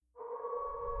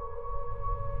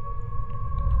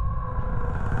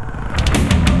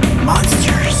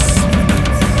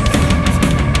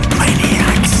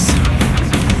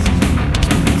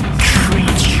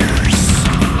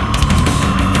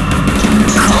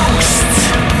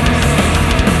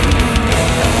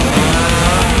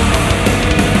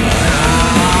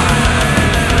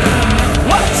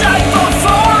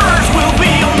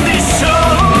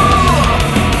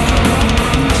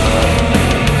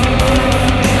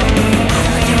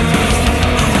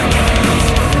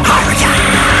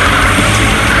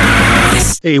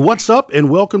Hey, what's up, and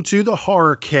welcome to the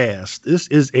Horror Cast. This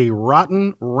is a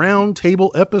Rotten Roundtable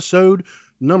episode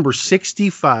number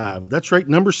 65. That's right,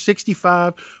 number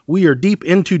 65. We are deep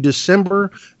into December.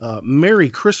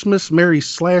 Merry Christmas, Merry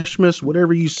Slashmas,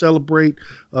 whatever you celebrate.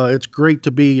 It's great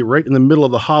to be right in the middle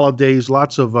of the holidays.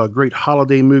 Lots of great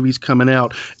holiday movies coming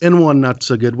out, and one not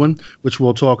so good one, which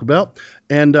we'll talk about.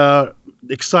 And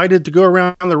excited to go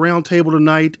around the round table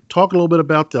tonight, talk a little bit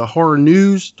about the horror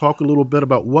news, talk a little bit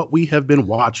about what we have been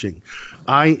watching.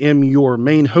 I am your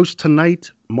main host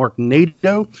tonight, Mark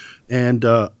Nadeau, and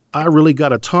I really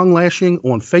got a tongue lashing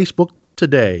on Facebook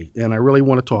today, and I really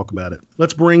want to talk about it.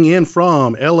 Let's bring in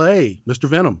from LA, Mr.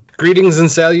 Venom. Greetings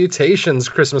and salutations,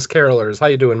 Christmas carolers. How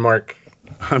you doing, Mark?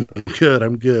 I'm good.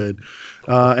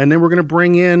 And then we're going to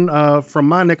bring in from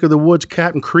my neck of the woods,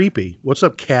 Captain Creepy. What's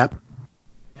up, Cap?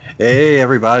 Hey,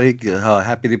 everybody.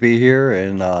 Happy to be here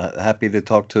and happy to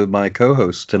talk to my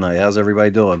co-host tonight. How's everybody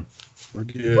doing? We're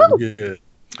good. Woo! We're good.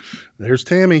 There's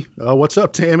Tammy. What's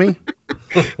up, Tammy?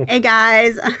 Hey,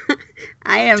 guys.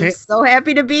 I am so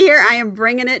happy to be here. I am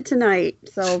bringing it tonight.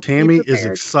 So Tammy is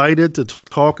excited to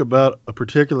talk about a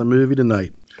particular movie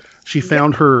tonight. She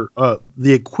found her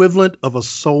the equivalent of a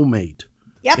soulmate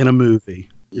in a movie.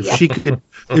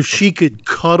 If she could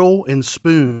cuddle and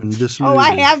spoon this movie. Oh,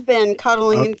 I have been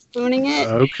cuddling and spooning it.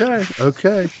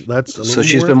 Okay. That's so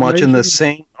she's been watching The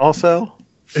Saint also?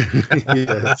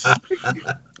 Yes.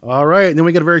 All right. And then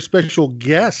we got a very special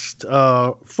guest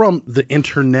from the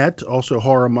internet, also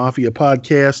Horror Mafia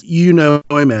podcast. You know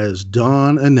him as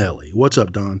Don Anelli. What's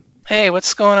up, Don? Hey,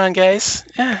 what's going on, guys?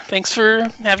 Yeah, thanks for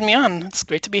having me on. It's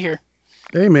great to be here.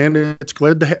 Hey, man,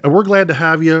 we're glad to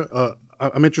have you.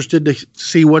 I'm interested to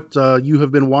see what you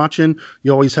have been watching.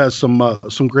 You always have some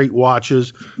great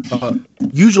watches,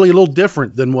 usually a little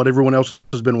different than what everyone else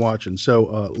has been watching.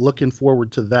 So looking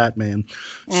forward to that, man.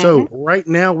 Mm-hmm. So right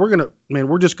now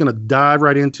we're just gonna dive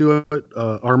right into it.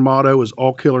 Our motto is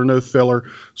all killer, no filler.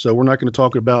 So we're not going to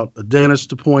talk about a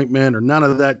dentist appointment or none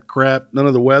of that crap, none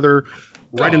of the weather.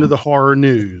 Right into the horror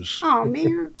news. Oh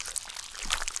man.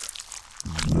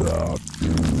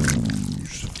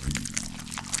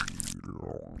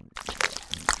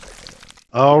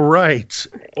 All right.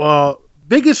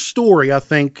 Biggest story, I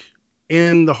think,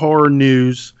 in the horror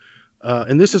news,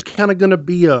 and this is kind of going to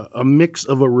be a mix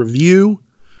of a review,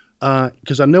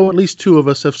 because I know at least two of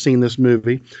us have seen this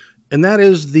movie, and that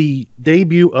is the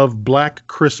debut of Black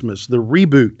Christmas, the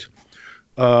reboot.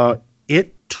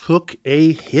 It took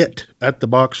a hit at the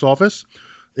box office.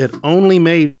 It only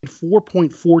made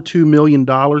 $4.42 million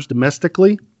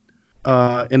domestically.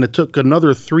 And it took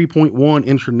another 3.1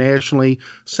 internationally,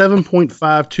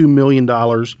 $7.52 million.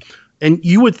 And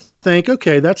you would think,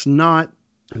 okay, that's not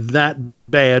that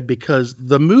bad because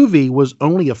the movie was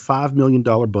only a $5 million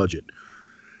budget.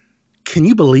 Can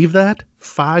you believe that?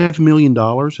 $5 million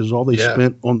is all they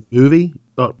spent on the movie?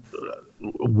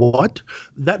 What?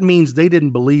 That means they didn't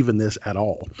believe in this at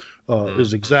all,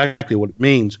 is exactly what it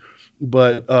means.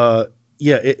 But,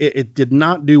 it did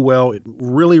not do well. It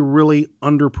really, really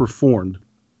underperformed.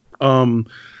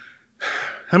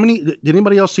 Did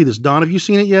anybody else see this? Don, have you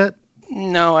seen it yet?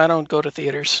 No, I don't go to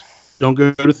theaters. Don't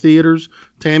go to theaters.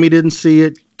 Tammy didn't see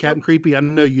it. Captain Creepy, I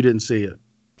know you didn't see it.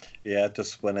 Yeah, I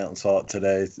just went out and saw it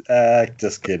today.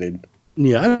 Just kidding.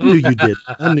 Yeah, I knew you did.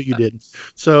 I knew you did.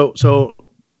 So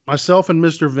myself and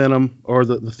Mr. Venom are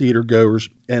the theater goers,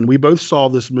 and we both saw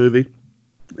this movie.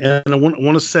 And I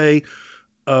want to say,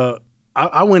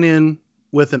 I went in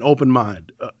with an open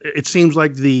mind. It seems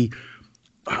like the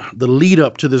lead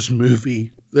up to this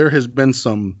movie, there has been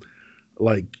some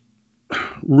like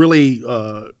really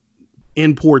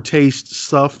in poor taste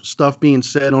stuff being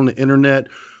said on the internet.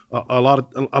 A lot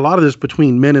of this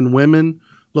between men and women.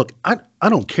 Look, I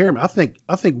don't care. I think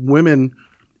women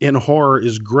in horror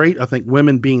is great. I think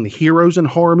women being the heroes in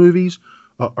horror movies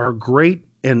are great,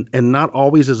 and not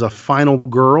always as a final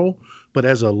girl, but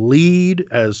as a lead,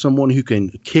 as someone who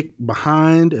can kick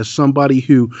behind, as somebody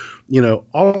who,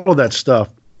 all of that stuff.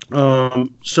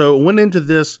 So went into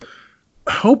this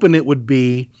hoping it would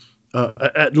be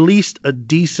at least a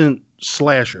decent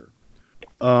slasher.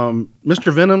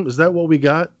 Mr. Venom, is that what we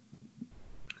got?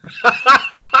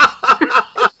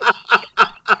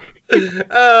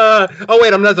 Oh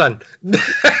wait, I'm not done.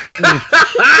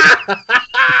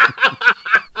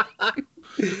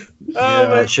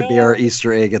 That should be our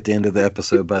Easter egg at the end of the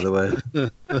episode, by the way.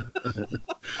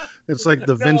 It's like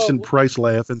the Vincent Price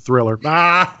laugh in Thriller.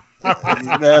 Ah!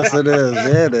 Yes, it is.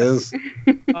 Yeah, it is.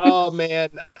 Oh man.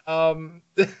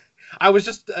 I was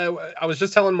just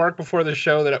telling Mark before the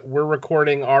show that we're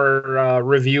recording our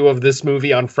review of this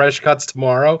movie on Fresh Cuts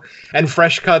tomorrow, and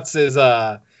Fresh Cuts is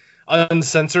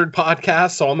uncensored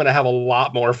podcast, so I'm going to have a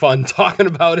lot more fun talking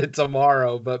about it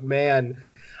tomorrow. But man,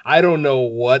 I don't know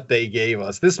what they gave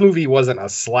us. This movie wasn't a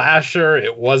slasher.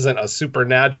 It wasn't a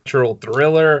supernatural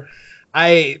thriller.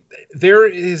 There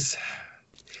is,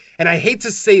 and I hate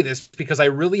to say this because I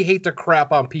really hate to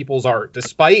crap on people's art,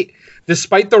 despite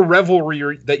the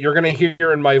revelry that you're going to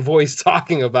hear in my voice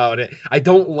talking about it. I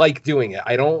don't like doing it.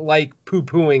 I don't like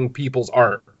poo-pooing people's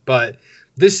art, but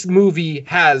this movie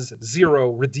has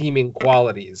zero redeeming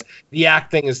qualities. The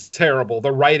acting is terrible.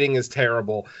 The writing is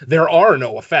terrible. There are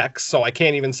no effects, so I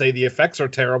can't even say the effects are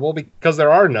terrible because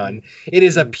there are none. It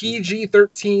is a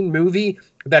PG-13 movie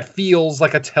that feels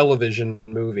like a television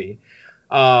movie.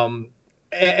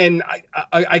 And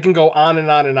I can go on and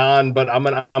on and on, but I'm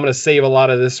gonna save a lot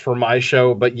of this for my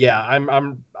show. But yeah,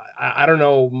 I don't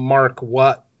know, Mark,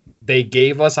 what they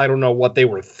gave us. I don't know what they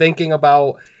were thinking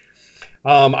about.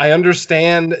 I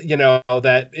understand,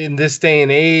 that in this day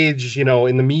and age,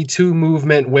 in the Me Too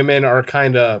movement, women are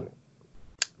kind of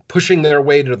pushing their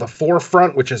way to the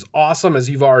forefront, which is awesome. As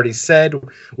you've already said,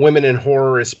 women in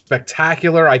horror is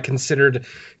spectacular. I considered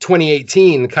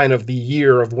 2018 kind of the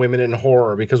year of women in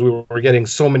horror because we were getting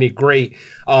so many great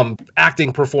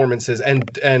acting performances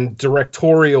and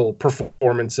directorial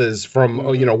performances from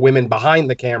women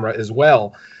behind the camera as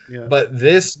well. Yeah. But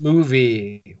this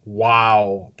movie,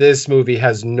 wow, this movie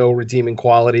has no redeeming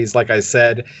qualities, like I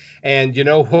said. And you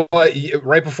know what?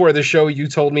 Right before the show, you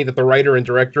told me that the writer and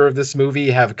director of this movie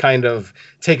have kind of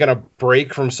taken a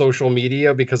break from social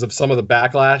media because of some of the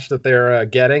backlash that they're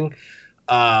getting.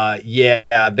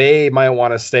 Yeah, they might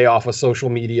want to stay off of social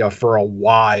media for a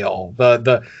while.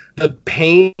 The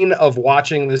pain of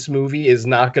watching this movie is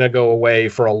not going to go away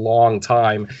for a long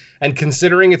time. And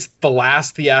considering it's the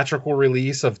last theatrical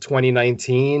release of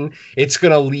 2019, it's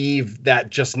going to leave that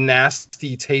just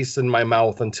nasty taste in my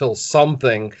mouth until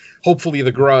something, hopefully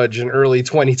The Grudge in early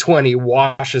 2020,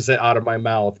 washes it out of my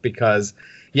mouth because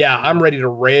yeah, I'm ready to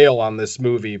rail on this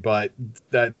movie, but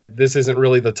this isn't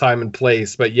really the time and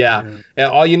place. But yeah,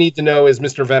 all you need to know is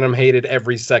Mr. Venom hated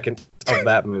every second of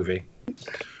that movie.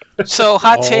 So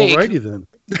hot take. Alrighty then.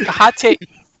 Hot take.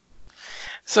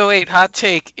 So wait, hot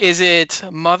take. Is it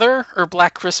Mother or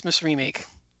Black Christmas remake?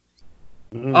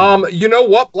 You know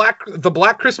what? The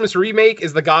Black Christmas remake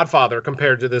is The Godfather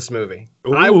compared to this movie.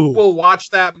 Ooh. I will watch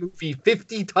that movie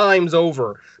 50 times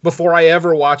over before I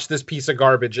ever watch this piece of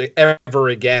garbage ever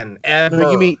again.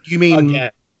 Ever. You mean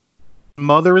again.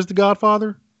 Mother is The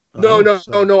Godfather?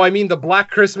 No. I mean the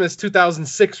Black Christmas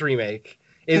 2006 remake.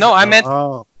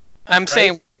 I'm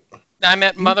saying I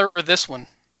meant Mother or this one.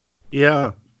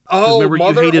 Yeah. Oh,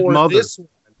 Mother you hated or Mother. This one.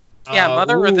 Yeah,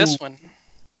 Mother or this one.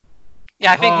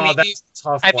 Yeah, I think maybe that's a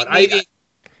tough one.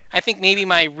 I think maybe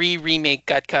my remake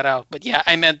got cut out, but yeah,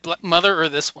 I meant Mother or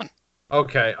this one.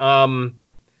 Okay.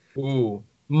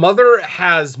 Mother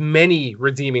has many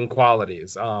redeeming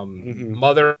qualities.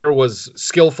 Mother was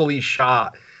skillfully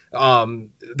shot.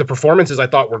 The performances I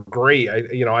thought were great.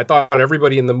 I thought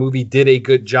everybody in the movie did a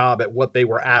good job at what they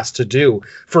were asked to do.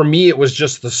 For me, it was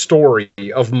just the story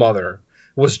of Mother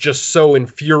was just so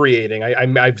infuriating.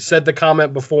 I've said the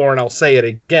comment before and I'll say it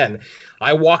again.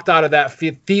 I walked out of that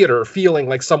theater feeling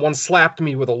like someone slapped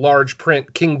me with a large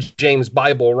print King James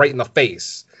Bible right in the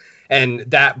face. And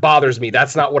that bothers me.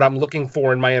 That's not what I'm looking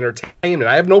for in my entertainment.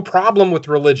 I have no problem with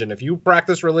religion. If you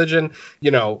practice religion,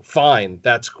 fine.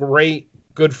 That's great.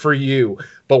 Good for you.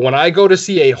 But when I go to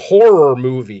see a horror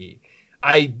movie,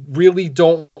 I really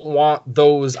don't want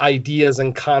those ideas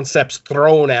and concepts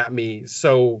thrown at me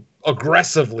so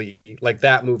aggressively like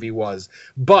that movie was.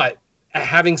 But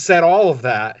having said all of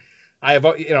that, I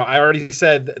already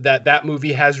said that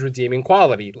movie has redeeming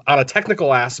quality. On a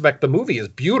technical aspect, the movie is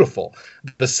beautiful.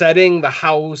 The setting, the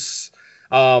house,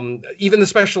 even the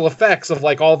special effects of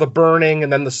like all the burning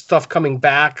and then the stuff coming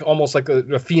back, almost like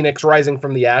a phoenix rising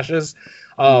from the ashes.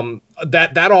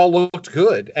 That all looked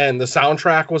good, and the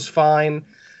soundtrack was fine.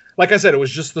 Like I said, it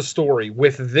was just the story.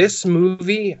 With this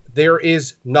movie, there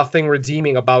is nothing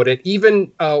redeeming about it.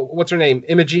 Even what's her name,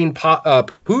 Imogen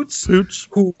Poots,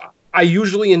 who I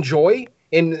usually enjoy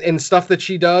in stuff that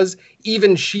she does.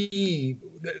 Even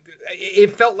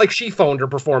it felt like she phoned her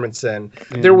performance in.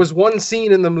 There was one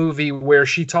scene in the movie where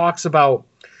she talks about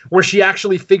where she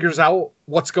actually figures out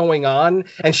what's going on,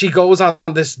 and she goes on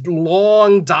this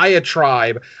long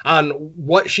diatribe on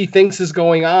what she thinks is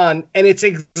going on, and it's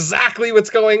exactly what's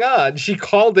going on. She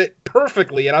called it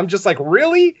perfectly, and I'm just like,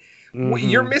 really?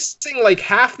 You're missing like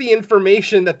half the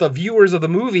information that the viewers of the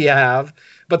movie have,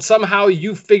 but somehow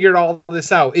you figured all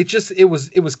this out. It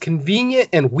was convenient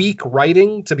and weak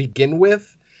writing to begin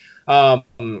with.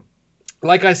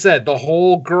 like I said, the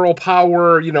whole girl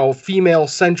power, female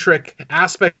centric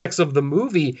aspects of the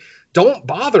movie don't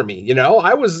bother me. I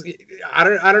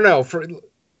don't know.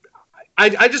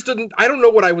 I just didn't. I don't know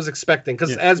what I was expecting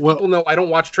because, people know, I don't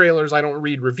watch trailers. I don't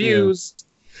read reviews.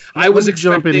 Yeah. Let me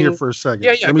jump in here for a second.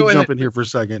 Yeah, Let me jump in here for a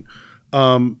second.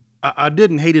 I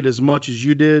didn't hate it as much as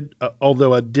you did,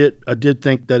 although I did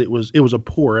think that it was a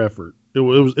poor effort. It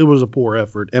was a poor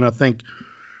effort, and I think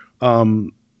it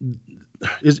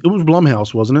was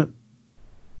Blumhouse, wasn't it?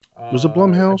 Was it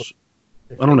Blumhouse?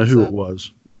 I don't know who it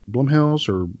was. Blumhouse,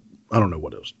 or I don't know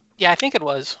what it was. Yeah, I think it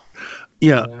was.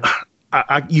 Yeah.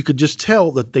 You could just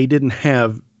tell that they didn't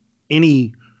have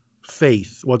any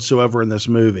faith whatsoever in this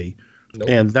movie. Nope.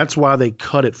 And that's why they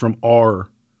cut it from R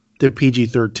to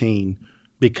PG-13,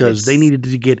 because they needed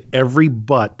to get every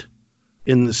butt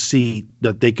in the seat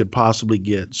that they could possibly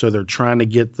get. So they're trying to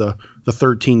get the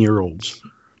 13-year-olds.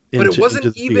 But it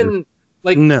wasn't even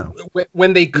like, no.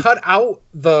 When they cut out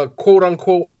the quote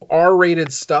unquote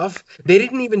R-rated stuff, they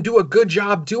didn't even do a good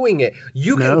job doing it.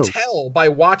 You can tell by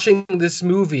watching this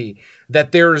movie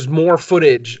that there's more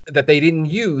footage that they didn't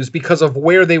use because of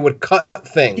where they would cut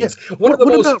things. Yes. One of the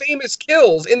most famous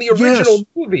kills in the original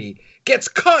movie gets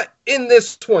cut in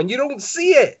this one. You don't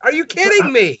see it. Are you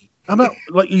kidding me? How about,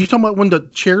 like, you talking about when the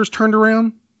chairs turned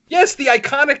around? Yes, the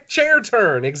iconic chair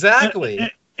turn.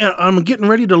 Exactly. And I'm getting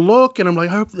ready to look, and I'm like,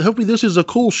 hopefully this is a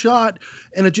cool shot,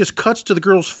 and it just cuts to the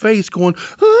girl's face going,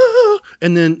 ah,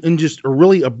 and just a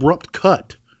really abrupt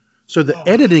cut. So the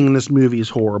editing in this movie is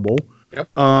horrible. Yep.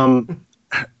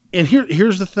 And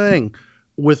here's the thing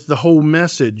with the whole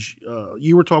message.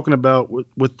 You were talking about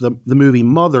with the movie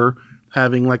Mother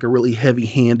having like a really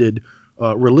heavy-handed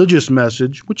religious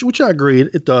message, which I agree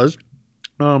it does.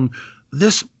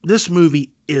 This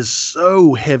movie is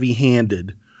so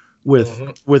heavy-handed with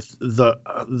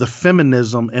the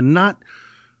feminism, and not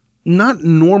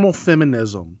normal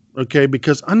feminism, okay?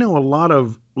 Because I know a lot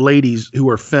of ladies who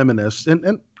are feminists,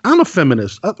 and I'm a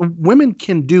feminist. Women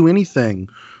can do anything,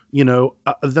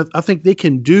 I think they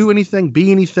can do anything,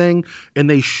 be anything, and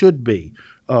they should be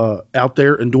out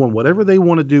there and doing whatever they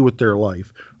want to do with their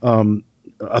life.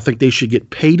 I think they should get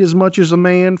paid as much as a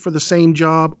man for the same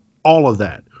job, all of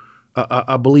that.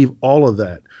 I believe all of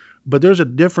that. But there's a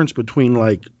difference between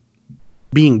like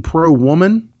being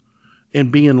pro-woman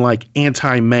and being like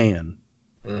anti-man.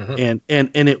 And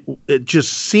it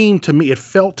just seemed to me, it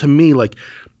felt to me like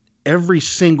every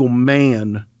single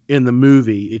man in the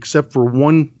movie, except for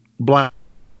one black,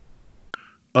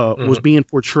 was being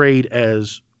portrayed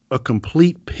as a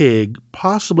complete pig,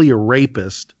 possibly a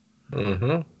rapist,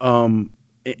 and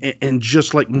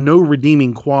just like no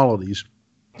redeeming qualities.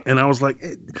 And I was like,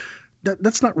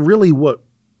 that's not really what,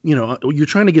 you're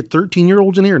trying to get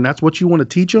 13-year-olds in here, and that's what you want to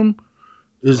teach them?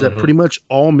 Is that pretty much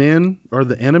all men are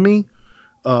the enemy?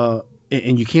 And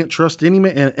you can't trust any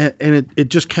man? And it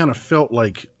just kind of felt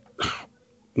like,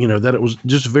 that it was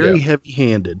just very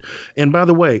heavy-handed. And by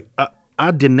the way, I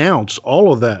denounce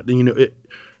all of that.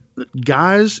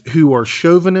 Guys who are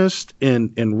chauvinist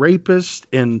and rapist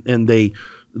and they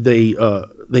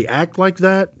act like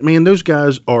that, man, those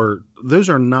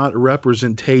are not a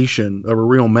representation of a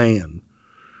real man.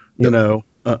 And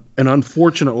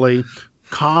unfortunately,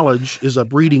 college is a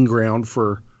breeding ground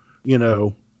for,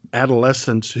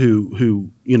 adolescents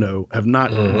who have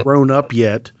not grown up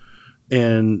yet,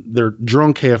 and they're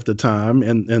drunk half the time,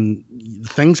 and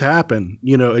things happen,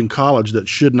 in college that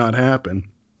should not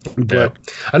happen. But,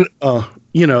 so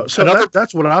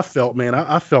that's what I felt, man.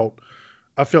 I felt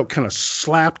kind of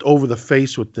slapped over the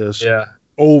face with this. Yeah.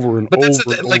 Over and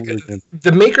over. Again.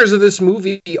 The makers of this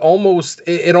movie almost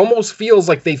feels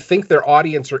like they think their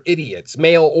audience are idiots,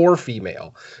 male or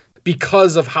female,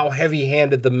 because of how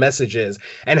heavy-handed the message is,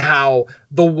 and how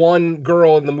the one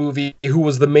girl in the movie who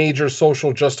was the major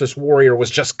social justice warrior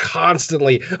was just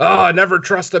constantly, never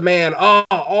trust a man.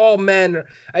 All men.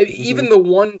 Even the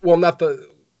one, well, not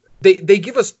the. They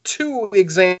give us two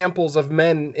examples of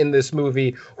men in this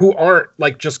movie who aren't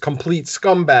like just complete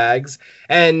scumbags,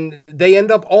 and they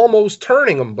end up almost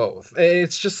turning them both.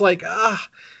 It's just like, I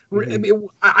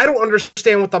don't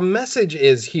understand what the message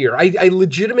is here. I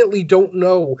legitimately don't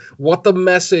know what the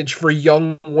message for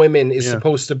young women is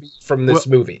supposed to be from this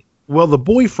movie. Well, the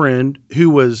boyfriend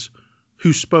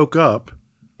who spoke up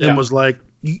and was like,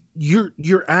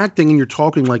 you're acting and you're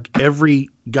talking like every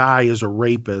guy is a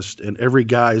rapist and every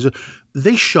guy is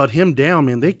they shut him down,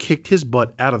 man. They kicked his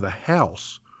butt out of the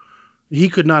house. He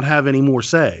could not have any more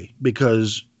say,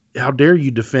 because how dare you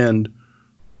defend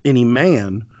any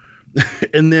man?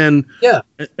 and then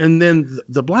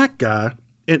the black guy,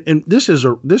 and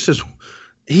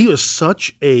he was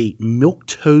such a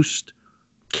milquetoast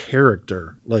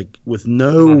character, like with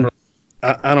no,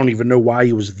 I don't even know why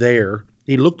he was there.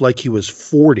 He looked like he was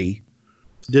 40,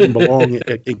 didn't belong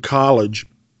in college.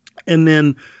 And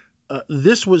then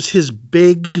this was his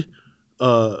big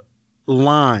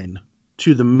line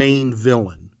to the main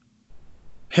villain.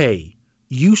 Hey,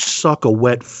 you suck a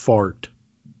wet fart.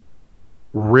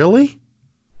 Really?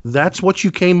 That's what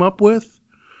you came up with?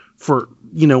 For,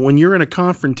 when you're in a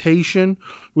confrontation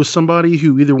with somebody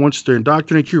who either wants to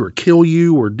indoctrinate you or kill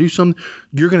you or do something,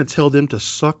 you're going to tell them to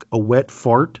suck a wet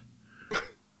fart?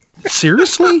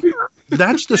 Seriously?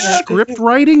 That's the script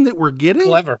writing that we're getting?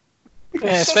 Clever.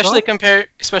 Yeah, especially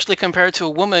compared to a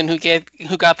woman who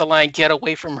got the line, "Get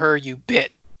away from her, you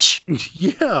bitch."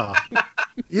 Yeah.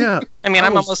 Yeah. I mean,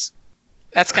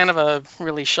 that's kind of a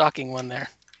really shocking one there.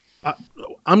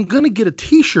 I'm going to get a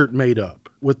t-shirt made up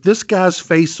with this guy's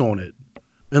face on it.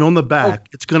 And on the back,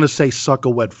 it's going to say "suck a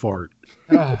wet fart."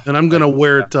 And I'm going to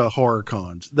wear it to horror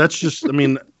cons. That's just,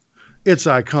 it's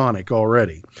iconic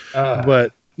already.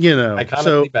 But,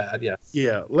 iconically bad, yes.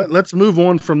 Yeah, let's move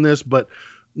on from this, but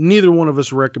neither one of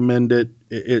us recommend it.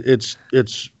 It's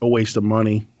a waste of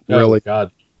money, really. Oh,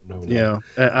 God. No. Yeah.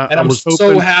 And I'm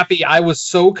so happy. I was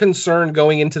so concerned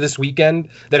going into this weekend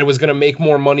that it was going to make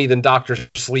more money than Dr.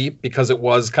 Sleep, because it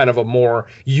was kind of a more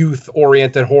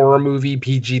youth-oriented horror movie,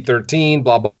 PG-13,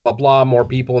 blah, blah, blah, blah, more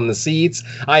people in the seats.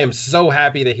 I am so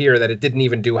happy to hear that it didn't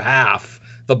even do half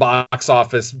the box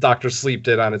office Dr. Sleep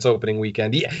did on its opening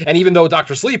weekend. And even though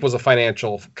Dr. Sleep was a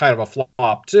financial kind of a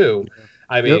flop too,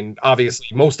 I mean,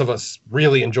 obviously most of us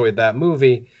really enjoyed that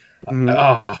movie.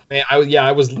 Oh man,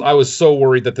 I was so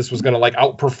worried that this was going to like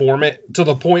outperform it to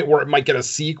the point where it might get a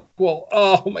sequel.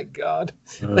 Oh my God.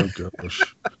 Oh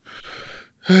gosh.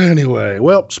 Anyway,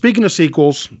 well, speaking of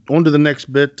sequels, on to the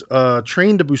next bit.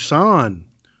 Train to Busan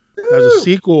has a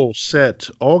sequel set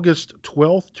August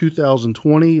 12th,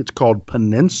 2020. It's called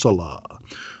Peninsula.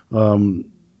 Train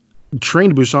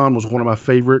to Busan was one of my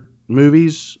favorite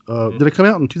movies. Did it come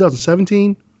out in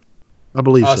 2017? I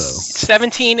believe so.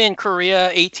 17 in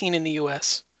Korea, 18 in the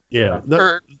U.S. Yeah.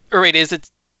 Or wait, is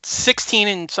it 16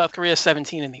 in South Korea,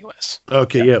 17 in the U.S.?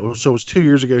 Okay, yeah. So it was 2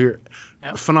 years ago here.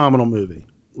 Yep. Phenomenal movie.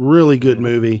 Really good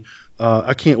movie.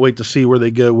 I can't wait to see where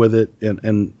they go with it.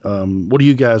 And what do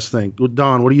you guys think?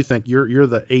 Don, what do you think? You're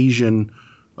the Asian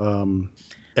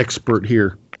expert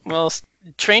here. Well,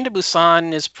 Train to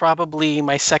Busan is probably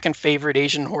my second favorite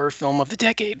Asian horror film of the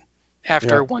decade,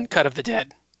 after One Cut of the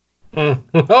Dead.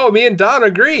 Oh, me and Don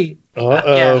agree.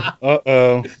 Yes.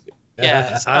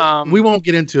 We won't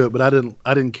get into it, but I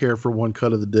didn't care for One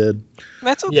Cut of the Dead.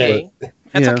 That's okay.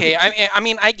 That's okay. I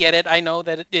mean, I get it. I know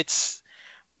that it's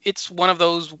one of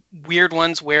those weird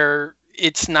ones where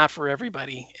it's not for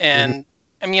everybody. And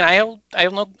I mean, I hold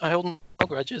no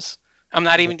grudges. I'm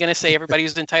not even going to say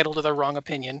everybody's entitled to their wrong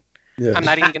opinion. Yeah. I'm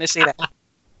not even going to say that.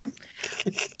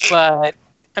 But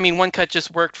I mean, One Cut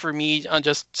just worked for me on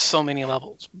just so many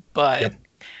levels. But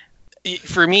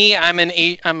for me, I'm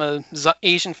a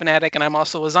Asian fanatic, and I'm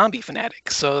also a zombie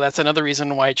fanatic. So that's another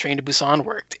reason why Train to Busan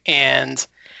worked. And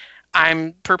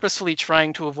I'm purposefully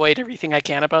trying to avoid everything I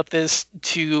can about this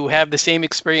to have the same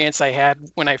experience I had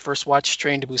when I first watched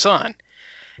Train to Busan.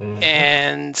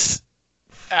 And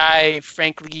I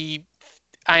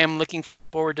am looking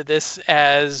forward to this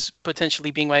as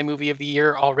potentially being my movie of the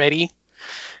year already.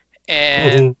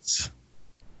 And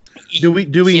do we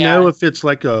know if it's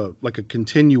like a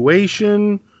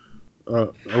continuation?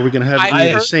 Are we going to have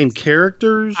the same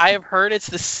characters? I have heard it's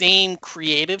the same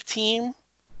creative team,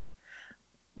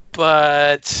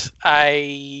 but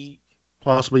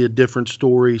possibly a different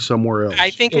story somewhere else. I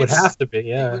think it would have to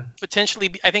be, It would potentially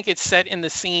be. I think it's set in the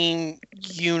same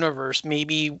universe,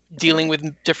 maybe dealing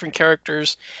with different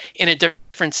characters in a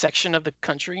different section of the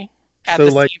country at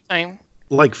the same time.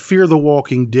 Like Fear the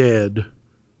Walking Dead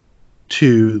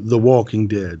to The Walking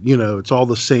Dead. It's all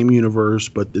the same universe,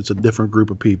 but it's a different group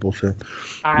of people. So,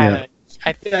 I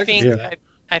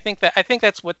think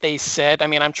that's what they said. I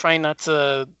mean, I'm trying not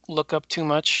to look up too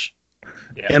much.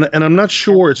 Yeah. And I'm not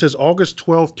sure. It says August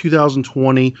 12th,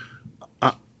 2020.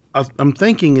 I'm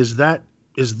thinking that's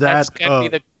gotta be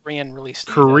the Korean release.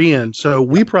 Korean. So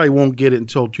we probably won't get it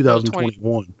until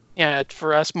 2021. Yeah,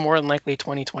 for us, more than likely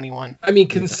 2021. I mean,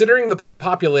 considering the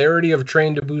popularity of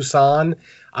Train to Busan,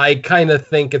 I kind of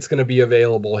think it's going to be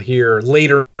available here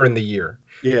later in the year.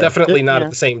 Yeah. Definitely not at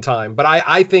the same time. But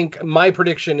I think my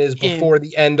prediction is before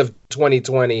the end of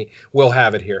 2020, we'll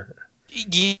have it here.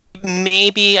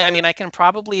 Maybe. I mean, I can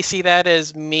probably see that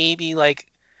as maybe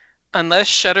like, unless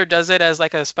Shudder does it as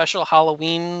like a special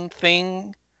Halloween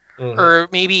thing, or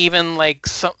maybe even like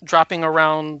dropping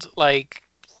around like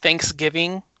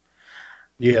Thanksgiving.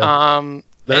 Yeah.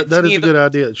 That is a good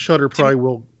idea. Shudder probably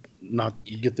will not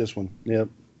get this one. Yep.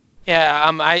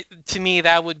 Yeah. To me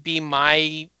that would be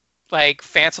my like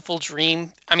fanciful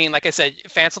dream. I mean, like I said,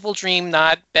 fanciful dream,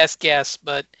 not best guess,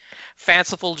 but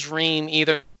fanciful dream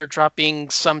either dropping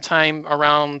sometime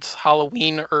around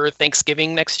Halloween or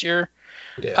Thanksgiving next year.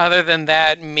 Yeah. Other than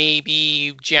that,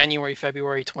 maybe January,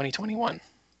 February 2021.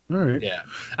 All right. Yeah.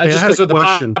 Just because of the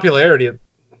popularity.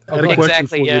 I had a question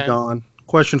for you, Don.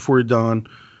 Question for you, Don.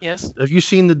 Yes. Have you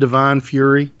seen The Divine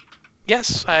Fury?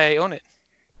 Yes, I own it.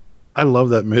 I love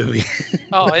that movie.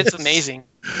 Oh, it's amazing.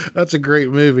 That's a great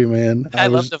movie, man. I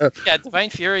love Divine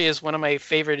Fury is one of my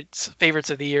favorites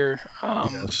of the year.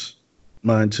 Yes,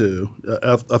 mine too.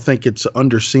 I think it's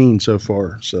underseen so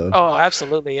far. So. Oh,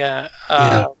 absolutely, yeah.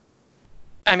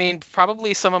 I mean,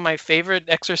 probably some of my favorite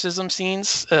exorcism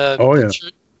scenes.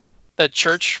 The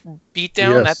church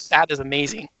beatdown. Yes. That is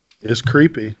amazing. It's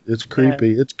creepy. It's creepy.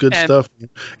 Yeah. It's good stuff,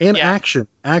 and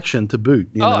action to boot.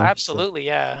 You know? Absolutely,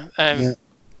 yeah.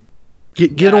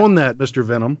 Get on that, Mr.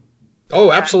 Venom.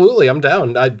 Oh, absolutely. I'm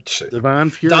down. Divine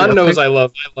Fury. Don knows I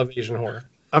love Asian horror.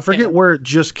 I forget where it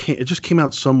just came. It just came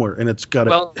out somewhere, and it's got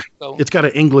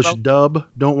an English dub.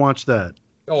 Don't watch that.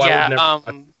 Oh, I would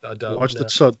never a dub. Watch the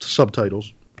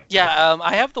subtitles. Yeah,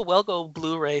 I have the Welgo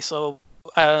Blu-ray, so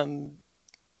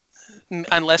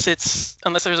unless there's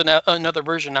another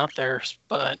version out there,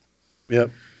 but. Yep.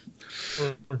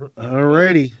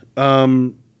 Alrighty.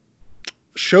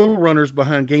 Showrunners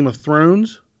behind Game of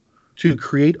Thrones to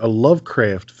create a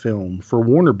Lovecraft film for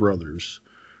Warner Brothers.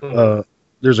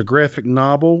 There's a graphic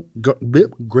novel.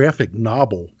 There's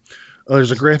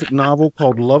a graphic novel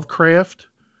called Lovecraft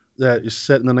that is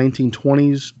set in the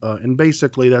 1920s, and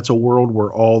basically that's a world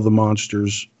where all the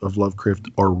monsters of Lovecraft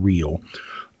are real.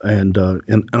 And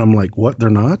I'm like, what? They're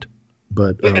not?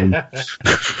 But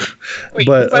wait,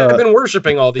 I've been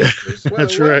worshiping all these years.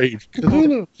 That's right.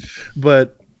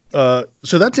 But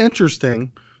so that's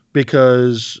interesting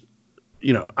because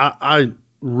I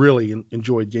really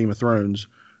enjoyed Game of Thrones,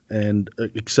 and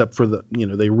except for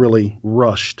they really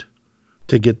rushed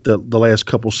to get the last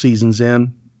couple seasons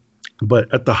in.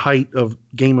 But at the height of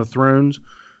Game of Thrones,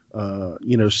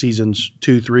 seasons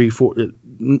 2, 3, 4,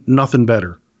 nothing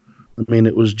better. I mean,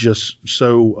 it was just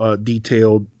so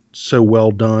detailed, so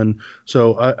well done.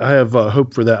 So I have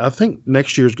hope for that. I think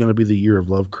next year is going to be the year of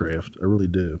Lovecraft. I really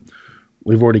do.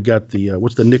 We've already got the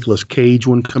what's the Nicolas Cage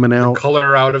one coming out? The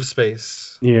Color Out of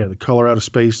Space. Yeah, The Color Out of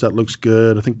Space. That looks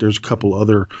good. I think there's a couple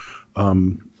other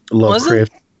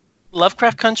Lovecraft.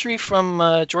 Lovecraft Country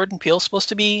from Jordan Peele supposed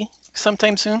to be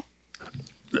sometime soon?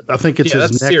 I think it's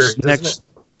his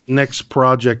next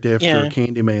project after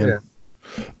Candyman.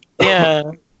 Yeah.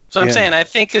 So I'm saying, I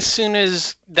think as soon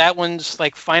as that one's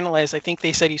like finalized, I think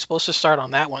they said he's supposed to start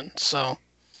on that one. So.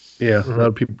 Yeah,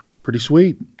 that'd be pretty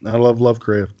sweet. I love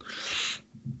Lovecraft.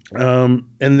 And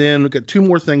then we've got two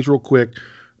more things real quick.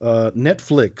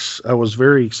 Netflix. I was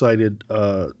very excited.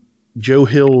 Joe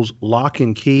Hill's Lock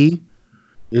and Key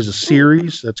is a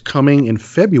series that's coming in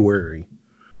February.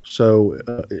 So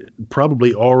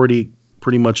probably already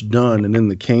pretty much done and in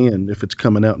the can if it's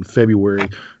coming out in February.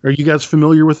 Are you guys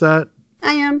familiar with that?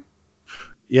 I am.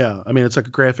 Yeah. I mean, it's like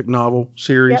a graphic novel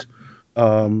series.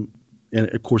 Yep. And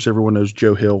of course, everyone knows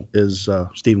Joe Hill is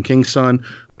Stephen King's son.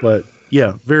 But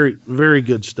yeah, very, very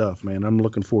good stuff, man. I'm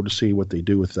looking forward to see what they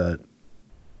do with that.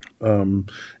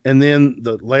 And then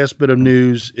the last bit of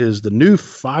news is the new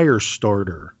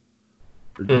Firestarter.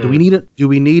 Do we need it? Do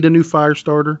we need a new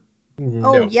Firestarter?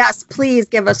 No. Oh yes, please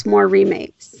give us more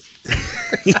remakes.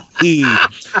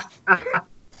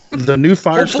 The new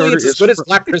Firestarter is as good as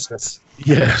Black Christmas.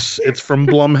 Yes, it's from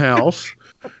Blumhouse.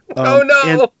 Oh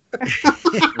no!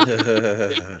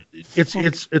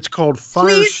 It's called Firestarter.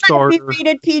 Please let me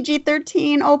rated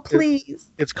PG-13. Oh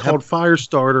please. It's called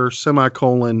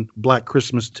Firestarter : Black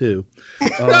Christmas 2.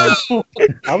 I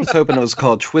was hoping it was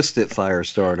called Twisted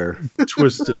Firestarter.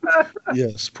 Twisted.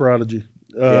 Yes, Prodigy.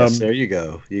 Yes, there you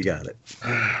go. You got it.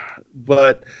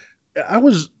 But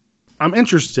I'm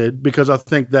interested because I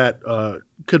think that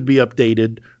could be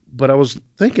updated. But I was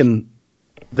thinking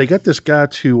they got this guy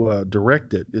to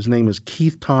direct it. His name is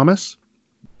Keith Thomas.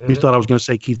 You thought I was going to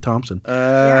say Keith Thompson.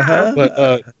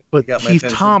 But Keith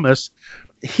Thomas,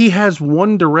 he has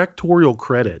one directorial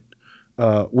credit,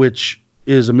 which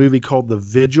is a movie called The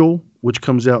Vigil, which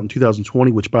comes out in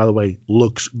 2020, which, by the way,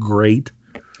 looks great.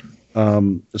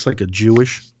 It's like a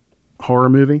Jewish horror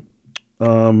movie.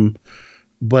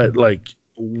 But like,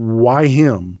 why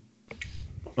him?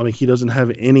 I mean, he doesn't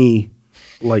have any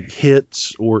like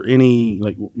hits or any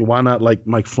like. Why not like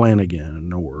Mike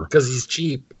Flanagan or? Because he's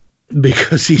cheap.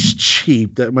 Because he's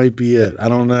cheap. That might be it. I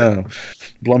don't know.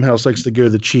 Blumhouse likes to go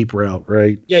the cheap route,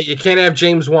 right? Yeah, you can't have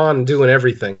James Wan doing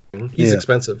everything. He's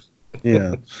expensive.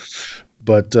 Yeah.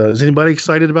 But is anybody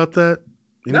excited about that?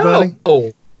 Anybody?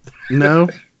 No.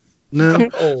 No.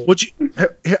 Would you? I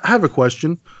have a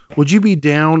question. Would you be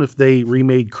down if they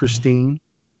remade Christine?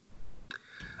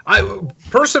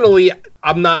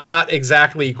 I'm not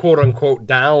exactly quote unquote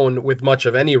down with much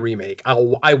of any remake.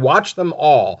 I watch them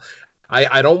all.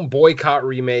 I don't boycott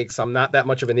remakes. I'm not that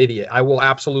much of an idiot. I will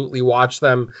absolutely watch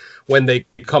them when they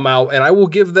come out, and I will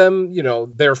give them,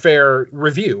 their fair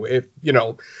review. If,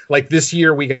 like this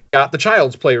year we got the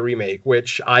Child's Play remake,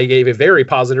 which I gave a very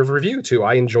positive review to.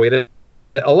 I enjoyed it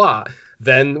a lot.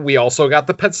 Then we also got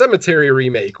the Pet Sematary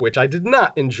remake, which I did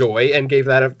not enjoy and gave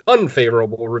that an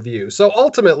unfavorable review. So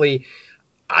ultimately,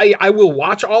 I will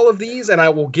watch all of these and I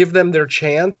will give them their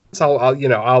chance.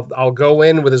 I'll go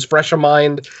in with as fresh a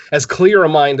mind, as clear a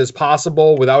mind as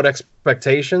possible without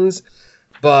expectations.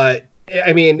 But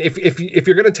I mean, if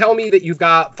you're going to tell me that you've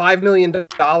got $5 million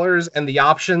and the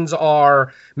options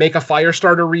are make a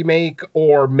Firestarter remake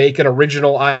or make an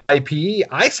original IP,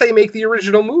 I say make the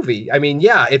original movie. I mean,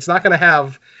 yeah, it's not going to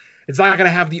have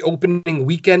the opening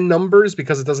weekend numbers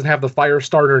because it doesn't have the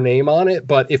Firestarter name on it.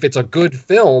 But if it's a good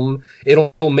film,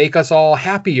 it'll make us all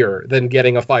happier than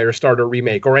getting a Firestarter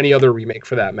remake or any other remake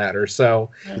for that matter. So,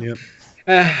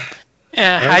 I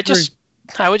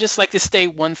would just like to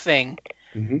state one thing.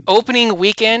 Mm-hmm. Opening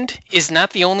weekend is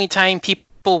not the only time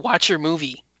people watch your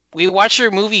movie. We watch your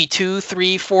movie 2,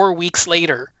 3, 4 weeks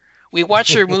later. We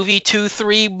watch your movie 2,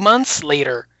 3 months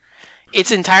later.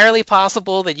 It's entirely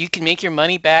possible that you can make your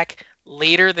money back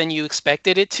later than you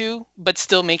expected it to, but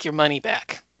still make your money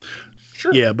back.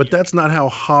 Sure. Yeah, but that's not how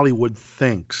Hollywood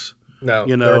thinks. No,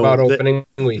 they're about opening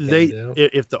weekend.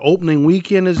 If the opening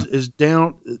weekend is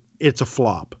down, it's a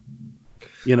flop.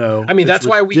 I mean, that's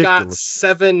why we got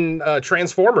 7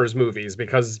 Transformers movies,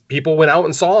 because people went out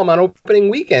and saw them on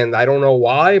opening weekend. I don't know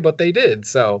why, but they did.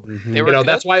 So,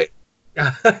 that's why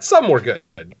some were good.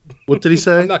 What did he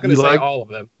say? I'm not going to say all of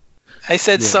them. I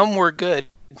said some were good.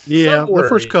 Yeah, the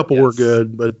first couple were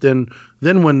good, but then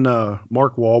when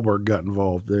Mark Wahlberg got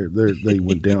involved, they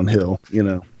went downhill.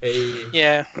 Yeah.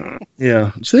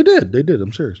 Yeah. So they did.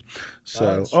 I'm serious.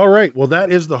 So all right. Well,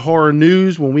 that is the horror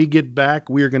news. When we get back,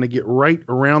 we are going to get right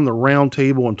around the round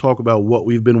table and talk about what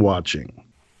we've been watching.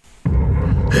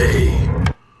 Hey,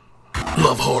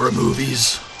 love horror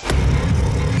movies?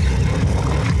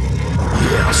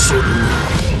 Yeah, so do we.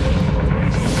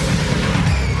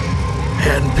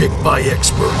 Handpicked by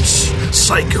experts,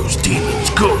 psychos,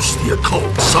 demons, ghosts, the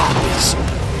occult, zombies,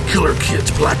 killer kids,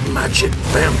 black magic,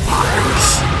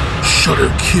 vampires.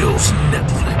 Shudder kills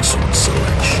Netflix on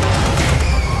selection.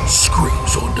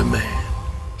 Screams on demand.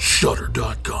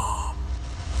 Shudder.com.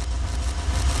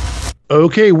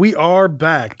 Okay, we are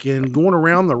back and going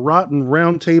around the rotten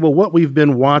round table, what we've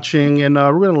been watching, and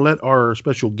we're going to let our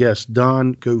special guest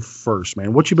Don go first.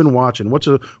 Man, what you been watching? What's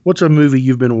a movie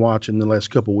you've been watching the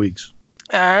last couple weeks?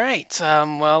 All right.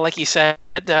 Well, like you said,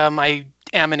 I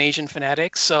am an Asian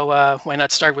fanatic, so why not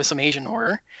start with some Asian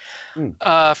horror?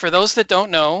 For those that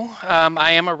don't know,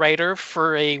 I am a writer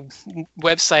for a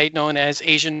website known as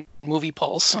Asian Movie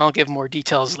Pulse. I'll give more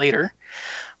details later.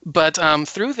 But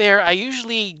through there, I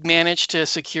usually manage to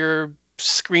secure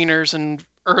screeners and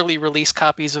early release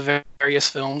copies of various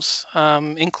films,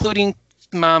 including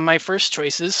my first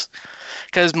choices,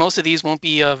 because most of these won't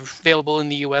be available in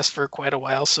the U.S. for quite a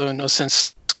while, so no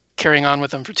sense carrying on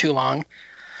with them for too long.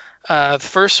 The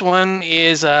first one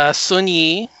is Sun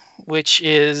Yi, which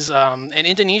is an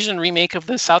Indonesian remake of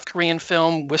the South Korean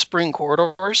film Whispering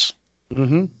Corridors.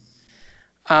 Mm-hmm.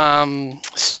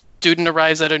 Student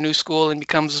arrives at a new school and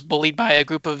becomes bullied by a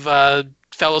group of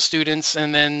fellow students,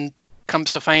 and then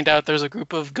comes to find out there's a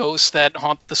group of ghosts that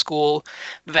haunt the school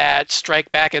that strike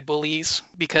back at bullies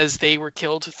because they were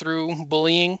killed through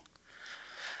bullying.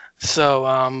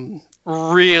 So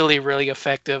really, really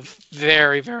effective.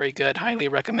 Very, very good. Highly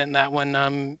recommend that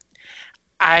one.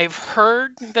 I've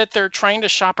heard that they're trying to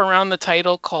shop around the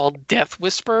title called Death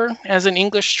Whisper as an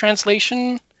English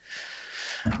translation.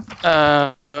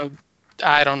 I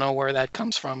don't know where that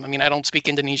comes from. I mean, I don't speak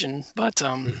Indonesian, but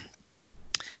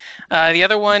the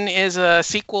other one is a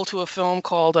sequel to a film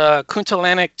called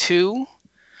Kuntilanak 2,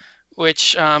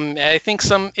 which I think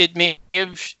it may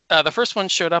have, the first one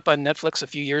showed up on Netflix a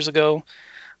few years ago,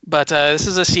 but this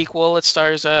is a sequel. It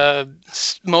stars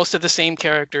most of the same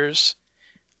characters.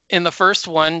 In the first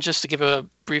one, just to give a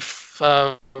brief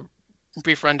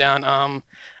rundown,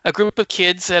 a group of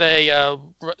kids at a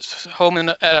home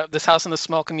in this house in a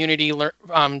small community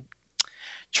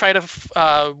try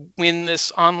to win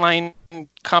this online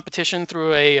competition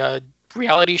through a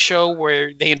reality show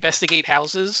where they investigate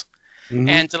houses,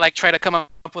 and to like try to come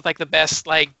up with like the best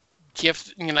like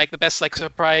gift, like the best like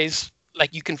surprise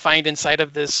like you can find inside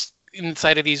of these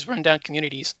rundown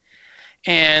communities.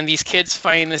 And these kids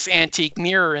find this antique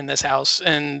mirror in this house,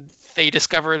 and they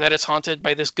discover that it's haunted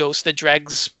by this ghost that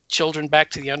drags children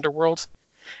back to the underworld.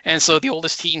 And so the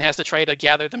oldest teen has to try to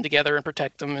gather them together and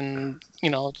protect them, and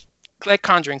like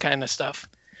Conjuring kind of stuff.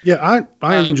 Yeah,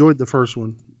 I enjoyed the first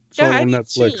one. On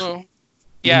Netflix. Too.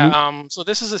 Yeah. So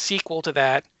this is a sequel to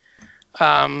that.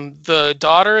 The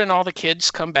daughter and all the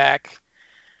kids come back.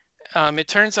 It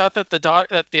turns out that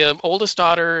the oldest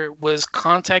daughter was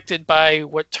contacted by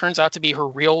what turns out to be her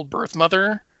real birth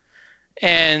mother,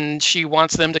 and she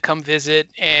wants them to come visit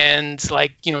and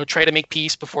try to make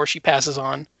peace before she passes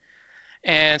on.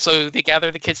 And so they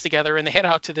gather the kids together and they head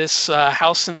out to this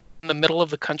house in the middle of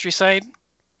the countryside,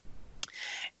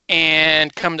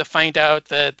 and come to find out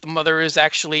that the mother is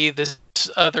actually this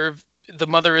other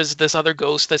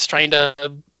ghost that's trying to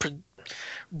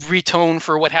retone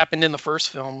for what happened in the first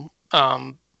film.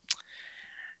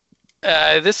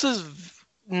 This is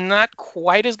not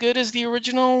quite as good as the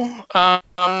original.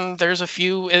 There's a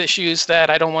few issues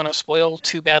that I don't want to spoil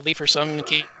too badly for some, in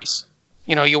case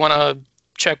you want to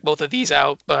check both of these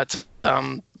out. But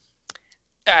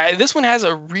this one has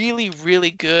a really, really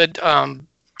good,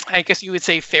 I guess you would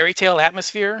say, fairy tale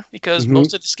atmosphere, because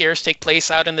most of the scares take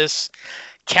place out in this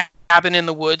cabin in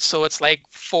the woods. So it's like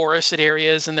forested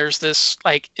areas, and there's this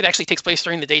it actually takes place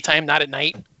during the daytime, not at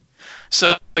night.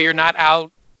 So you're not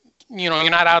out, you're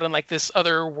not out in like this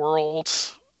other world.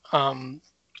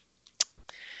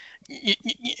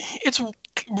 It's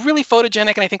really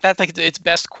photogenic, and I think that's like its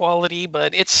best quality,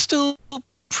 but it's still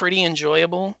pretty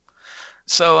enjoyable.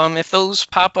 So if those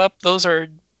pop up, those are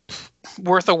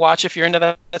worth a watch if you're into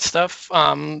that stuff.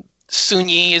 Soon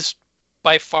Yi is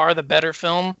by far the better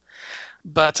film,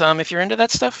 but if you're into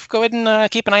that stuff, go ahead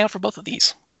and keep an eye out for both of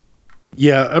these.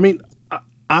 Yeah, I mean,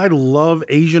 I love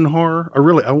Asian horror.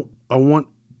 I want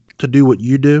to do what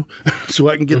you do so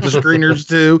I can get the screeners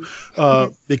too,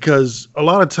 because a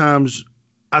lot of times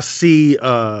I see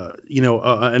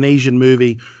an Asian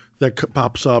movie that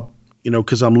pops up,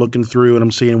 because I'm looking through and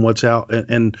I'm seeing what's out,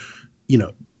 and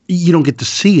you don't get to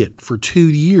see it for 2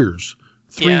 years,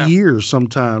 3 years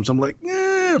sometimes. I'm like,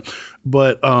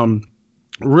 but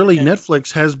really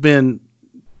Netflix has been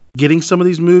getting some of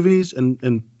these movies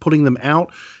and putting them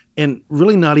out and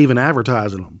really not even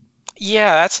advertising them.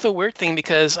 Yeah, that's the weird thing,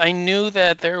 because I knew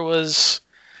that there's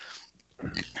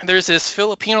this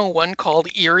Filipino one called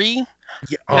Eerie.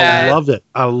 Yeah, I loved it.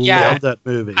 I love that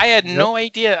movie. I had no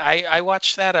idea. I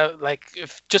watched that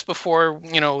just before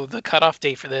the cutoff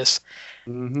date for this.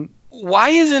 Mm-hmm. Why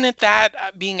isn't it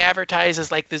that being advertised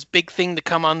as like this big thing to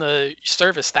come on the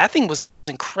service? That thing was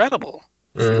incredible.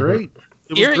 It was great.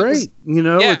 It was great.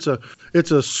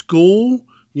 It's a school.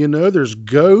 There's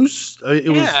ghosts.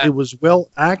 It was well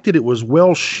acted. It was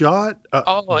well shot.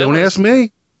 Don't ask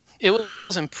me. It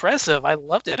was impressive. I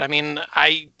loved it. I mean,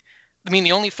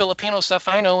 the only Filipino stuff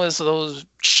I know is those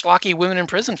schlocky women in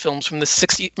prison films from the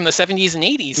 70s and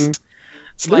 80s.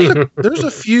 It's there's a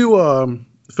few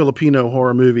Filipino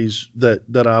horror movies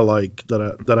that I like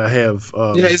that I have.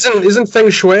 Isn't Feng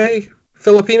Shui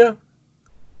Filipino?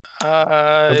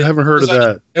 I haven't heard of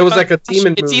that. It was like a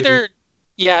demon movie. It's either.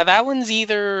 Yeah, that one's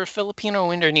either Filipino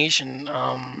or Indonesian.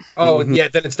 Then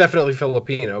it's definitely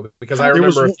Filipino, because I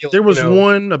remember there was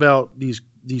one about these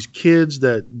kids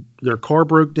that their car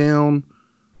broke down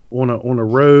on a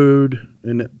road,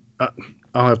 and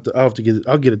I'll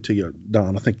get it to you,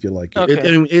 Don. I think you'll like it.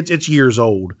 Okay. It's years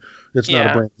old. It's not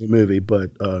a brand new movie,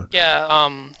 but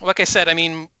like I said, I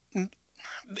mean,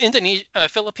 Indonesia,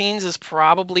 Philippines is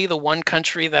probably the one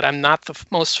country that I'm not the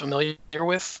most familiar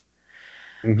with.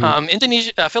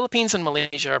 Mm-hmm. Philippines and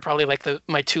Malaysia are probably like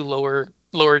my two lower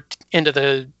end of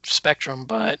the spectrum.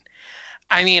 But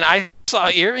I mean, I saw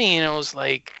Eerie and I was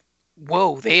like,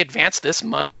 whoa, they advanced this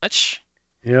much.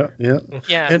 Yeah.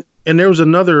 And there was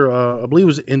another, I believe it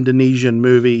was an Indonesian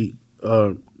movie,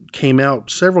 came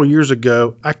out several years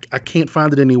ago. I can't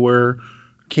find it anywhere.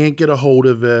 Can't get a hold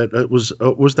of it. It was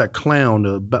that clown,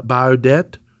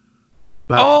 Baudet?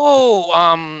 Yeah.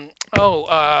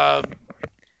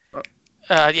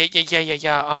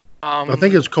 I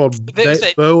think it's called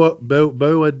Boet,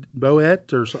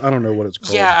 or I don't know what it's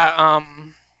called. Yeah,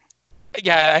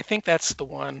 I think that's the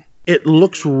one. It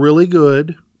looks really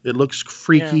good. It looks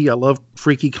freaky. Yeah. I love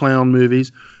freaky clown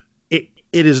movies.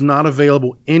 It is not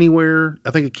available anywhere.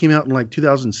 I think it came out in like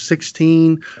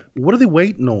 2016. What are they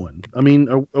waiting on? I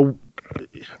mean,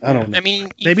 I don't know. I mean,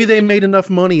 maybe they made enough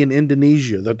money in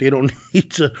Indonesia that they don't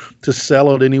need to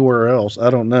sell it anywhere else. I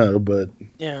don't know, but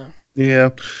yeah.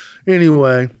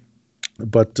 Anyway,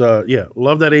 but yeah,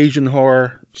 love that Asian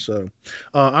horror. So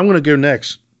I'm going to go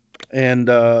next, and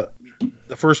the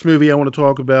first movie I want to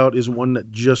talk about is one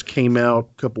that just came out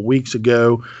a couple weeks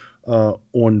ago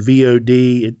on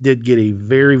VOD. It did get a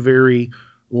very, very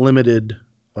limited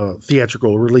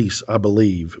theatrical release, I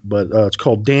believe, but it's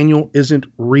called Daniel Isn't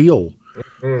Real.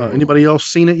 Anybody else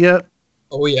seen it yet?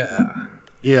 Oh yeah.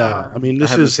 I mean, I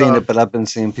haven't seen it, but I've been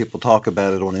seeing people talk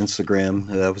about it on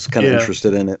Instagram. I was kind of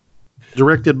interested in it.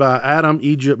 Directed by Adam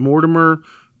Egypt Mortimer.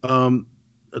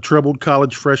 A troubled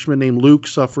college freshman named Luke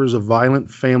suffers a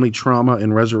violent family trauma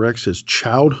and resurrects his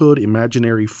childhood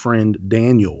imaginary friend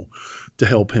Daniel to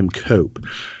help him cope.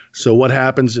 So what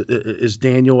happens is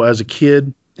Daniel, as a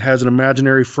kid, has an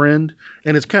imaginary friend,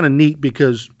 and it's kind of neat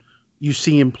because you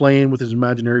see him playing with his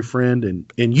imaginary friend,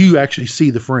 and you actually see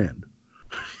the friend.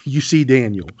 You see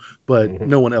Daniel, but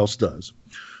no one else does.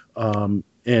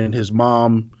 And his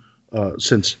mom,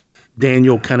 since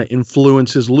Daniel kind of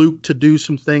influences Luke to do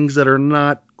some things that are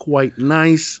not quite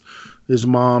nice, his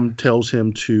mom tells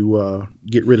him to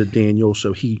get rid of Daniel,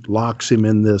 so he locks him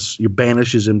in this,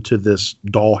 banishes him to this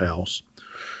dollhouse.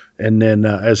 And then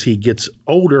as he gets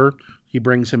older, he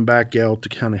brings him back out to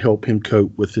kind of help him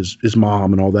cope with his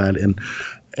mom and all that. And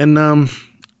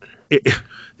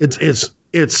it's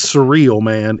surreal,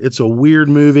 man. It's a weird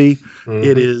movie.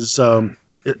 It is.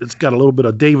 It's got a little bit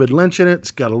of David Lynch in it.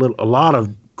 It's got a lot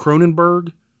of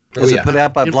Cronenberg. Is it put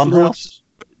out by Blumhouse?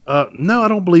 No, I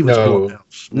don't believe it's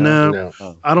Blumhouse. No.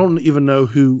 Oh. I don't even know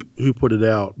who put it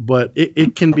out, but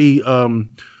it can be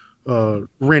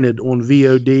rented on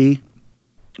VOD.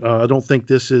 I don't think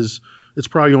this is. It's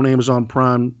probably on Amazon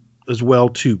Prime as well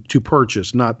to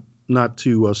purchase, not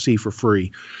to see for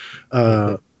free.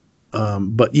 But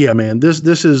yeah, man,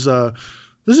 this is a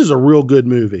real good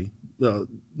movie.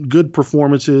 Good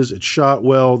performances. It's shot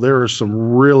well. There are some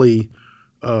really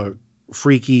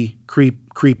freaky,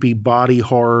 creepy body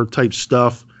horror type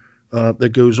stuff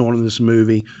that goes on in this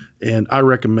movie, and I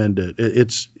recommend it.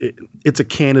 It's a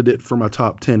candidate for my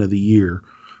top 10 of the year.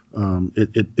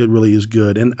 It really is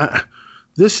good, and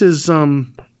this is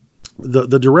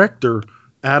the director,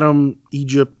 Adam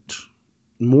Egypt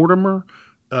Mortimer.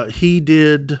 He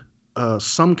did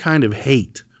Some Kind of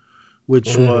Hate,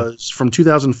 which was from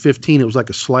 2015. It was like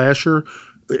a slasher.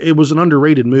 It was an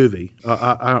underrated movie.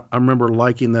 I remember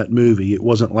liking that movie. It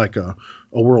wasn't like a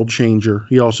world changer.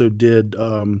 He also did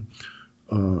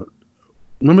remember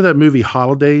that movie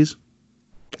Holidays?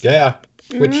 Yeah.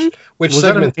 Which was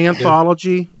segment? That an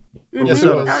anthology? Yes,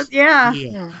 it was. Yeah.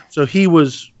 So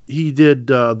he did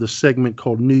the segment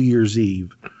called New Year's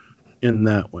Eve in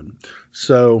that one.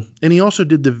 So, and he also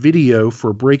did the video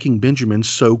for Breaking Benjamin's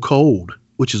So Cold,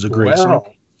 which is a great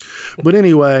song. But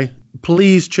anyway,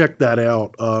 please check that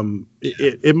out.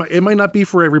 It might not be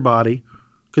for everybody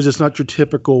because it's not your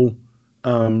typical,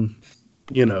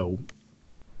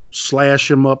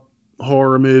 slash 'em up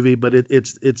horror movie, but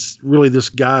it's really this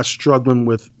guy struggling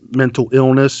with mental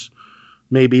illness,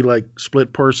 maybe like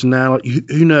split personality.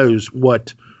 Who knows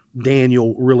what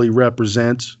Daniel really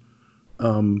represents?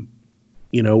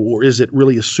 Or is it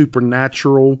really a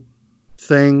supernatural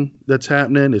thing that's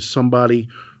happening? Is somebody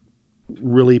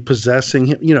really possessing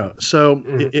him? So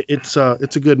it's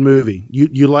a good movie.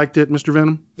 You liked it, Mr.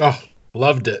 Venom? Oh,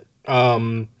 loved it.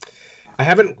 I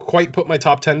haven't quite put my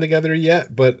top 10 together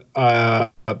yet, but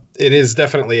it is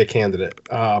definitely a candidate.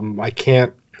 I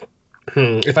can't.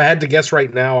 If I had to guess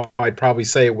right now, I'd probably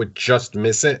say it would just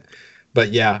miss it.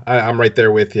 But yeah, I'm right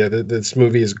there with you. This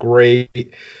movie is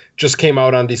great. Just came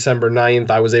out on December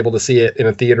 9th. I was able to see it in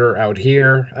a theater out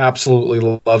here.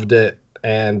 Absolutely loved it.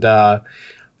 And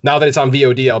now that it's on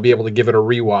VOD, I'll be able to give it a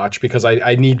rewatch because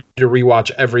I need to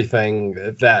rewatch everything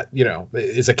that,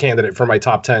 is a candidate for my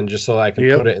top 10 just so that I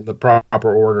can put it in the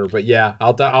proper order. But yeah,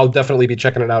 I'll definitely be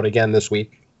checking it out again this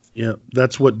week. Yeah,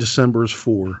 that's what December is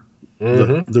for.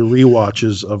 The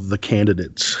rewatches of the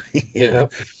candidates.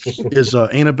 Is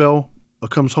Annabelle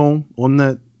Comes Home on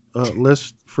that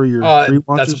list for your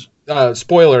rewatches?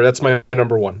 Spoiler, that's my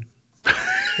number one.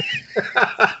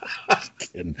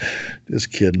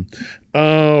 Just kidding.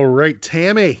 All right,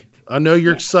 Tammy, I know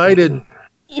you're excited.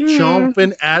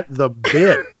 Chomping at the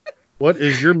bit. What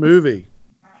is your movie?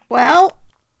 Well,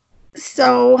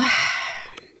 so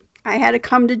I had a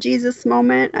come to Jesus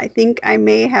moment. I think I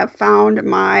may have found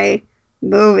my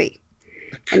movie.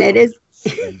 And it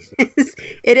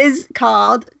is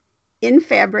called In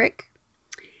Fabric.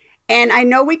 And I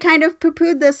know we kind of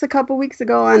poo-pooed this a couple weeks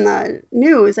ago on the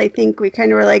news. I think we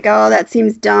kind of were like, oh, that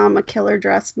seems dumb, a killer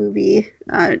dress movie.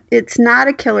 It's not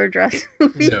a killer dress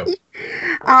movie. No.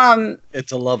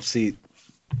 It's a love seat.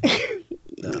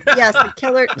 Yes, a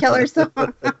killer song.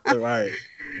 Right.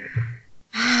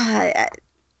 I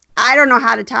don't know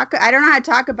how to talk. I don't know how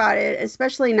to talk about it,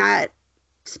 especially not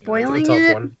spoiling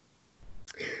it. One.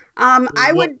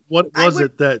 What was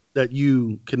it that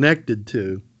you connected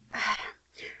to?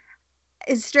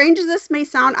 As strange as this may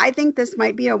sound, I think this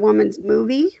might be a woman's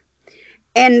movie.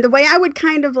 And the way I would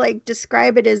kind of like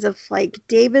describe it is if like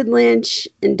David Lynch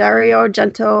and Dario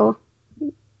Argento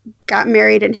got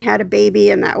married and had a baby,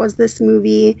 and that was this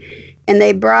movie, and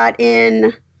they brought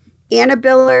in Anna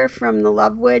Biller from The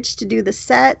Love Witch to do the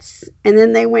sets, and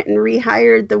then they went and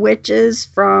rehired the witches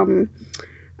from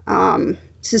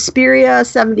Suspiria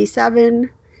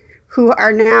 77, who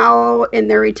are now in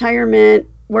their retirement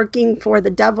working for the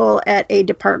devil at a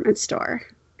department store.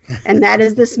 And that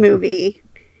is this movie.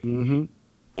 Mm-hmm.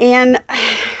 And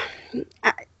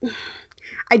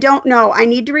I don't know. I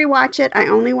need to rewatch it. I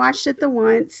only watched it the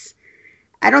once.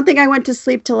 I don't think I went to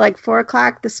sleep till like 4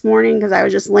 o'clock this morning because I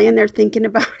was just laying there thinking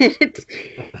about it.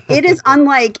 It is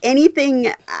unlike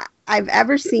anything I've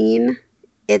ever seen.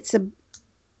 It's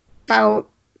about,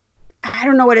 I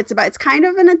don't know what it's about. It's kind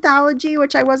of an anthology,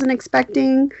 which I wasn't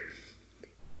expecting.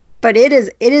 But it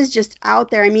is just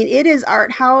out there. I mean, it is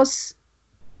art house.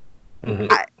 Mm-hmm.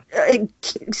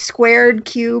 Squared,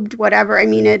 cubed, whatever. I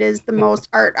mean, it is the most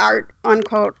art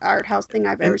unquote art house thing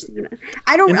I've ever seen.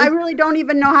 I really don't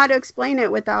even know how to explain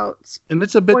it without. And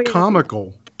it's a bit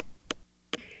comical,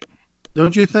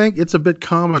 don't you think? It's a bit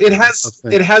comical. It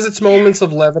has its moments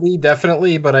of levity,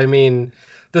 definitely, but I mean,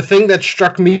 the thing that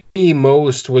struck me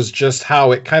most was just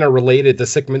how it kind of related to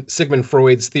Sigmund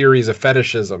Freud's theories of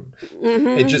fetishism.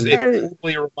 Mm-hmm.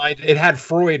 It had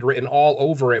Freud written all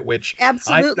over it, which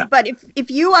absolutely. But if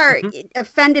you are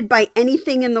offended by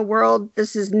anything in the world,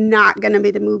 this is not going to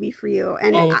be the movie for you.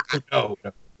 And no.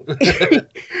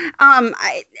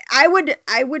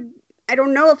 I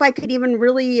don't know if I could even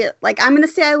really like. I'm going to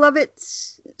say I love it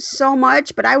so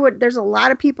much, but there's a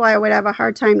lot of people I would have a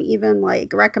hard time even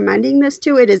like recommending this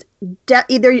to. It is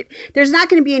either there's not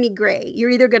going to be any gray. You're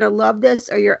either going to love this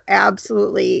or you're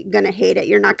absolutely going to hate it.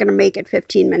 You're not going to make it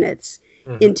 15 minutes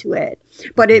into it.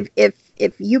 But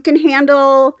if you can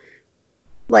handle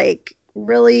like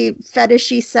really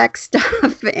fetishy sex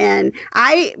stuff, and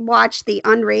I watched the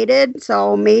unrated,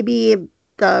 so maybe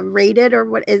the rated or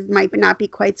what is might not be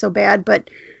quite so bad, but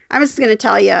I'm just going to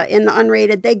tell you, in the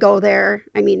unrated, they go there.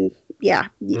 I mean, yeah.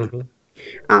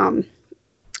 Mm-hmm.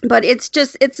 But it's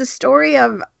a story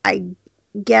of, I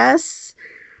guess,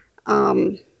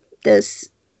 this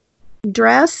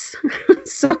dress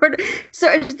So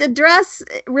the dress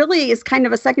really is kind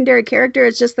of a secondary character.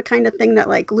 It's just the kind of thing that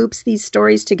like loops these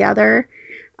stories together.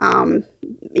 And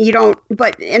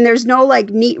there's no like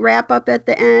neat wrap up at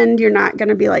the end. You're not going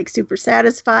to be like super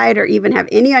satisfied or even have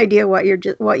any idea what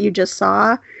you just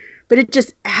saw. But it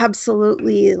just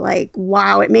absolutely like,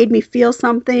 wow, it made me feel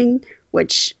something,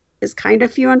 which is kind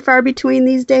of few and far between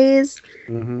these days.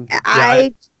 Mm-hmm.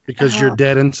 Because you're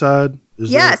dead inside.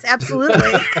 Yes,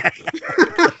 absolutely.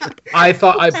 I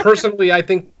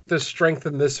think the strength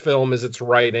in this film is its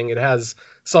writing. It has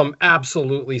some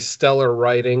absolutely stellar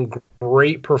writing,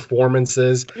 great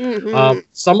performances. Mm-hmm.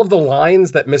 Some of the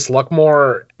lines that Miss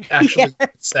Luckmore actually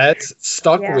says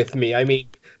stuck with me. I mean,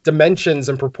 dimensions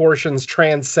and proportions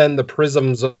transcend the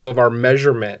prisms of our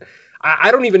measurement. I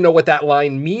don't even know what that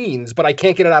line means, but I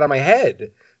can't get it out of my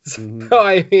head. Mm-hmm. So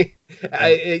I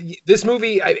mean, this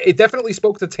movie, it definitely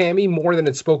spoke to Tammy more than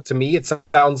it spoke to me. It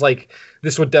sounds like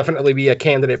this would definitely be a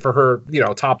candidate for her,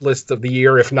 top list of the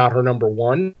year, if not her number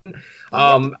one.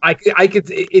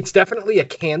 It's definitely a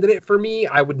candidate for me.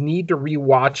 I would need to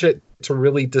rewatch it to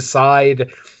really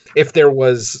decide if there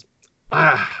was,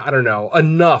 I don't know,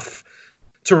 enough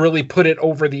to really put it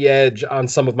over the edge on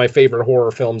some of my favorite horror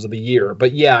films of the year.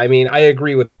 But yeah, I mean, I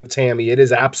agree with Tammy. It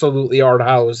is absolutely art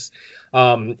house.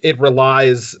 It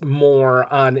relies more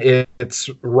on its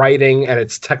writing and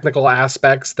its technical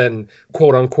aspects than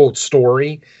quote unquote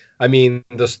story. I mean,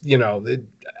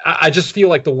 I just feel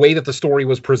like the way that the story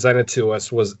was presented to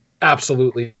us was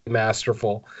absolutely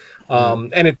masterful.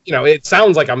 And it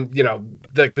sounds like I'm,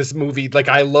 like this movie, like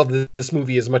I love this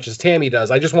movie as much as Tammy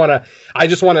does. I just want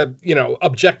to,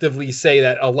 objectively say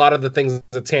that a lot of the things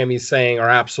that Tammy's saying are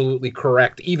absolutely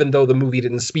correct, even though the movie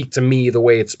didn't speak to me the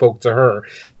way it spoke to her.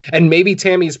 And maybe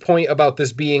Tammy's point about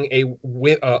this being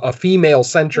a female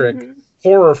centric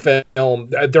horror film,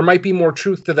 there might be more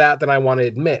truth to that than I want to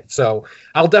admit. So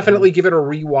I'll definitely give it a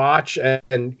rewatch.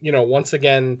 And once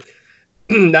again,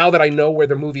 now that I know where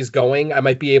the movie's going, I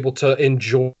might be able to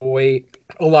enjoy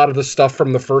a lot of the stuff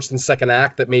from the first and second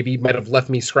act that maybe might have left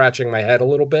me scratching my head a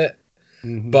little bit.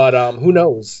 Mm-hmm. But who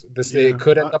knows? It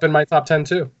could end up in my top 10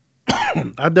 too.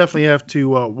 I definitely have to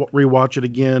rewatch it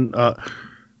again.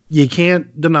 You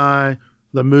can't deny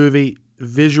the movie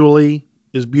visually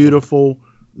is beautiful.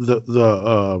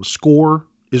 The score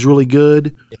is really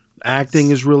good. Yes. Acting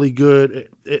is really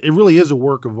good. It really is a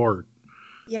work of art.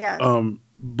 Yeah.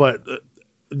 But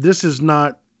this is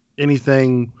not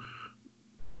anything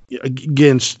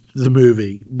against the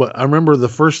movie. But I remember the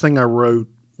first thing I wrote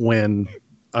when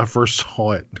I first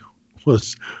saw it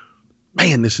was,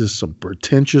 man, this is some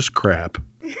pretentious crap.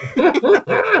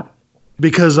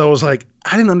 Because I was like,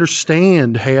 I didn't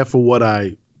understand half of what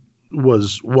I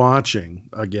was watching,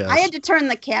 I guess. I had to turn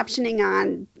the captioning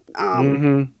on.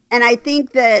 And I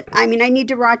think that, I need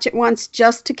to watch it once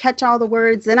just to catch all the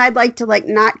words. Then I'd like to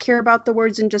not care about the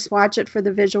words and just watch it for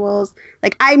the visuals.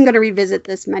 I'm going to revisit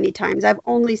this many times. I've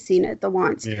only seen it the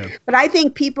once. Yeah. But I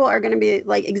think people are going to be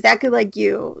exactly like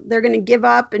you. They're going to give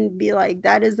up and be like,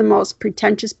 that is the most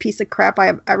pretentious piece of crap I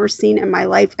have ever seen in my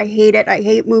life. I hate it. I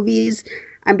hate movies.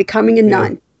 I'm becoming a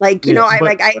nun. I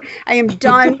am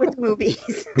done with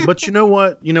movies. But you know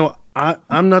what?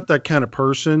 I'm not that kind of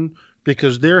person,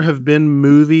 because there have been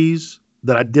movies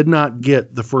that I did not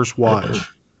get the first watch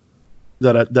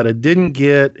that I didn't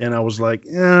get. And I was like,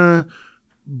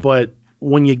 but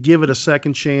when you give it a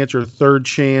second chance or a third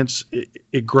chance,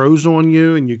 it grows on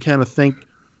you, and you kind of think,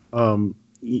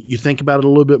 you think about it a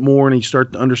little bit more, and you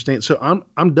start to understand. So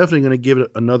I'm definitely going to give it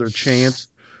another chance,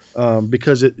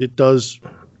 because it does,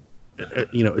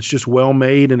 it's just well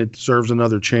made, and it deserves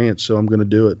another chance. So I'm going to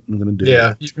do it.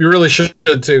 Yeah, you really should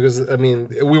too, because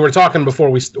we were talking before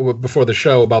the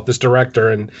show about this director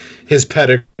and his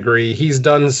pedigree. He's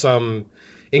done some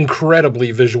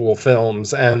incredibly visual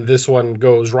films, and this one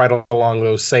goes right along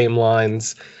those same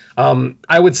lines.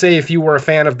 I would say if you were a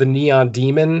fan of The Neon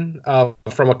Demon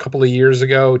from a couple of years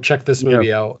ago, check this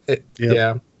movie out.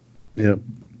 Yeah.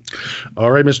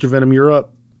 All right, Mr. Venom, you're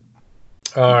up.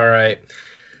 All right.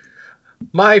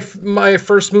 My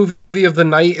first movie of the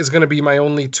night is going to be my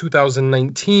only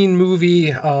 2019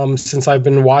 movie, since I've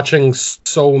been watching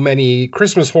so many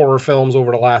Christmas horror films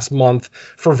over the last month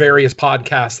for various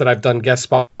podcasts that I've done guest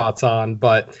spots on.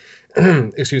 But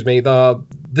excuse me,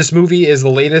 this movie is the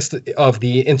latest of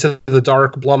the Into the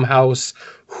Dark Blumhouse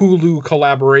Hulu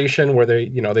collaboration, where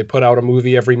they put out a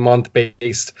movie every month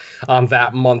based on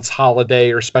that month's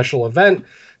holiday or special event.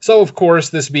 So, of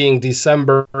course, this being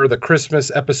December, the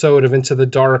Christmas episode of Into the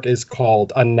Dark is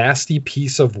called A Nasty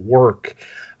Piece of Work.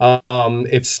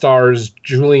 It stars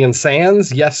Julian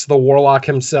Sands, yes, the Warlock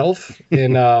himself,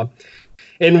 in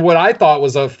what I thought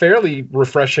was a fairly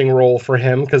refreshing role for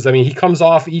him, because, he comes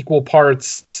off equal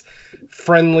parts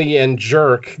friendly and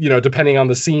jerk, depending on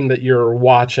the scene that you're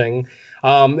watching.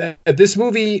 This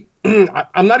movie,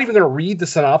 I'm not even going to read the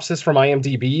synopsis from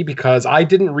IMDb, because I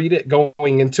didn't read it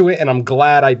going into it, and I'm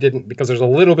glad I didn't, because there's a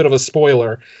little bit of a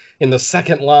spoiler in the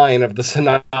second line of the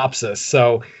synopsis.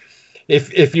 So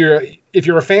if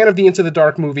you're a fan of the Into the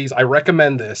Dark movies, I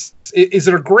recommend this. Is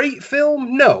it a great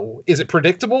film? No. Is it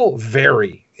predictable?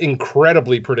 Very.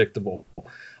 Incredibly predictable.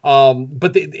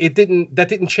 But that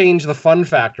didn't change the fun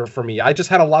factor for me. I just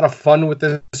had a lot of fun with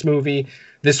this movie.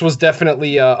 This was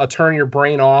definitely a turn your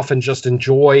brain off and just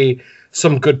enjoy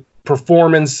some good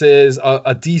performances,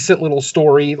 a decent little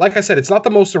story. Like I said, it's not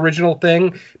the most original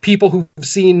thing. People who've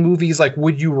seen movies like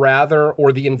Would You Rather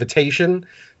or The Invitation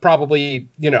probably,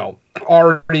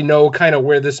 already know kind of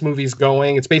where this movie's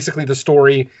going. It's basically the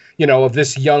story, of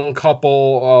this young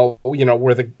couple,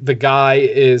 where the guy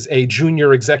is a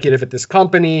junior executive at this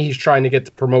company. He's trying to get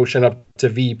the promotion up to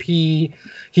VP.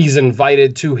 He's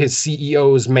invited to his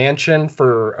CEO's mansion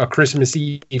for a Christmas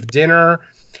Eve dinner,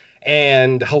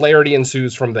 and hilarity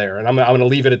ensues from there. And I'm going to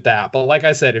leave it at that. But like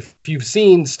I said, if you've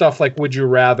seen stuff like Would You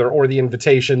Rather or The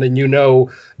Invitation, then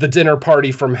the dinner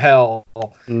party from hell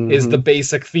is the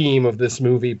basic theme of this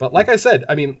movie. But like I said,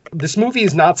 this movie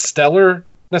is not stellar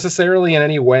necessarily in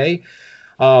any way.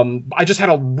 I just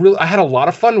had I had a lot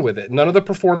of fun with it. None of the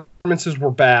performances were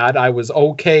bad. I was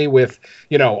okay with,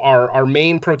 our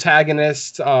main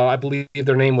protagonist. I believe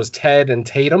their name was Ted and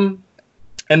Tatum.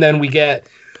 And then we get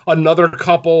another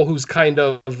couple who's kind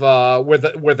of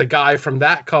where the guy from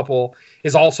that couple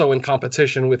is also in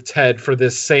competition with Ted for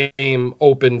this same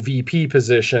open VP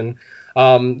position.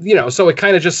 So it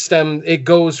kind of just it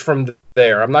goes from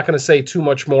there. I'm not going to say too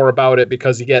much more about it,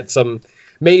 because you get some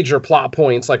major plot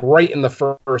points like right in the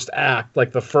first act,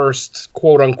 like the first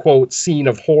quote unquote scene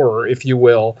of horror, if you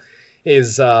will,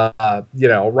 is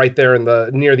right there in the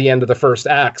near the end of the first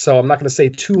act. So I'm not going to say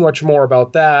too much more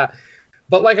about that.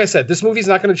 But like I said, this movie's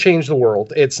not going to change the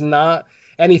world. It's not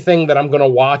anything that I'm going to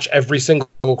watch every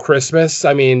single Christmas.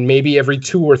 I mean, maybe every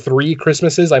 2 or 3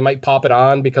 Christmases I might pop it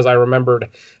on because I remembered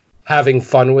having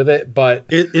fun with it. But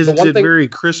is it very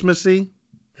Christmassy?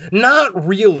 Not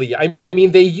really. I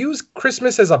mean, they use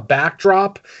Christmas as a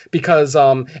backdrop because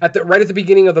right at the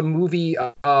beginning of the movie,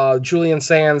 Julian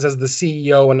Sands, as the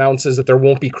CEO, announces that there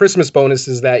won't be Christmas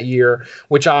bonuses that year,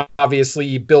 which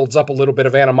obviously builds up a little bit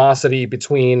of animosity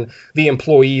between the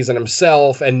employees and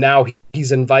himself. And now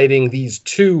he's inviting these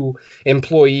 2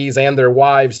 employees and their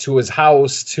wives to his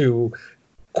house to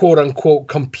quote unquote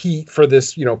compete for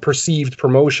this, perceived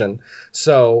promotion.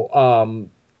 So,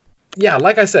 yeah,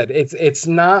 like I said,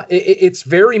 it's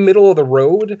very middle of the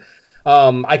road.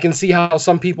 I can see how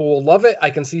some people will love it. I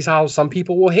can see how some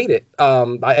people will hate it.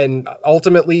 And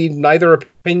ultimately, neither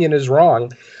opinion is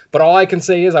wrong. But all I can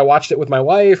say is I watched it with my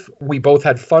wife. We both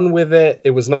had fun with it.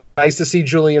 It was nice to see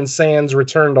Julian Sands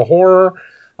return to horror.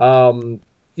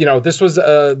 This was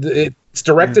it's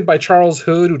directed by Charles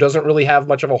Hood, who doesn't really have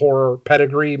much of a horror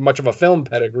pedigree, much of a film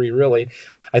pedigree, really.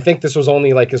 I think this was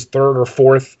only like his 3rd or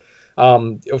 4th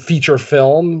feature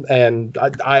film, and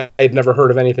I had never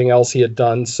heard of anything else he had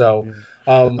done. So,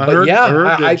 I heard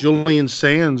that Julian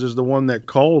Sands is the one that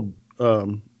called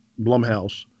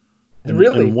Blumhouse.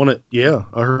 Really? And wanted, yeah,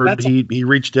 I heard he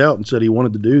reached out and said he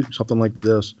wanted to do something like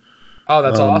this. Oh,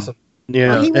 that's awesome. Yeah,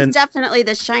 well, he was definitely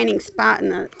the shining spot in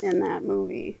that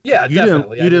movie. Yeah,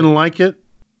 definitely. You didn't like it?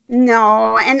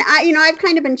 No, and I've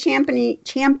kind of been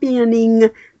championing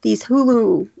these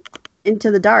Hulu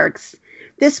Into the Darks.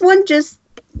 This one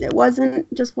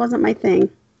wasn't my thing.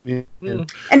 Yeah.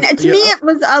 And to me, it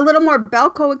was a little more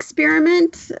Belko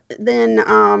experiment than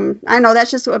I know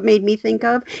that's just what made me think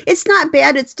of. It's not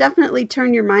bad. It's definitely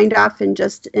turn your mind off and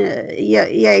just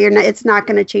you're not. It's not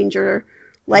going to change your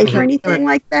life or anything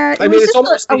like that. It was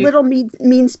just a little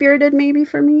mean spirited maybe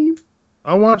for me.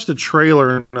 I watched the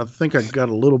trailer and I think I got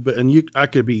a little bit, and I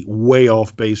could be way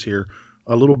off base here.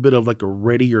 A little bit of like a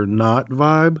Ready or Not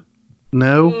vibe.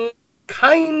 No.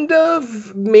 Kind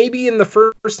of, maybe in the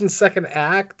first and second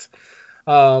act.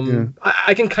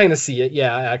 I can kind of see it.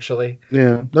 Yeah, actually.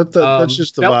 Yeah, that's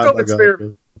just the vibe I got.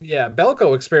 Yeah,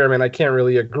 Belko Experiment I can't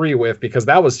really agree with because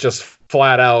that was just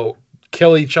flat out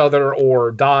kill each other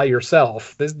or die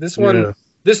yourself. This one,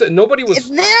 nobody was.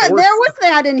 There was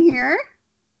that in here.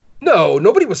 No,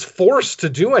 nobody was forced to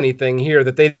do anything here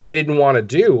that they didn't want to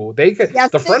do. They could.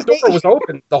 The front door was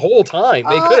open the whole time.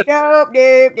 They could. No.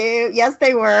 Yes,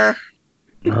 they were.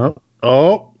 I'm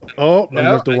going to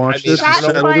have to watch this and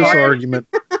settle this argument.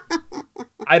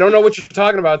 I don't know what you're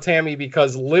talking about, Tammy,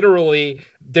 because literally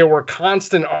there were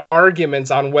constant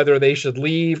arguments on whether they should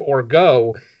leave or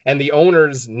go, and the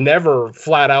owners never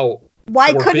flat out.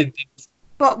 Why couldn't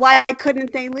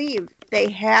they leave?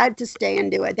 They had to stay and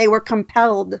do it. They were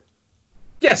compelled.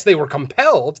 Yes, they were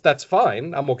compelled. That's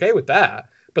fine. I'm okay with that.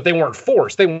 But they weren't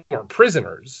forced. They weren't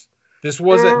prisoners. This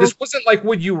wasn't like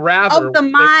Would You Rather. Of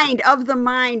the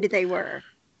mind they were.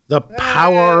 The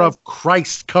power of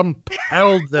Christ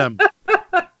compelled them.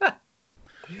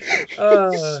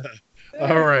 All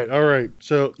right.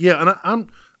 So yeah, and I'm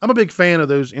a big fan of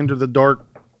those Into the Dark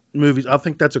movies. I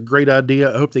think that's a great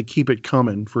idea. I hope they keep it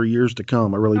coming for years to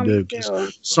come. I really do.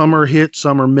 Some are hit,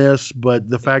 some are miss, but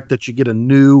the fact that you get a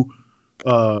new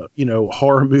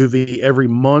horror movie every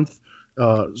month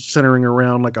centering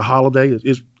around like a holiday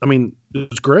it's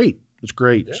great. It's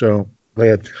great. Yeah. So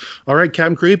glad. All right,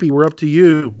 Captain Creepy, we're up to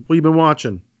you. What have you been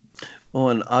watching? Well,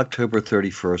 on October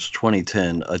 31st,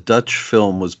 2010, a Dutch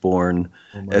film was born.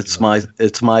 It's my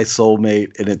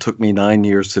soulmate, and it took me 9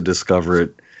 years to discover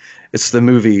it. It's the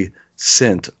movie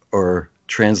Sint, or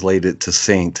translated to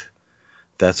Saint.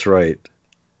 That's right.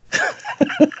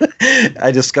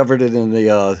 I discovered it in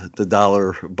the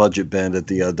dollar budget bin at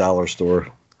the dollar store.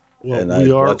 Well,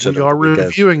 we are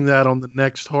reviewing that on the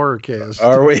next Horrorcast.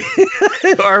 Are we?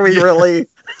 Are we really?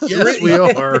 Yes, we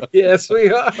are. Yes,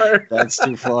 we are. That's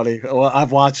too funny. Well,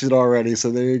 I've watched it already, so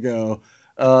there you go.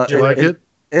 Did you like it?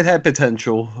 It had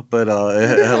potential, but it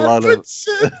had a lot of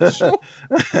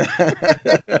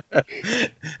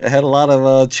it had a lot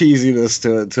of cheesiness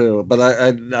to it too. But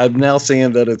I'm now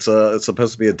seeing that it's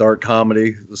supposed to be a dark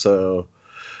comedy, so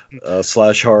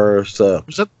slash horror. So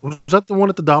was that the one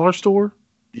at the dollar store?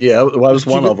 Yeah, well, that was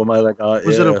one of them.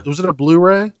 Was it a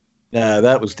Blu-ray? Yeah,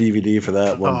 that was DVD for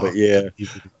that one. But yeah,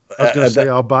 I was gonna say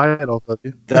I'll buy it off of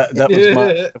you. That was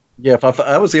my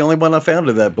I was the only one I found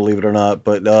of that, believe it or not.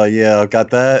 But I got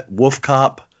that Wolf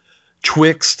Cop,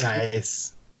 Twixt.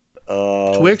 Nice.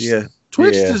 Twixt. Yeah.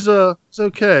 Twixt is it's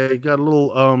okay. Got a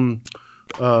little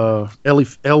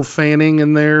Elle Fanning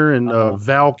in there and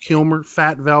Val Kilmer,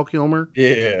 fat Val Kilmer.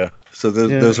 Yeah. So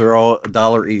those are all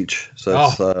 $1 each. So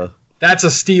it's that's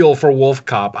a steal for Wolf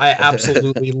Cop. I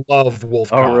absolutely love Wolf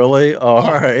Cop. Oh, really? Oh,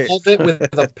 all right. Love it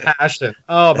with a passion.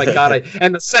 Oh my god!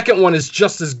 And the second one is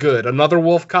just as good. Another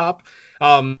Wolf Cop.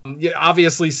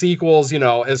 Obviously sequels,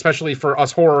 especially for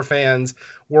us horror fans,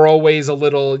 we're always a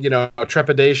little,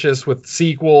 trepidatious with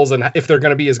sequels and if they're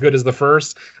going to be as good as the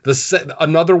first.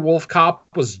 Another Wolf Cop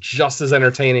was just as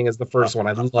entertaining as the first one.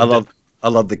 I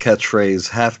love the catchphrase: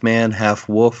 half man, half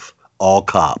wolf, all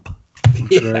cop.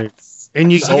 Yes. Right. And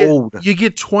you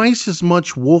get twice as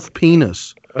much wolf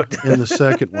penis in the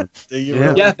second one.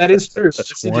 Yeah, that is true.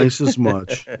 Twice as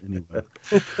much. Anyway.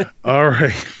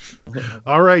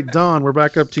 All right, Don, we're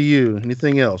back up to you.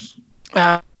 Anything else?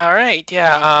 All right,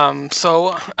 yeah.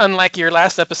 So, unlike your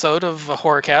last episode of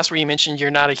Horrorcast, where you mentioned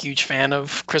you're not a huge fan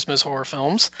of Christmas horror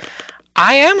films,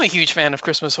 I am a huge fan of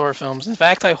Christmas horror films. In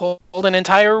fact, I hold an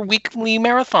entire weekly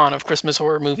marathon of Christmas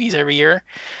horror movies every year,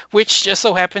 which just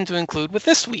so happened to include with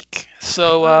this week.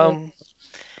 So,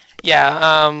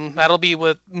 that'll be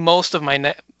what most of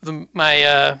my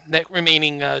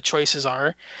remaining choices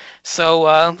are. So,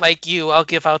 like you, I'll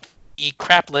give out the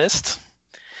crap list.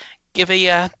 Give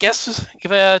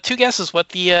two guesses what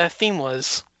the theme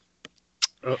was.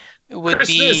 It would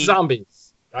Christmas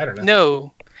zombies. I don't know.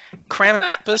 No.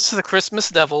 Krampus, the Christmas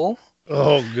Devil.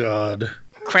 Oh, God.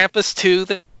 Krampus 2,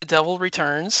 the Devil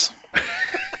Returns.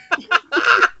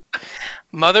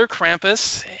 Mother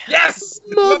Krampus. Yes!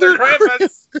 Mother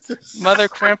Krampus! Mother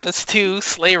Krampus 2,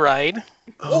 Sleigh Ride.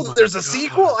 Oh, there's a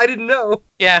sequel? I didn't know.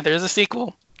 Yeah, there's a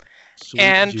sequel. Sweet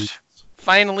and Jesus.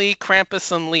 Finally,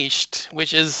 Krampus Unleashed,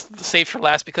 which is saved for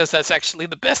last because that's actually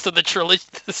the best of the trilogy,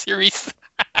 the series.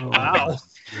 Wow.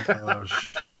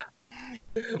 Gosh.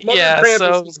 Mother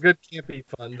Krampus was good campy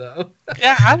fun though.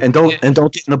 Yeah, and don't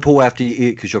get in the pool after you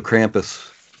eat because you'll Krampus.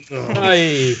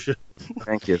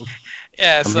 Thank you.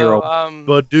 Yeah,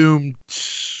 Ba-doom.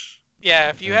 Yeah,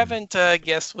 if you haven't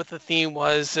guessed what the theme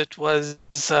was, it was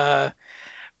schlocky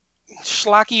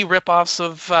ripoffs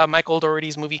of Michael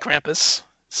Dougherty's movie Krampus.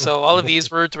 So all of these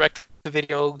were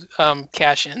direct-to-video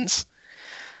cash-ins.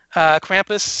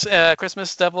 Krampus,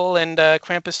 Christmas Devil, and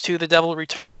Krampus 2, The Devil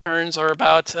Returns are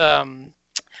about...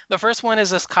 the first one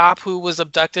is this cop who was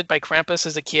abducted by Krampus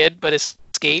as a kid but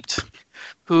escaped,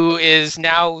 who is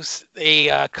now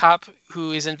a cop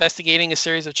who is investigating a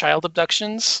series of child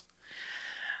abductions.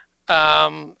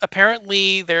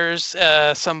 Apparently, there's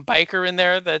some biker in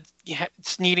there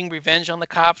that's needing revenge on the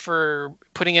cop for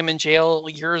putting him in jail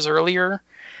years earlier.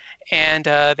 And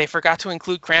they forgot to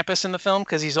include Krampus in the film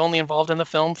because he's only involved in the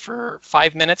film for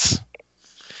 5 minutes.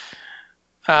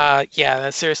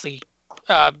 That's seriously...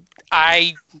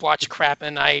 I watch crap,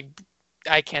 and I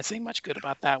can't say much good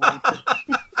about that one.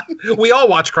 We all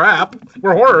watch crap.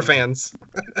 We're horror fans.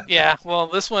 Yeah, well,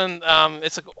 this one,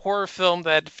 it's a horror film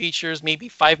that features maybe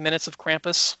 5 minutes of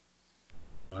Krampus.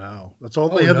 Wow, that's all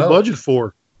they had the budget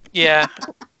for. Yeah.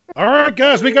 All right,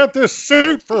 guys, we got this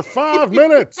suit for 5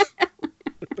 minutes.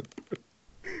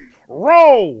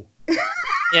 Roll.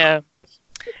 Yeah.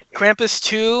 Krampus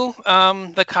 2,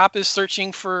 the cop is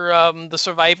searching for the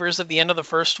survivors of the end of the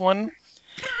first one.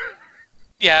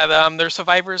 Yeah, they're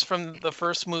survivors from the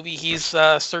first movie. He's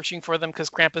searching for them because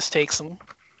Krampus takes them.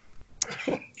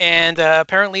 And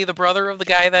apparently the brother of the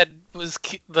guy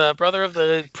the brother of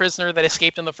the prisoner that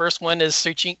escaped in the first one is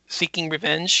seeking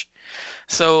revenge.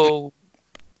 So,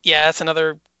 yeah, that's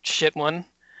another shit one.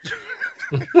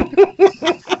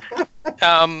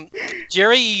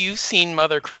 Jerry, you've seen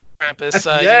Mother Krampus.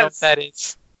 Yes. You know what that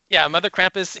is. Yeah, Mother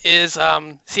Krampus is,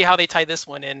 see how they tie this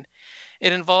one in.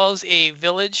 It involves a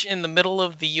village in the middle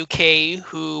of the UK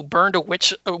who burned a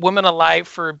woman alive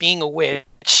for being a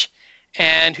witch,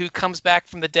 and who comes back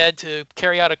from the dead to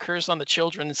carry out a curse on the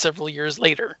children several years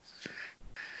later.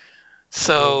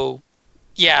 So,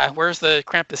 yeah, where's the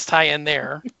Krampus tie-in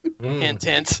there? Hint,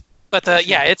 hint. But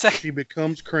She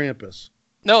becomes Krampus.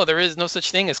 No, there is no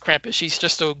such thing as Krampus. She's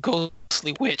just a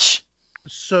ghostly witch.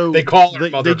 So they called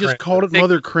it Mother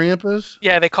Krampus?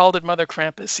 Yeah, they called it Mother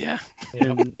Krampus, yeah.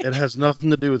 And it has nothing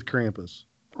to do with Krampus.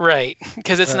 Right,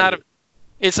 because it's the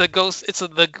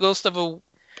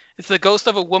ghost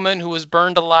of a woman who was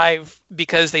burned alive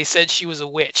because they said she was a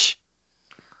witch.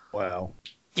 Wow.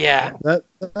 Yeah. That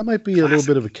might be a little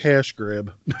bit of a cash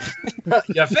grab.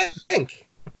 You think?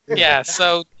 Yeah,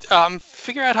 so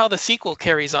figure out how the sequel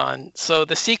carries on. So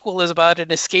the sequel is about an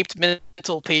escaped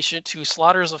mental patient who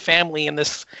slaughters a family in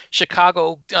this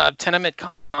Chicago tenement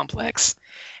complex.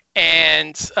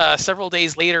 and several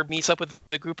days later meets up with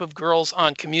a group of girls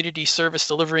on community service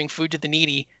delivering food to the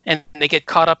needy, and they get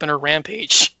caught up in a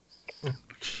rampage.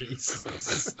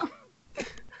 Jesus.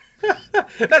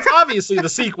 That's obviously the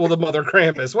sequel to Mother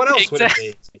Krampus. What else would it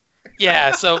be?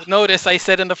 Yeah, so notice I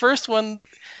said in the first one,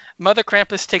 Mother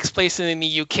Krampus takes place in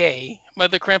the UK.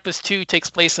 Mother Krampus 2 takes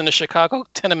place in a Chicago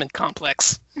tenement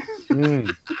complex.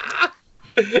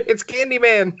 It's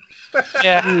Candyman.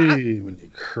 Yeah. Hey,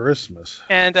 Christmas.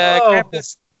 And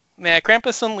Krampus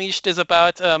Unleashed is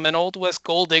about an Old West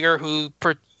gold digger who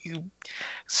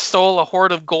stole a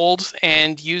hoard of gold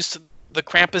and used the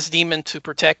Krampus demon to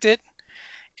protect it.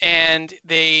 And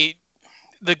the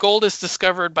gold is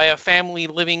discovered by a family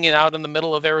living out in the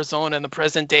middle of Arizona in the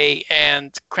present day,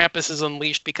 and Krampus is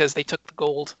unleashed because they took the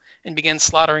gold and began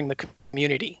slaughtering the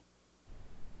community.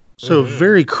 So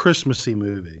very Christmassy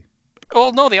movie.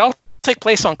 Oh no, they all take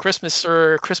place on Christmas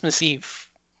or Christmas Eve.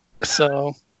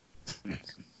 So.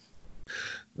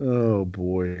 Oh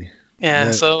boy.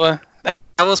 Yeah. So that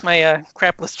was my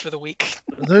crap list for the week.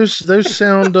 Those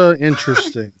sound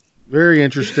interesting. Very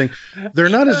interesting. They're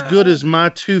not as good as my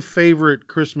two favorite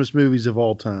Christmas movies of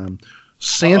all time: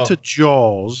 Santa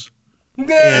Jaws and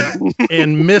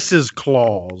Mrs.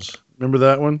 Claus. Remember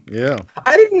that one? Yeah.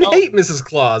 I didn't hate Mrs.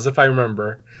 Claus, if I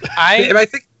remember. I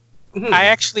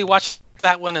actually watched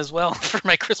that one as well for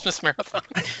my Christmas marathon.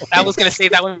 I was going to say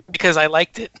that one because I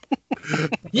liked it.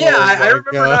 Yeah, I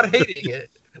remember not hating it.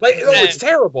 It's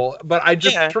terrible, but I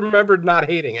just remembered not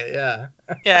hating it. Yeah.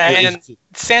 Yeah, and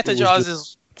Santa Jaws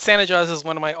is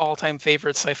one of my all-time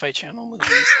favorite Sci-Fi Channel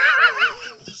movies.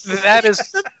 That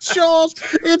is Jaws.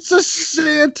 It's a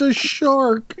Santa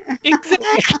shark.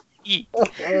 Exactly.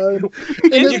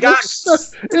 It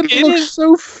looks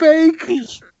so fake.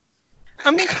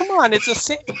 I mean, come on! It's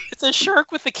a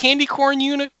shark with a candy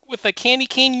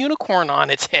cane unicorn on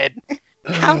its head.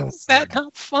 How is that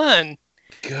not fun?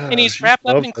 Gosh, and he's wrapped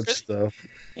up in stuff.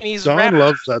 And Don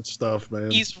loves that stuff,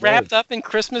 man. He's wrapped up in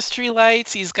Christmas tree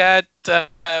lights. He's got the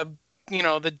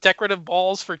decorative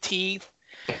balls for teeth.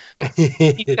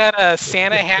 He's got a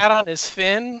Santa hat on his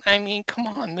fin. I mean, come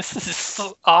on, this is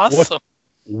so awesome.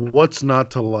 What's not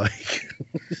to like?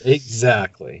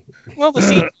 Exactly. Well, the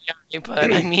CGI,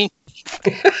 but I mean,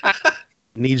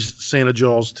 needs Santa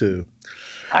Jaws too.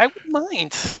 I would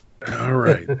mind. All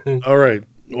right.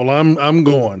 Well, I'm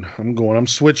going. I'm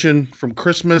switching from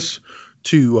Christmas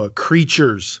to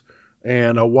creatures,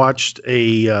 and I watched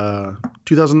a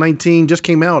 2019, just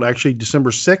came out actually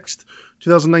December 6th,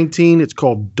 2019. It's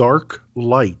called Dark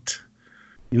Light.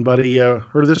 Anybody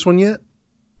heard of this one yet?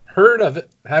 Heard of it.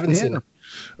 Haven't seen it.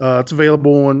 It's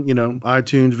available on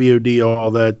iTunes, VOD,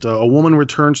 all that. A woman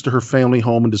returns to her family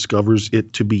home and discovers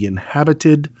it to be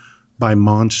inhabited by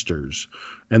monsters,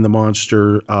 and the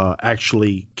monster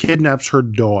actually kidnaps her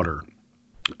daughter.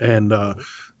 And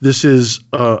this is,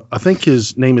 I think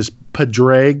his name is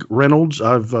Padraig Reynolds.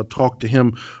 I've talked to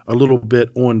him a little bit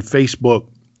on Facebook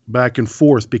back and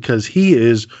forth because he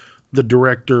is the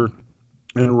director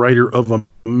and writer of a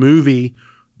movie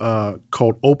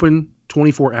called Open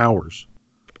 24 Hours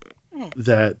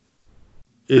that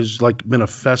is been a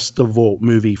festival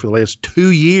movie for the last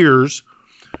 2 years.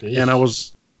 And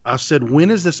I said, when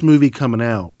is this movie coming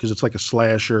out? Because it's like a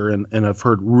slasher, and I've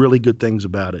heard really good things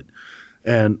about it.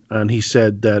 And he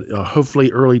said that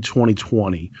hopefully early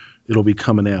 2020 it'll be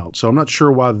coming out. So I'm not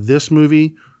sure why this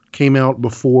movie came out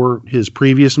before his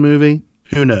previous movie.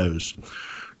 Who knows?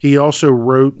 He also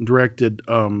wrote and directed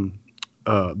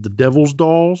The Devil's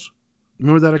Dolls.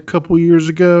 Remember that a couple years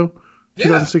ago?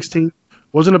 2016.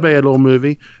 Wasn't a bad little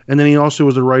movie. And then he also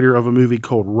was a writer of a movie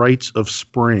called Rites of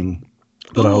Spring.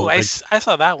 I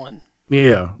saw that one.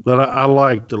 Yeah, but I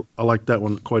liked that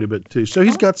one quite a bit too. So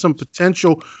he's got some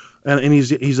potential, and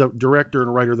he's a director and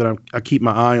a writer that I keep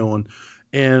my eye on,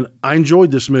 and I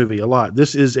enjoyed this movie a lot.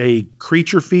 This is a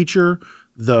creature feature.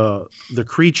 The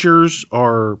creatures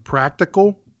are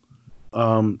practical.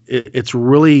 It's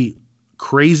really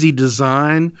crazy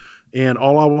design, and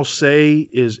all I will say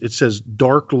is it says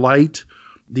dark light.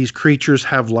 These creatures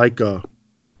have like a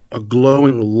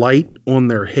glowing light on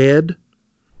their head.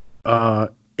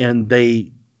 And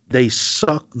they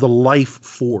suck the life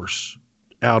force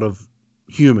out of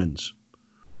humans,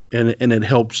 and it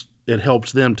helps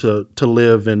them to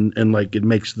live, and like it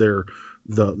makes the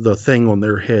thing on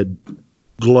their head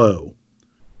glow.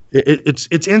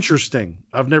 It's interesting.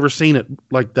 I've never seen it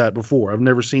like that before. I've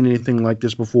never seen anything like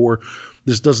this before.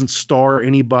 This doesn't star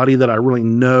anybody that I really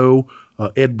know.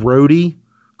 Ed Brody,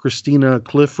 Christina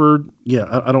Clifford.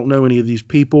 Yeah, I don't know any of these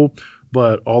people.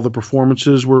 But all the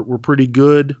performances were pretty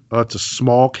good. It's a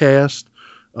small cast.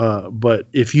 But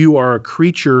if you are a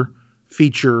creature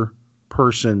feature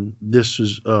person, this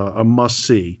is a must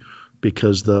see,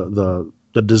 because the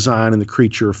design and the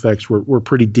creature effects were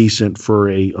pretty decent for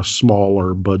a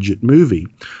smaller budget movie.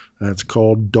 That's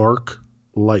called Dark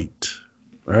Light.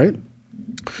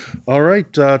 All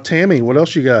right, Tammy, what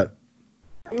else you got?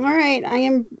 All right, I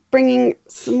am bringing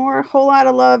some more Whole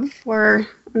Lotta Love for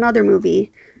another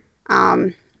movie.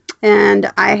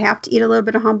 And I have to eat a little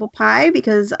bit of humble pie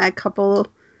because I've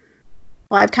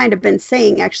kind of been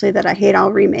saying actually that I hate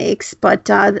all remakes, but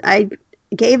I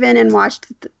gave in and watched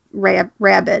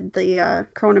Rabid, the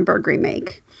Cronenberg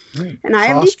remake. And I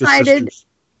have decided,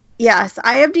 yes,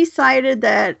 I have decided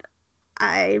that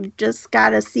I just got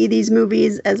to see these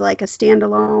movies as like a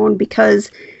standalone, because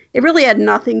it really had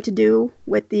nothing to do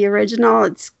with the original.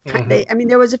 It's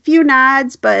there was a few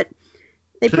nods, but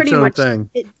they pretty much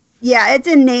it's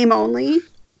in name only.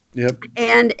 Yep.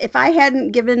 And if I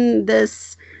hadn't given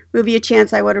this movie a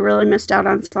chance, I would have really missed out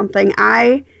on something.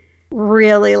 I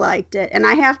really liked it, and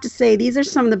I have to say these are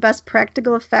some of the best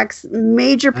practical effects.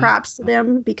 Major props to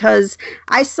them, because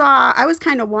I was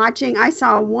kind of watching. I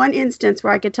saw one instance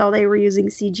where I could tell they were using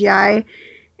CGI,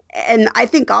 and I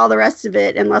think all the rest of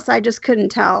it, unless I just couldn't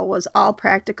tell, was all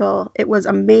practical. It was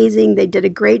amazing. They did a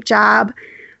great job.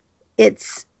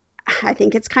 I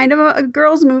think it's kind of a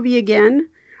girls' movie again,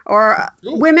 or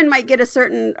women might get a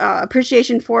certain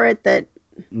appreciation for it that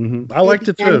I liked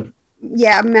it too.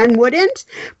 Yeah, men wouldn't,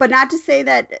 but not to say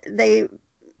that they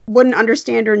wouldn't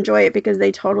understand or enjoy it, because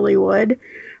they totally would.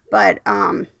 But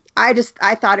I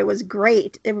thought it was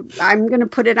great. I'm going to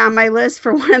put it on my list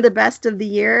for one of the best of the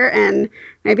year, and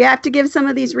maybe I have to give some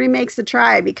of these remakes a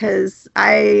try, because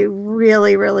I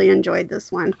really, really enjoyed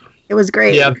this one. It was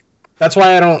great. Yeah. That's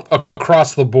why I don't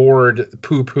across the board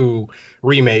poo-poo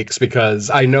remakes,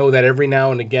 because I know that every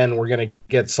now and again we're going to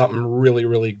get something really,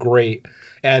 really great.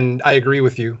 And I agree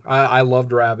with you. I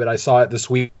loved Rabid. I saw it this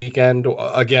weekend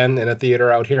again in a theater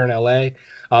out here in LA.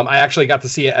 I actually got to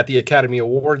see it at the Academy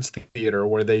Awards Theater,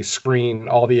 where they screen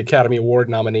all the Academy Award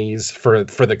nominees for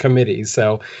the committee.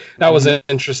 So that was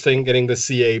interesting, getting to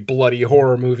see a bloody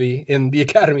horror movie in the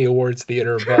Academy Awards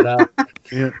Theater. But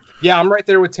yeah, I'm right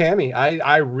there with Tammy.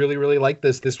 I really, really like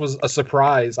this. This was a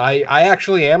surprise. I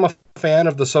actually am a fan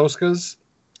of the Soskas,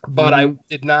 but I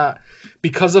did not,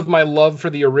 because of my love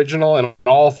for the original and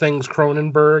all things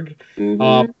Cronenberg,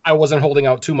 I wasn't holding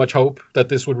out too much hope that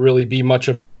this would really be much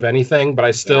of anything, but I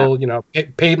still,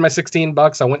 paid my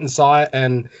 $16. I went and saw it,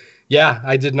 and yeah,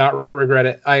 I did not regret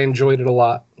it. I enjoyed it a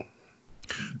lot.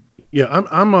 Yeah,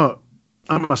 I'm a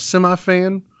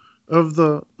semi-fan of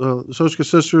the Soska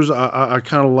sisters. I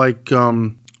kind of like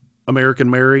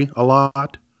American Mary a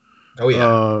lot. Oh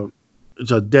yeah. It's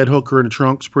a Dead Hooker in the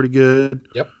Trunk's pretty good.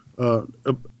 Yep.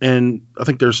 And I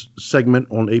think there's segment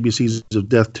on ABC's of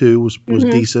Death 2 was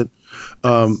decent.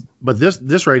 But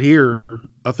this right here,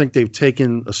 I think they've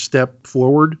taken a step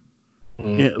forward.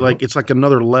 Like it's like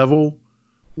another level.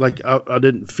 Like I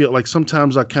didn't feel like,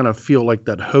 sometimes I kind of feel like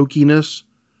that hokiness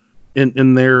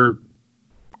in their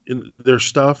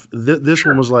stuff. This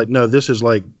one was like, no, this is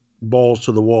like balls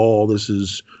to the wall. This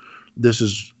is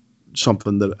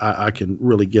something that I can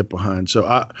really get behind. So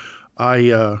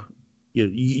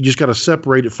you just got to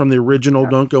separate it from the original.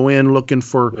 Don't go in looking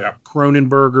for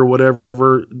Cronenberg or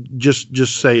whatever.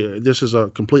 Just say this is a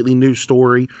completely new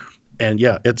story, and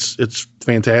yeah, it's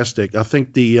fantastic. I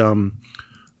think the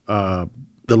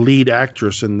lead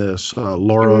actress in this,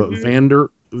 Laura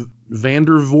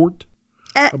Vandervoort,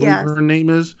 I believe her name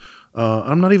is.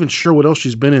 I'm not even sure what else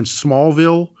she's been in.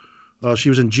 Smallville. She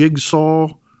was in Jigsaw.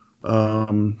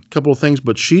 Couple of things,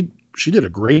 but she did a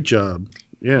great job.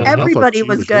 Yeah, everybody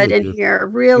was good really in here.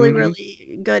 Really,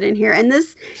 really good in here. And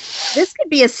this could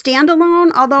be a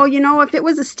standalone. Although, if it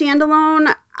was a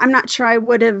standalone, I'm not sure I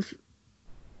would have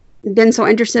been so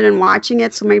interested in watching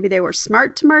it. So maybe they were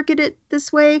smart to market it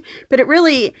this way. But it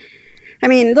really,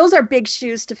 those are big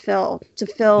shoes to fill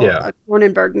a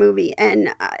Cronenberg movie,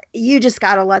 and you just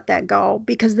got to let that go,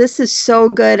 because this is so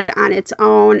good on its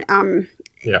own.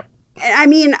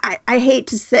 I hate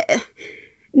to say,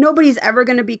 nobody's ever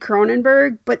going to be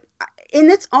Cronenberg, but in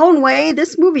its own way,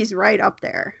 this movie's right up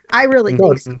there. I really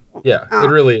think so. Yeah, it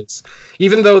really is.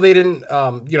 Even though they didn't,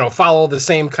 follow the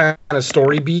same kind of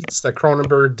story beats that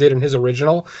Cronenberg did in his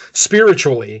original,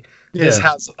 spiritually, this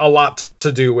has a lot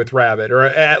to do with Rabid, or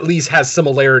at least has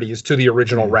similarities to the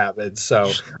original Rabid.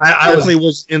 So I definitely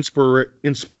was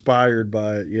inspired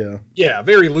by it. Yeah. Yeah,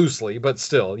 very loosely, but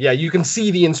still, yeah, you can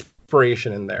see the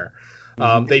inspiration in there.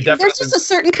 They definitely. There's just a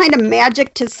certain kind of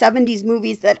magic to 70s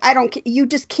movies that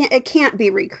it can't be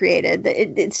recreated.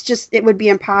 It would be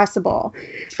impossible.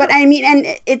 But I mean, and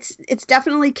it's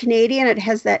definitely Canadian. It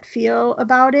has that feel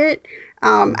about it.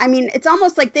 I mean, it's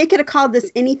almost like they could have called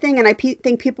this anything, and I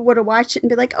think people would have watched it and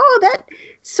be like, "Oh, that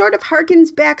sort of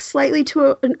harkens back slightly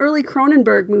to an early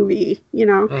Cronenberg movie," you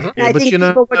know. Mm-hmm. And I think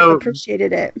people would have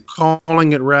appreciated it.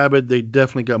 Calling it Rabid, they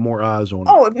definitely got more eyes on it.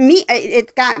 Oh,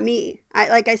 it got me.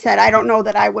 Like I said, I don't know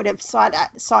that I would have sought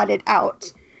it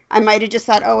out. I might have just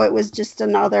thought, oh, it was just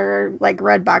another like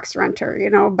Redbox renter, you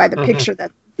know, by the picture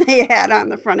that they had on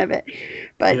the front of it.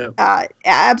 But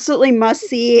absolutely must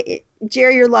see.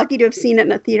 Jerry, you're lucky to have seen it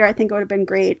in a theater. I think it would have been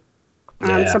great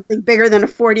on something bigger than a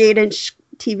 48-inch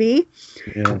TV.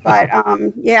 Yeah.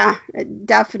 But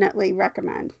definitely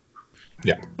recommend.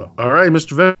 Yeah. All right,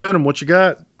 Mr. Venom, what you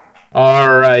got?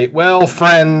 All right. Well,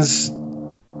 friends,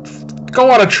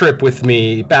 go on a trip with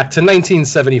me back to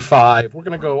 1975. We're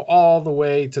going to go all the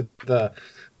way to the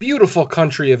beautiful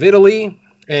country of Italy,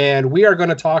 and we are going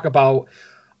to talk about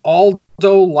Aldo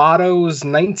Lotto's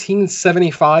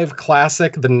 1975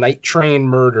 classic, The Night Train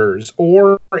Murders,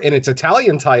 or in its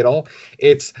Italian title,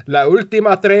 it's La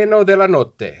Ultima Treno della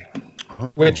Notte,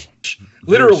 which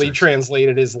literally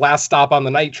translated is Last Stop on the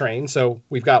Night Train. So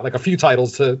we've got like a few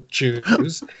titles to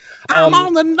choose. I'm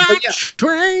on the night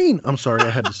train. I'm sorry, I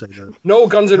had to say that. No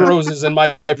Guns N' Roses in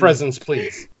my presence,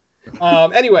 please.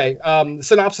 Anyway,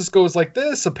 synopsis goes like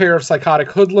this. A pair of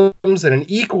psychotic hoodlums and an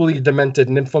equally demented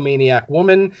nymphomaniac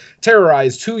woman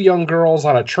terrorize two young girls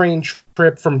on a train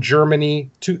trip from Germany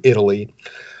to Italy.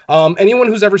 Anyone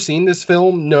who's ever seen this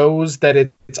film knows that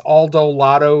it's Aldo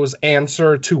Lotto's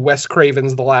answer to Wes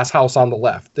Craven's The Last House on the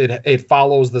Left. It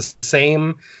follows the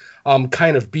same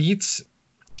kind of beats,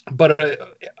 but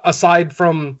apart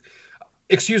from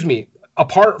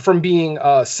being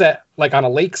set like on a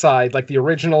lakeside, like the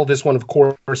original, this one, of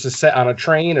course, is set on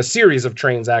a series of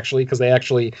trains, actually, because they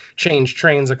actually changed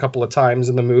trains a couple of times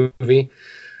in the movie.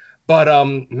 But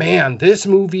man, this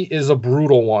movie is a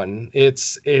brutal one.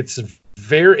 It's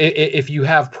very, if you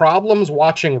have problems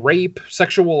watching rape,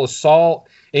 sexual assault,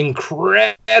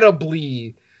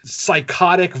 incredibly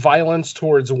psychotic violence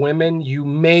towards women, you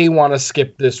may want to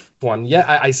skip this one.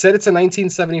 Yeah, I said it's a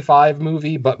 1975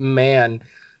 movie, but man,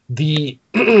 the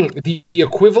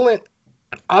equivalent,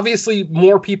 obviously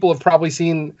more people have probably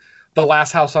seen The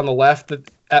Last House on the Left,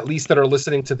 at least that are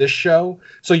listening to this show.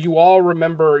 So you all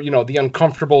remember, you know, the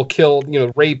uncomfortable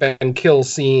rape and kill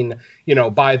scene, you know,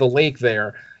 by the lake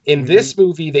there. In this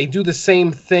movie, they do the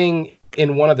same thing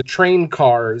in one of the train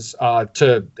cars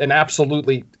to an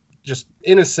absolutely just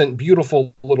innocent,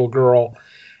 beautiful little girl.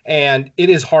 And it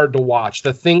is hard to watch.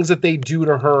 The things that they do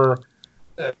to her,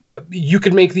 you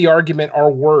could make the argument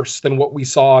are worse than what we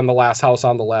saw in The Last House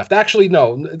on the Left. Actually,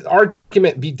 no,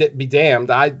 argument be damned.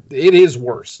 It is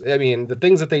worse. I mean, the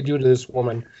things that they do to this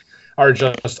woman are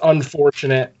just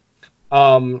unfortunate.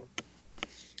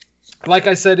 Like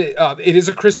I said, it is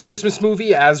a Christmas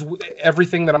movie, as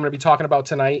everything that I'm going to be talking about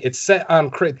tonight. It's set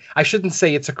on I shouldn't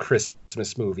say it's a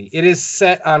Christmas movie. It is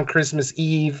set on Christmas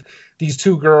Eve. These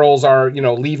two girls are, you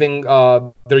know, leaving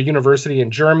their university in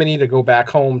Germany to go back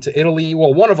home to Italy.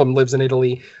 Well, one of them lives in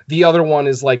Italy. The other one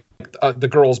is like the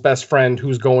girl's best friend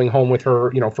who's going home with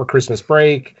her, you know, for Christmas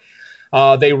break.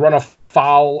 They run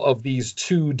afoul of these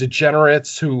two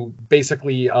degenerates who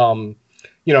basically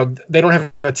you know, they don't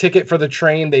have a ticket for the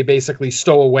train. They basically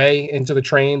stow away into the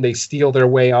train. They steal their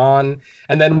way on.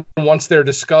 And then once they're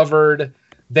discovered,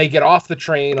 they get off the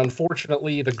train.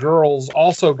 Unfortunately, the girls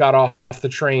also got off the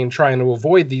train trying to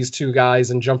avoid these two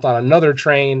guys and jumped on another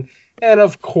train. And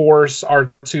of course,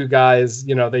 our two guys,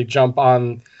 you know, they jump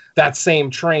on that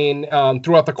same train.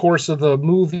 Throughout the course of the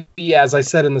movie, as I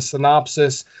said in the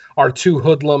synopsis, our two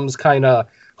hoodlums kind of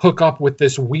hook up with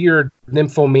this weird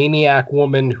nymphomaniac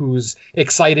woman who's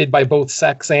excited by both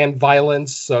sex and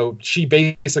violence. So she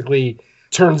basically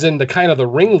turns into kind of the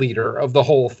ringleader of the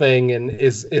whole thing and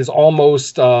is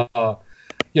almost,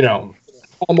 you know,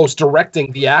 almost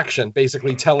directing the action,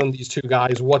 basically telling these two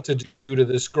guys what to do to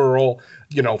this girl,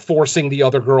 you know, forcing the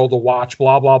other girl to watch,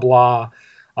 blah, blah, blah.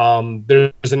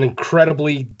 There's an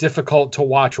incredibly difficult to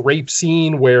watch rape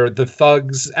scene where the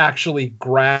thugs actually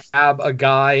grab a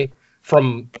guy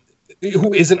from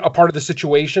who isn't a part of the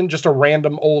situation, just a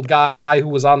random old guy who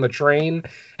was on the train,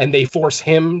 and they force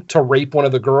him to rape one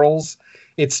of the girls.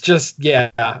 It's just, yeah,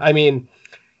 I mean,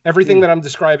 everything that I'm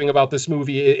describing about this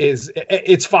movie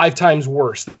it's 5 times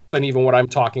worse than even what I'm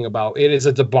talking about. It is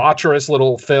a debaucherous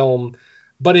little film,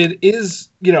 but it is,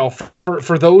 you know,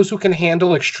 for those who can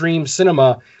handle extreme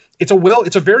cinema, it's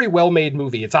a very well-made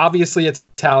movie. It's obviously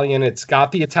Italian. It's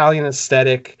got the Italian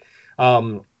aesthetic.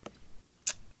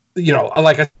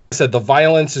 Like I said, the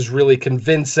violence is really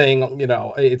convincing.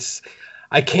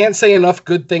 I can't say enough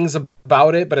good things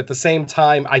about it, but at the same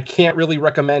time, I can't really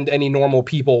recommend any normal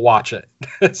people watch it.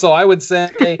 So I would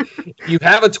say you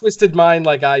have a twisted mind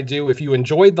like I do. If you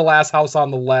enjoyed The Last House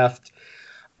on the Left,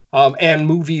 and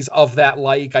movies of that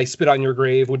like, I Spit on Your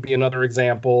Grave would be another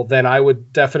example, then I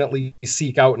would definitely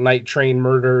seek out Night Train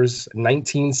Murders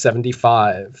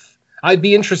 1975. I'd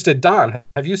be interested. Don,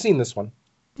 have you seen this one?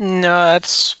 No,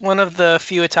 that's one of the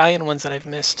few Italian ones that I've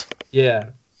missed. Yeah.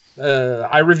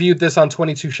 I reviewed this on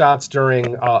 22 Shots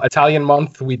during Italian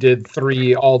month. We did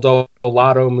 3 Aldo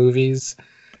Lotto movies.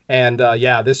 And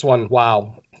this one,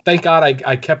 wow. Thank God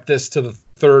I kept this to the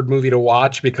 3rd movie to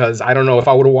watch, because I don't know if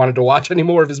I would have wanted to watch any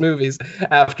more of his movies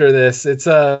after this. It's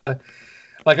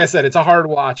like I said, it's a hard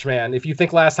watch, man. If you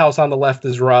think Last House on the Left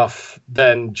is rough,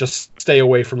 then just stay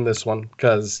away from this one,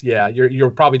 because you're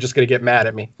probably just gonna get mad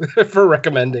at me for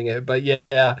recommending it. But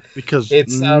because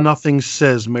it's nothing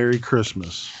says Merry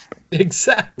Christmas.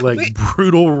 Exactly. Like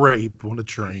brutal rape on a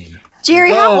train.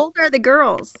 Jerry, how old are the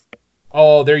girls?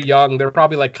 Oh, they're young. They're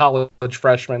probably like college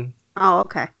freshmen. Oh,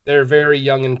 okay. They're very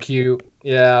young and cute.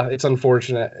 Yeah, it's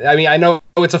unfortunate. I mean, I know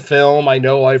it's a film. I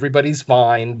know everybody's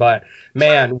fine, but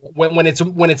man, when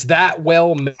it's that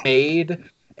well made,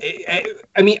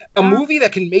 I mean, a movie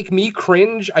that can make me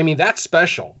cringe, I mean, that's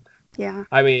special. Yeah.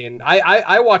 I mean,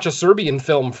 I watch a Serbian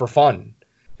film for fun,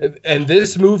 and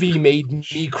this movie made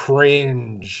me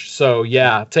cringe. So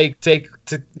yeah, take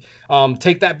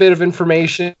that bit of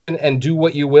information and do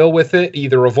what you will with it.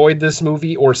 Either avoid this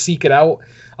movie or seek it out.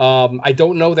 I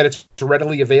don't know that it's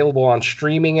readily available on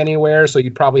streaming anywhere, so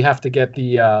you'd probably have to get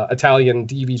the Italian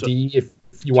DVD if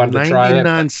you wanted to try it.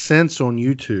 99 cents on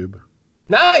YouTube.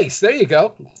 Nice, there you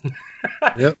go.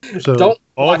 Yep. So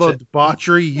all the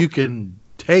debauchery you can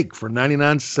take for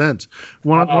 99 cents.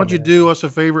 Why don't you do us a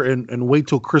favor and wait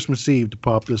till Christmas Eve to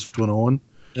pop this one on,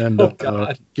 and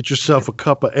get yourself a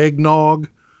cup of eggnog,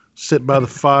 sit by the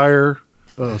fire,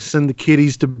 send the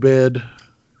kiddies to bed.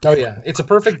 Oh yeah, it's a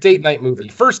perfect date night movie.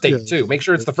 First date too. Make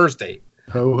sure it's the first date.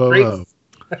 Ho ho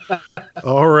ho.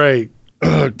 All right,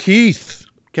 Keith,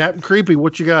 Captain Creepy,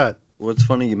 what you got? Well, it's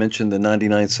funny you mentioned the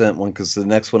 99-cent one, because the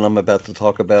next one I'm about to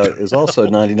talk about is also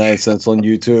 99 cents on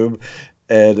YouTube,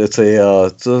 and it's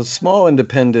a small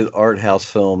independent art house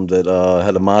film that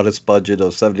had a modest budget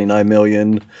of $79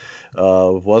 million.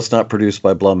 Was not produced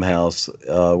by Blumhouse.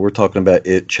 We're talking about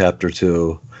It Chapter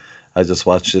 2. I just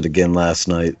watched it again last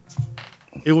night.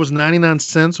 It was 99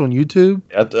 cents on YouTube?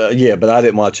 Yeah, but I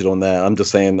didn't watch it on that. I'm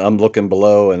just saying, I'm looking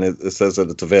below, and it says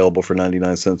that it's available for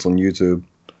 99 cents on YouTube.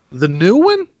 The new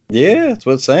one? Yeah, that's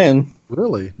what it's saying.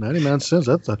 Really? 99 cents?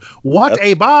 That's a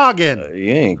bargain!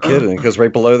 You ain't kidding, because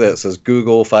right below that it says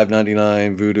Google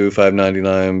 $5.99, Vudu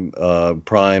 $5.99,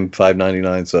 Prime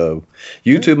 $5.99. So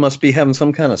YouTube must be having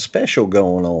some kind of special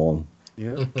going on.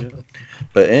 Yeah.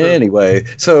 But anyway,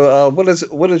 so what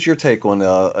is your take on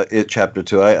It Chapter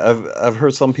 2? I've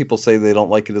heard some people say they don't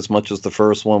like it as much as the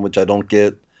first one, which I don't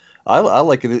get. I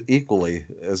like it equally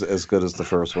as good as the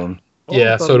first one.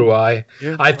 Yeah, so do I.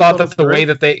 Yeah, I thought that the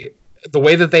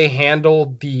way that they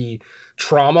handled the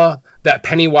trauma that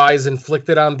Pennywise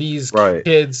inflicted on these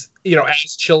kids,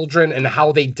 as children, and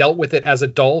how they dealt with it as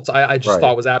adults, I just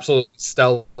thought was absolutely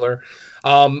stellar.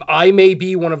 I may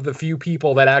be one of the few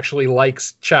people that actually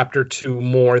likes Chapter 2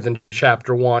 more than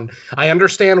Chapter 1. I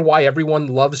understand why everyone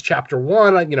loves Chapter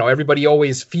 1. Everybody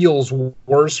always feels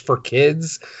worse for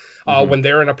kids when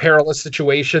they're in a perilous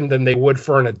situation than they would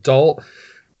for an adult.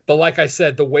 But like I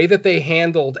said, the way that they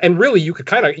handled, and really you could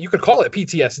call it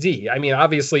PTSD. I mean,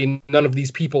 obviously none of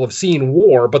these people have seen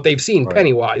war, but they've seen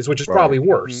Pennywise, which is probably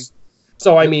worse. Mm-hmm.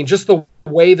 So, I mean, just the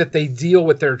way that they deal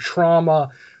with their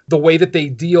trauma, the way that they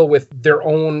deal with their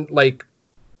own, like,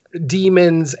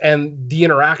 demons and the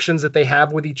interactions that they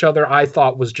have with each other, I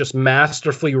thought was just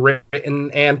masterfully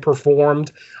written and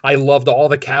performed. I loved all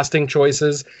the casting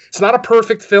choices. It's not a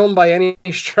perfect film by any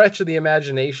stretch of the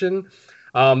imagination.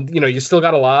 You still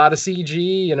got a lot of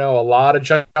CG, a lot of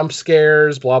jump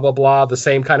scares, blah, blah, blah, the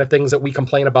same kind of things that we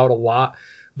complain about a lot.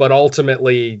 But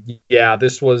ultimately, yeah,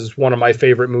 this was one of my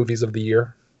favorite movies of the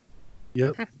year.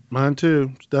 Yep, mine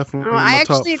too. It's definitely I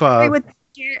actually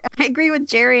agree with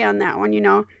Jerry on that one.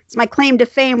 It's my claim to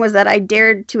fame was that I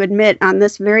dared to admit on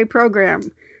this very program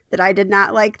that I did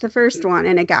not like the first one,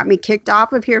 and it got me kicked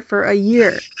off of here for a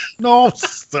year. No,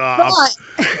 stop.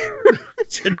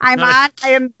 But I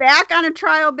am back on a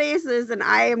trial basis, and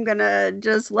I am gonna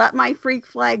just let my freak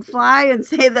flag fly and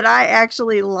say that I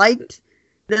actually liked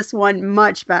this one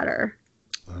much better.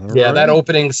 Yeah, that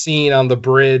opening scene on the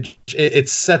bridge, it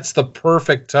sets the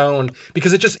perfect tone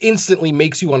because it just instantly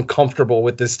makes you uncomfortable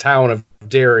with this town of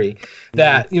Derry.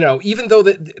 That, even though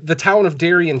the town of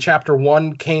Derry in chapter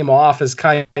 1 came off as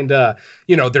kind of,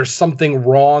 there's something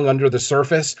wrong under the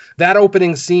surface, that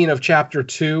opening scene of chapter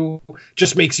 2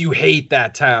 just makes you hate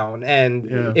that town. And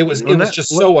it was just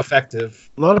so effective.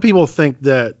 A lot of people think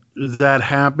that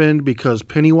happened because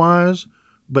Pennywise,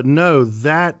 but no,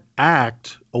 that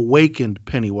act awakened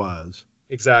Pennywise.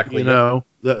 Exactly.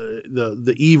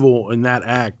 The evil in that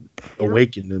act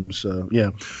awakened him. So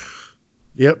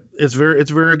yep, it's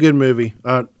very good movie.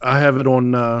 I have it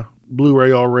on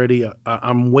Blu-ray already.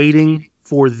 I'm waiting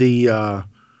for the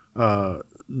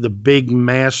big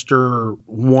master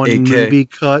 1 8K. movie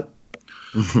cut.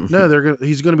 No,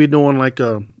 he's gonna be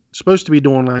doing supposed to be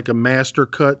doing like a master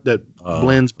cut that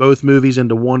blends both movies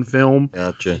into one film.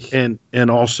 Gotcha. And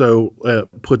also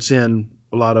puts in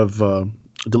a lot of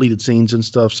deleted scenes and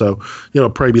stuff. So, it'll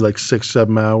probably be like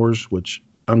 6-7 hours, which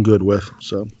I'm good with.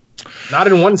 So, not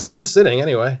in one sitting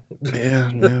anyway.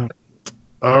 Yeah.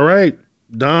 All right,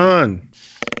 Don.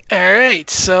 All right,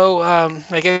 so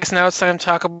I guess now it's time to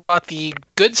talk about the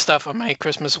good stuff on my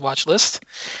Christmas watch list.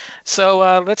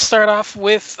 So let's start off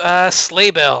with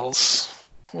Sleigh Bells.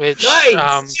 Which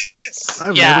nice.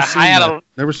 I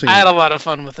had a lot of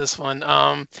fun with this one.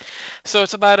 So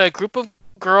it's about a group of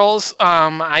girls.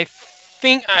 I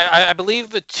believe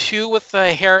the two with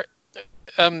the hair,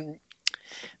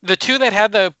 the two that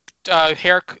had the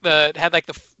hair that had like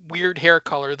the weird hair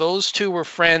color. Those two were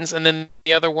friends, and then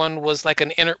the other one was like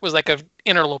an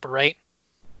interloper, right?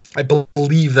 I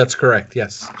believe that's correct.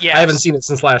 Yes. Yeah. I haven't seen it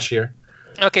since last year.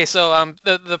 Okay, so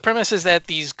the premise is that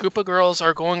these group of girls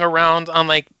are going around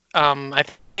on I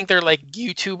think they're like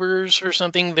YouTubers or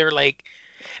something. They're like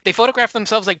they photograph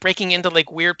themselves like breaking into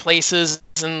like weird places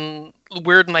and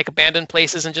weird and like abandoned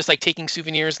places and just like taking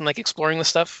souvenirs and like exploring the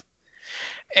stuff.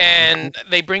 And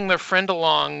they bring their friend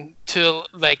along to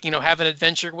have an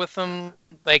adventure with them.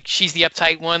 Like she's the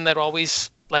uptight one that always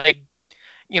like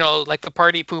the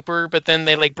party pooper, but then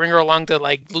they like bring her along to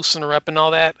like loosen her up and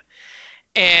all that.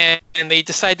 And they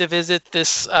decide to visit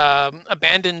this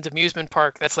abandoned amusement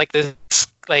park that's like this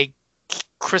like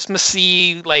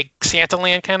Christmassy like Santa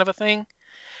Land kind of a thing.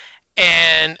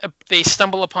 And they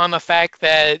stumble upon the fact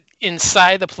that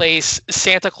inside the place,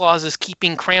 Santa Claus is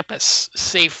keeping Krampus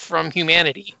safe from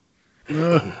humanity.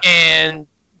 And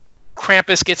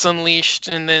Krampus gets unleashed,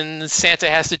 and then Santa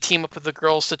has to team up with the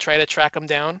girls to try to track him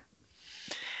down.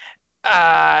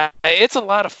 It's a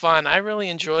lot of fun. I really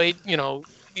enjoyed,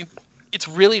 it's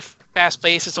really fast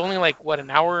paced. It's only like an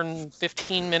hour and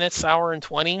 15 minutes, hour and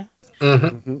 20.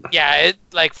 Mm-hmm. Yeah, it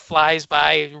like flies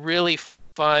by. Really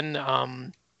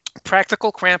fun.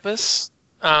 Practical Krampus.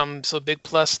 So big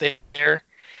plus there.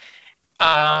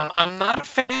 I'm not a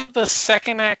fan of the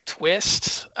second act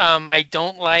twist. I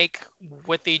don't like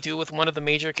what they do with one of the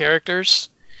major characters.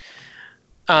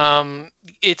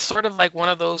 It's sort of like one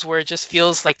of those where it just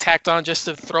feels like tacked on just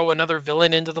to throw another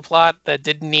villain into the plot that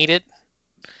didn't need it.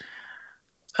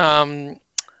 I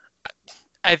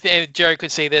think Jerry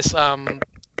could say this.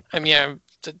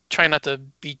 To try not to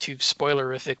be too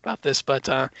spoilerific about this, but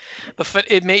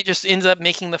it just ends up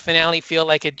making the finale feel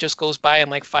like it just goes by in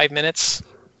like 5 minutes.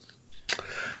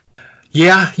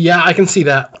 Yeah, I can see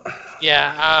that.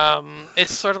 Yeah,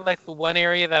 it's sort of like the one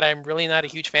area that I'm really not a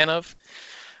huge fan of.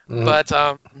 But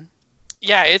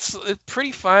yeah, it's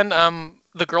pretty fun.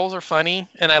 The girls are funny,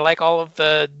 and I like all of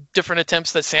the different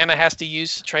attempts that Santa has to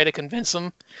use to try to convince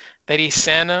them that he's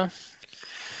Santa.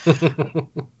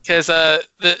 Because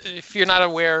if you're not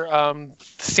aware,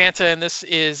 Santa in this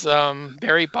is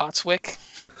Barry Botswick.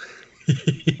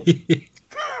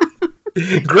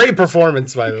 Great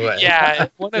performance, by the way. Yeah,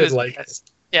 one of his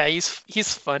best. Yeah, he's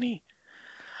funny.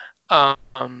 But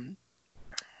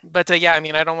yeah,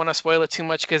 I don't want to spoil it too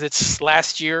much because it's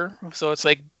last year, so it's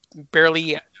like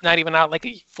barely, not even out like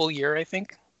a full year, I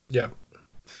think. Yeah.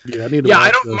 Yeah, I need to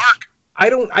watch this. Mark.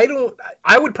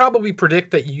 I would probably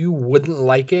predict that you wouldn't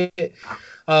like it.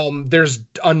 There's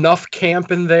enough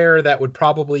camp in there that would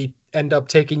probably end up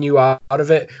taking you out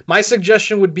of it. My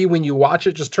suggestion would be when you watch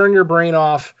it, just turn your brain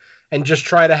off and just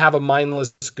try to have a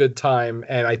mindless good time,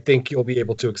 and I think you'll be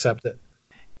able to accept it.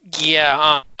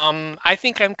 Yeah, I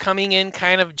think I'm coming in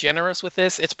kind of generous with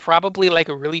this. It's probably like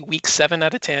a really weak 7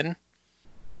 out of 10.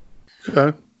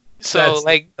 Okay. So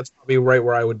that's probably right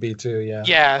where I would be too. Yeah.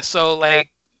 Yeah. So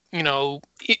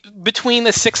between the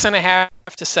 6.5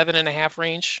 to 7.5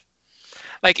 range,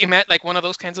 like one of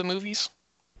those kinds of movies.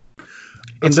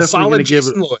 It's a solid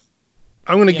Jason Lloyd.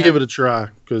 I'm going to give it a try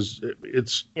because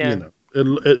it's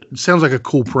it sounds like a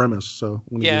cool premise. So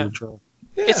I'm going to give it a try.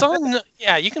 It's on.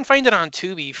 Yeah, you can find it on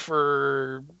Tubi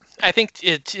for. I think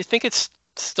it's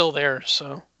still there.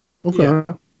 So. Okay. Yeah.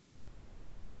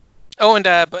 Oh, and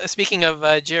but speaking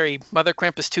of Jerry, Mother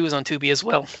Krampus 2 is on Tubi as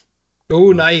well.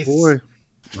 Oh, nice. Boy.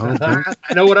 Okay.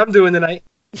 I know what I'm doing tonight.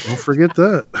 Don't forget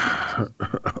that.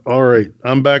 All right,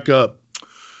 I'm back up.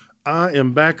 I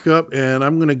am back up, and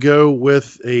I'm going to go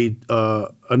with a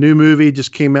new movie.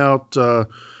 Just came out.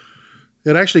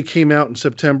 It actually came out in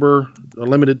September. A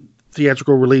limited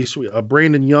theatrical release.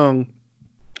 Brandon Young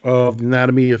of the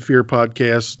Anatomy of Fear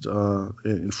podcast,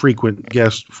 and frequent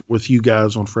guest with you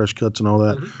guys on Fresh Cuts and all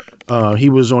that. Mm-hmm. He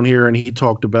was on here, and he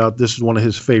talked about this is one of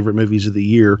his favorite movies of the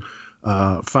year.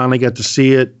 Finally got to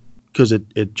see it because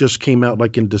it just came out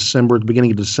like in December, at the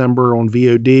beginning of December on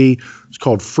VOD. It's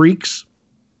called Freaks.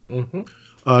 Mm-hmm.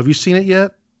 Have you seen it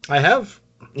yet? I have.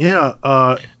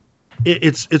 Yeah.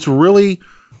 It's really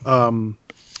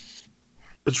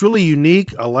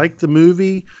unique. I like the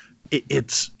movie.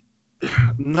 It's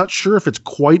I'm not sure if it's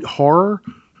quite horror.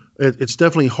 It's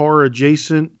definitely horror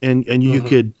adjacent, and you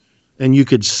could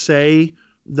say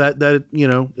that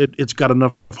it's got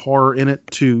enough horror in it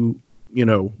to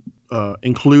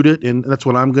include it, and that's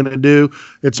what I'm going to do.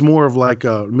 It's more of like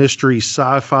a mystery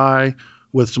sci-fi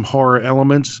with some horror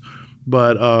elements,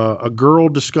 but a girl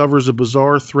discovers a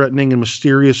bizarre, threatening, and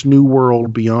mysterious new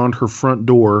world beyond her front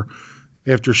door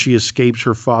after she escapes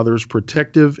her father's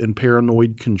protective and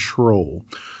paranoid control.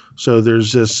 So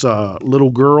there's this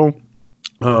little girl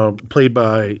played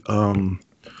by,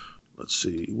 let's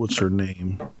see, what's her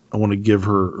name? I want to give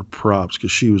her props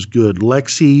because she was good.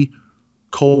 Lexi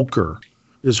Kolker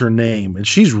is her name, and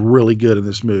she's really good in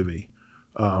this movie.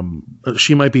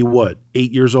 She might be,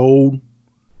 8 years old?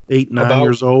 9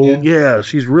 years old? Yeah,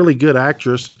 she's really good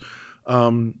actress.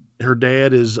 Her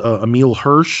dad is Emil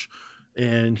Hirsch,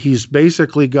 and he's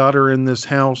basically got her in this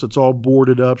house. It's all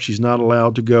boarded up. She's not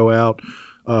allowed to go out.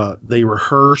 They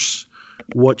rehearse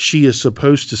what she is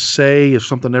supposed to say if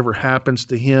something ever happens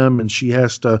to him, and she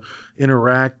has to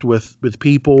interact with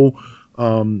people.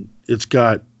 It's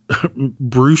got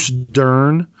Bruce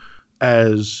Dern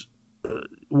as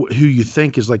who you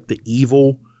think is like the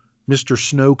evil Mr.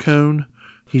 Snowcone.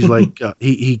 He's like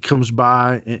he comes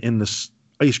by in this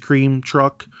ice cream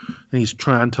truck, and he's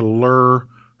trying to lure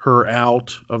her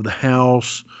out of the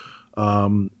house.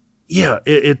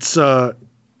 It's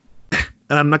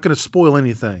and I'm not going to spoil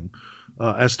anything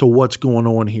as to what's going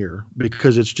on here,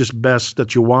 because it's just best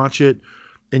that you watch it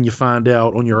and you find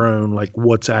out on your own, like,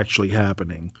 what's actually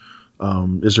happening.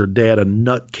 Is her dad a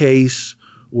nutcase,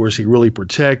 or is he really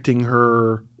protecting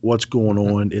her? What's going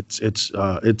on?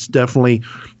 It's definitely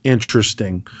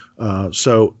interesting.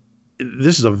 So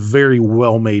this is a very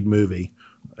well-made movie,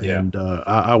 and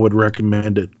I would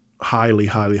recommend it highly,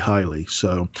 highly, highly.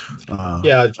 So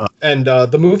and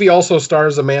the movie also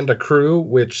stars Amanda Crew,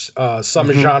 which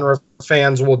some genre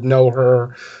fans would know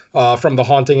her from The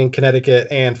Haunting in Connecticut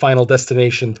and Final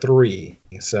Destination 3.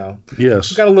 So yes,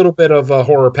 she's got a little bit of a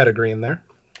horror pedigree in there.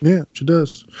 Yeah, she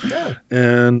does. Yeah.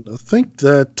 And I think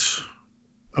that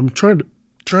I'm trying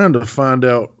to find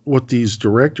out what these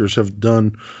directors have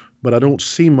done, but I don't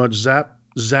see much. Zach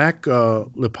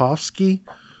Lipovsky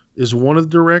is one of the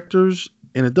directors,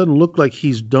 and it doesn't look like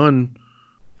he's done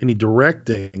any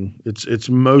directing. It's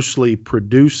mostly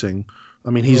producing. I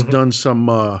mean, he's done some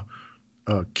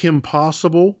Kim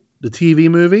Possible, the TV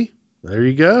movie. There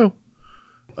you go.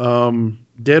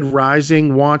 Dead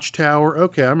Rising, Watchtower.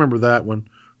 Okay, I remember that one.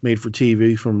 Made for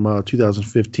TV from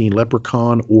 2015.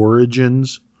 Leprechaun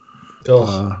Origins.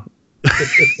 Let's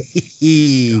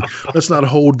not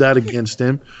hold that against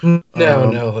him.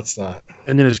 No, let's not.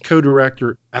 And then his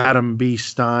co-director, Adam B.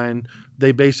 Stein,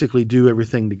 they basically do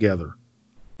everything together.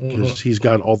 Because he's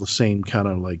got all the same kind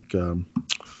of like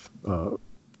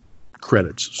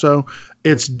credits. So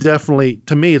it's definitely,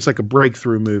 to me, it's like a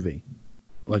breakthrough movie.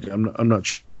 Like I'm not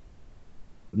sure.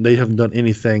 They haven't done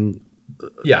anything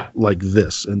like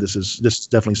this, and this is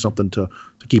definitely something to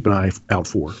keep an eye out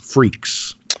for.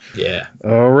 Freaks. Yeah.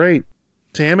 All right,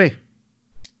 Tammy.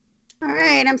 All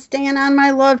right, I'm staying on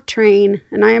my love train,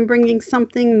 and I am bringing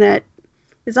something that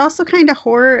is also kind of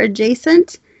horror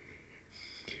adjacent,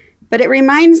 but it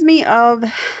reminds me of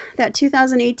that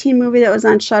 2018 movie that was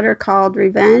on Shudder called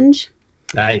Revenge.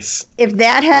 Nice. If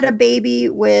that had a baby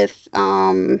with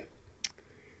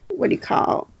what do you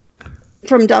call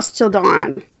From Dusk Till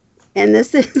Dawn. And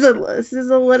this is a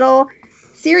little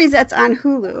series that's on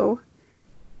Hulu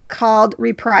called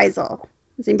Reprisal.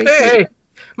 Hey,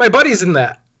 my buddy's in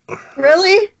that.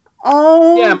 Really?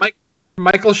 Oh. Yeah,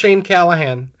 Michael Shane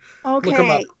Callahan. Okay. Look him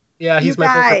up. Yeah, he's you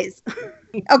guys.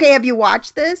 Okay, have you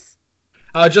watched this?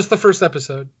 Just the first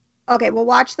episode. Okay, well,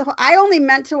 watch the whole. I only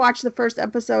meant to watch the first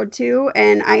episode too,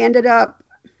 and I ended up.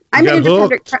 I'm an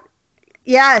independent.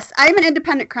 Yes, I'm an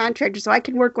independent contractor, so I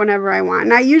can work whenever I want,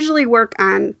 and I usually work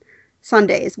on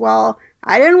Sundays. Well,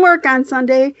 I didn't work on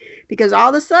Sunday because all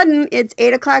of a sudden it's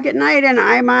 8:00 at night, and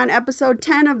I'm on episode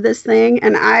 10 of this thing,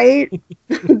 and I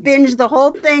binged the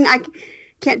whole thing. I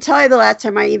can't tell you the last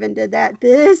time I even did that.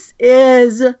 This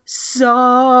is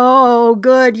so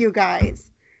good, you guys.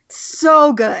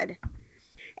 So good.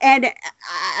 And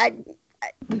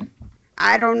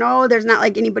I don't know. There's not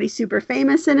like anybody super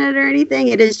famous in it or anything.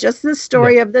 It is just the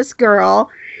story of this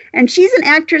girl. And she's an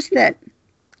actress that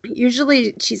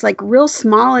usually she's like real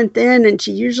small and thin, and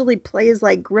she usually plays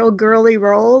like real girly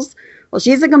roles. Well,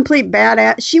 she's a complete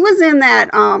badass. She was in that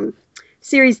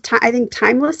series, I think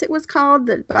Timeless it was called,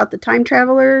 about the time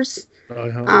travelers. I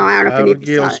don't know if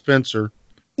Abigail Spencer.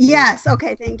 Yes.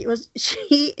 Okay. Thank you.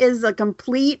 She is a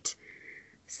complete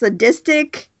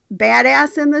sadistic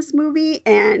badass in this movie,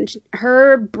 and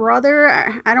her brother,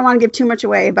 I don't want to give too much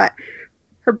away, but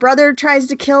her brother tries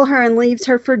to kill her and leaves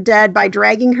her for dead by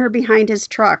dragging her behind his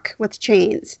truck with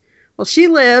chains. Well, she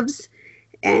lives,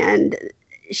 and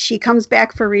she comes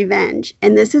back for revenge.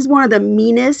 And this is one of the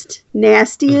meanest,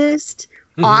 nastiest,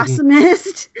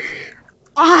 awesomest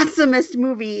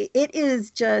movie. It is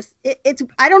just, it's,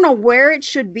 I don't know where it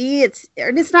should be. It's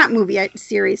not movie,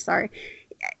 series, sorry.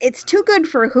 It's too good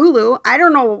for Hulu. I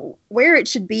don't know where it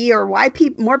should be or why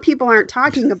more people aren't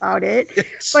talking about it.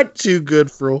 But too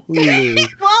good for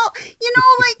Hulu. Well,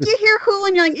 like you hear Hulu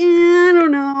and you're like, I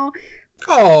don't know.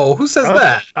 Oh, who says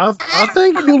that? I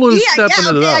think Hulu's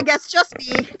stepping it up. I guess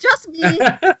just me.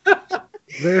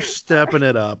 They're stepping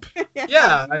it up.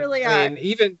 Yeah, they really are.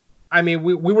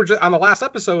 We were just on the last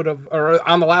episode or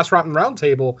on the last Rotten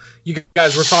Roundtable, you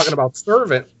guys were talking about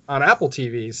Servant on Apple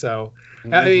TV. So,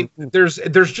 I mean, there's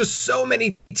just so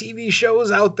many TV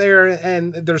shows out there,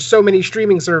 and there's so many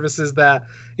streaming services that,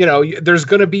 there's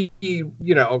going to be,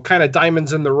 kind of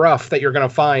diamonds in the rough that you're going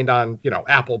to find on,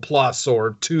 Apple Plus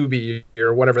or Tubi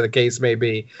or whatever the case may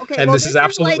be. Okay, and this is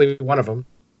absolutely one of them.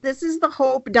 This is the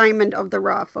Hope Diamond of the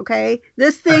rough, okay?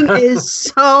 This thing is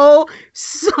so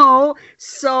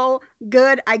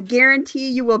good. I guarantee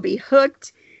you will be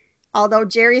hooked. Although,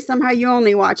 Jerry, somehow you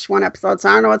only watched one episode, so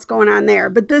I don't know what's going on there.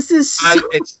 But this is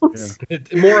it's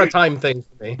more a time thing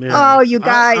for me. Yeah. Oh, you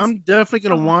guys. I'm definitely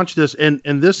going to watch this. And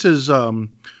this is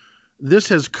this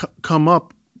has come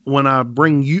up when I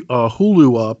bring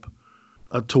Hulu up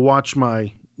to watch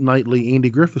my nightly Andy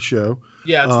Griffith show.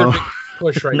 Yeah, it's their big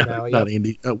push right now. Not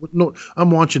Andy. No,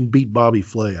 I'm watching Beat Bobby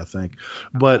Flay, I think.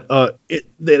 But it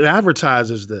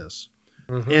advertises this.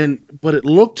 Mm-hmm. But it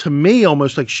looked to me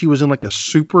almost like she was in like a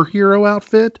superhero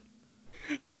outfit.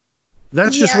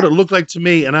 That's just what it looked like to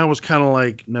me, and I was kind of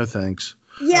like, no thanks.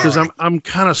 Yeah, because I'm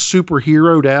kind of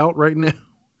superheroed out right now.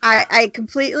 I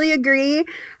completely agree,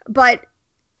 but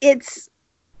I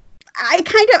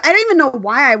don't even know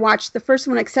why I watched the first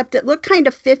one, except it looked kind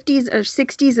of 50s or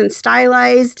 60s and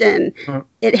stylized, and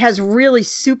it has really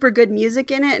super good music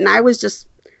in it, and I was just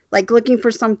like looking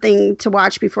for something to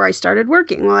watch before I started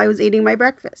working while I was eating my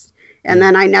breakfast. And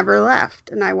then I never left,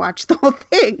 and I watched the whole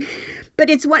thing. But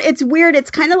it's weird. It's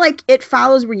kind of like It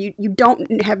Follows, where you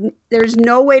don't have, there's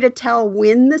no way to tell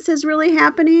when this is really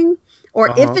happening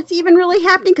or if it's even really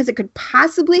happening, because it could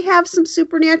possibly have some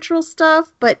supernatural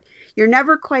stuff, but you're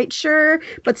never quite sure.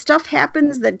 But stuff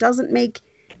happens that doesn't make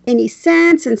any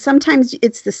sense, and sometimes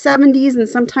it's the 70s and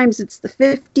sometimes it's the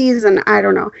 50s, and I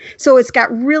don't know. So it's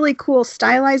got really cool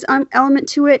stylized element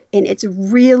to it, and it's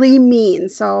really mean.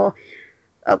 So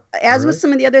as with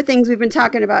some of the other things we've been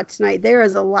talking about tonight, there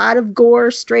is a lot of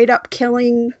gore, straight up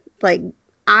killing, like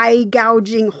eye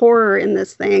gouging horror in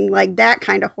this thing, like that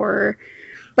kind of horror.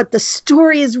 But the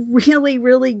story is really,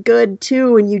 really good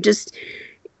too, and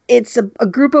it's a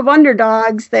group of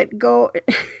underdogs that go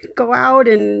out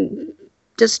and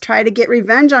just try to get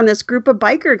revenge on this group of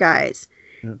biker guys.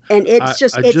 Yeah. And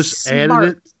it's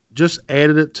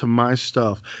added it to my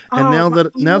stuff. And now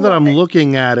that I'm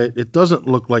looking at it, it doesn't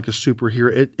look like a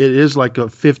superhero. It is like a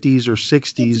 50s or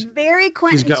 60s. It's very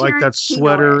Quentin He's got like that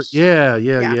sweater. Yeah.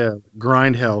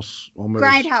 Grindhouse almost.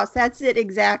 Grindhouse, that's it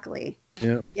exactly.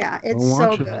 Yeah. Yeah, it's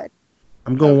so good.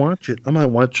 I'm going to watch it. I might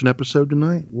watch an episode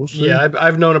tonight. We'll see. Yeah,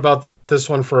 I've known about this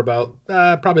one for about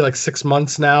probably like 6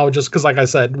 months now, just because, like I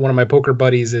said, one of my poker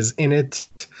buddies is in it,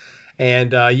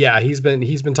 and he's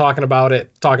been talking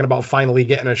about finally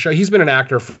getting a show. He's been an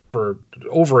actor for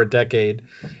over a decade,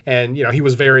 and he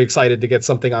was very excited to get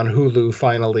something on Hulu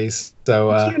finally. So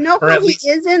do you know who he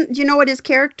isn't? Do you know what his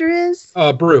character is?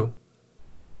 Brew.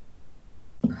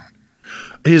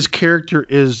 His character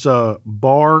is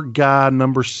bar guy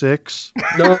number 6.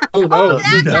 No, that no,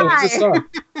 guy. it's a song.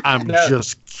 I'm No.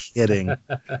 just kidding.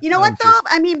 You know what though?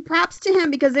 I mean, props to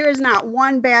him because there is not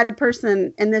one bad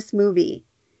person in this movie.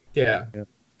 Yeah.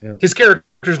 Yeah. His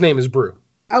character's name is Brew.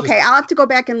 Okay, I'll have to go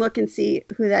back and look and see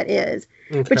who that is.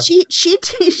 Okay. But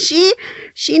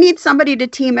she needs somebody to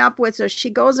team up with, so she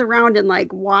goes around and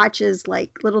like watches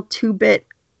like little 2-bit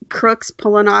crooks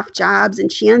pulling off jobs,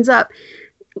 and she ends up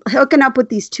hooking up with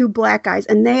these 2 black guys,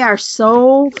 and they are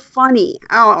so funny.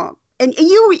 Oh, and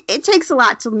it takes a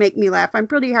lot to make me laugh. I'm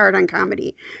pretty hard on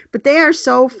comedy, but they are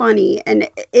so funny, and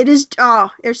it is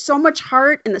there's so much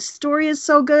heart, and the story is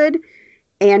so good.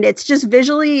 And it's just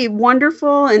visually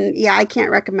wonderful. And yeah, I can't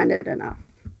recommend it enough.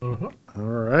 Mhm. All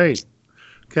right.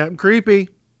 Captain Creepy.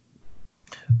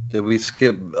 Did we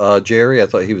skip Jerry? I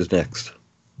thought he was next.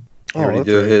 He already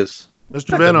do his. Mr. That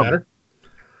doesn't Venom. matter.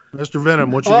 Mr. Venom,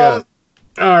 what you got?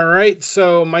 All right.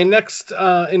 So my next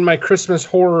in my Christmas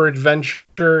horror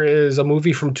adventure is a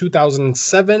movie from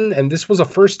 2007, and this was a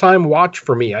first-time watch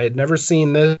for me. I had never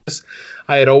seen this.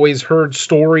 I had always heard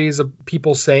stories of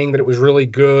people saying that it was really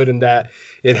good and that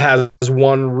it has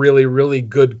one really, really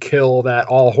good kill that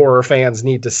all horror fans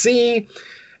need to see,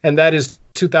 and that is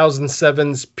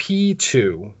 2007's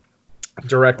P2,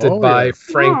 directed by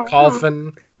Frank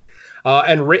Colfin.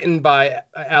 And written by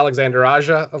Alexander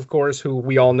Aja, of course, who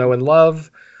we all know and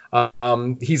love.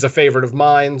 He's a favorite of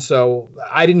mine, so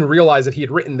I didn't realize that he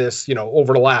had written this,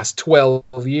 over the last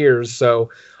 12 years. So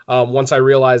once I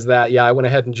realized that, I went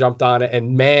ahead and jumped on it,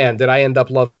 and man, did I end up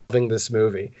loving this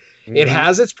movie. Mm-hmm. It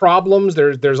has its problems.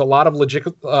 There's a lot of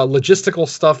logistical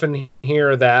stuff in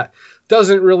here that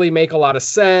doesn't really make a lot of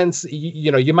sense.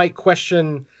 You might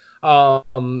question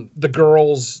the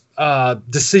girl's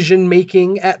decision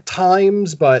making at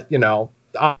times, but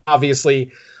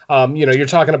obviously you're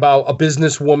talking about a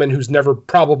businesswoman who's never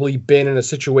probably been in a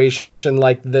situation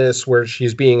like this where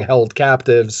she's being held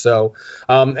captive. So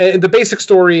and the basic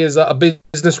story is a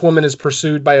businesswoman is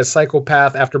pursued by a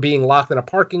psychopath after being locked in a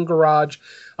parking garage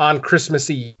on Christmas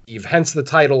Eve, hence the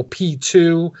title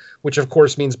P2, which of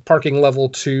course means parking level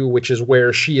 2, which is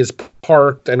where she is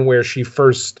parked and where she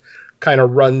first kind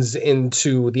of runs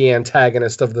into the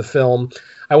antagonist of the film.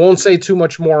 I won't say too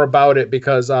much more about it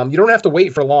because you don't have to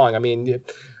wait for long. I mean,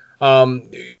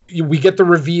 we get the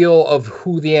reveal of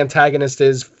who the antagonist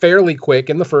is fairly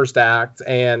quick in the first act,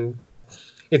 and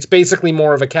it's basically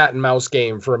more of a cat and mouse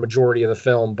game for a majority of the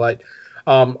film. But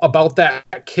about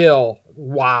that kill,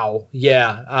 wow,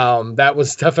 that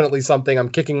was definitely something I'm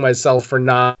kicking myself for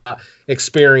not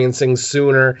experiencing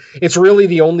sooner. It's really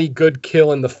the only good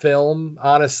kill in the film,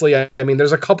 honestly. I mean,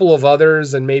 there's a couple of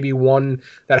others and maybe one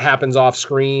that happens off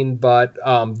screen, but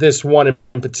this one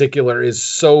in particular is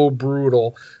so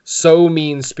brutal, so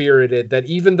mean-spirited that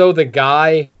even though the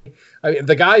guy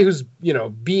who's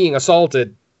being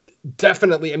assaulted,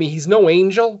 definitely, I mean, he's no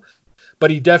angel, but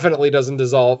he definitely doesn't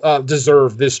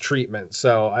deserve this treatment.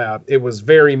 So it was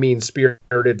very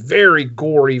mean-spirited, very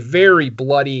gory, very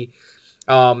bloody.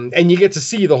 And you get to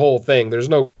see the whole thing. There's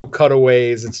no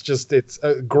cutaways. It's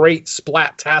a great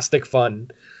splat-tastic fun.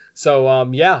 So,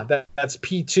 that's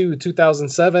P2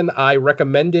 2007. I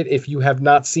recommend it if you have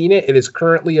not seen it. It is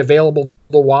currently available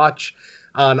to watch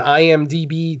on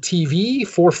IMDb TV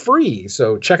for free.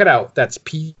 So check it out. That's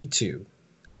P2.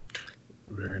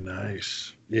 Very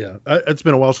nice. Yeah, it's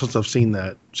been a while since I've seen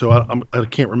that, so I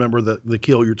can't remember the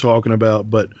kill you're talking about,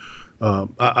 but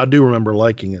I do remember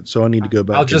liking it, so I need to go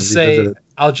back. I'll just say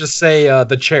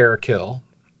the chair kill.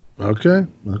 Okay.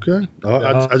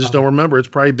 I just don't remember. It's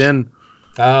probably been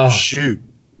 5,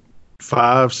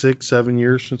 6, 7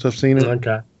 years since I've seen it.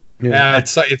 Okay. Yeah,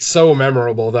 it's so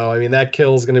memorable though. I mean, that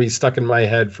kill is going to be stuck in my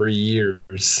head for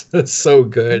years. It's so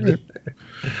good.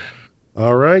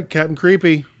 All right, Captain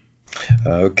Creepy.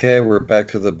 Okay, we're back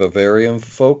to the Bavarian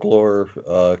folklore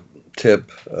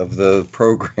tip of the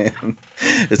program.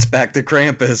 It's back to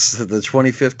Krampus, the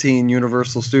 2015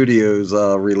 Universal Studios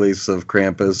release of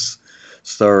Krampus,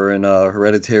 starring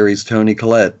Hereditary's Toni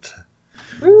Collette.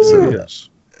 So, yes.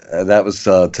 That was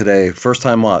today, first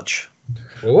time watch.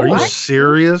 Ooh. Are you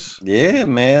serious? Yeah,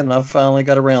 man, I finally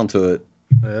got around to it.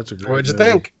 That's a great What'd you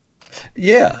movie. think?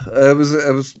 Yeah, it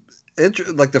was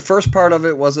like the first part of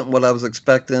it wasn't what I was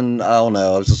expecting. I don't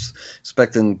know. I was just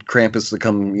expecting Krampus to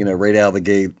come, right out of the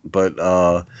gate. But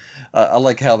I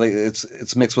like how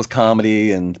it's mixed with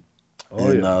comedy and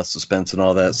suspense and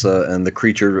all that. So, and the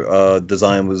creature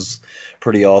design was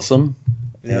pretty awesome.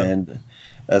 Yeah. And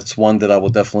that's one that I will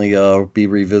definitely be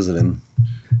revisiting.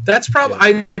 That's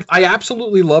probably I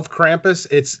absolutely love Krampus.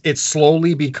 It's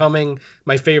slowly becoming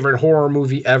my favorite horror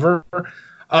movie ever.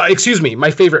 Excuse me,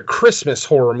 my favorite Christmas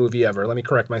horror movie ever. Let me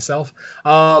correct myself.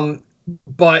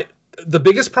 But the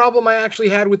biggest problem I actually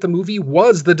had with the movie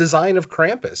was the design of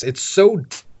Krampus. It's so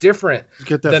different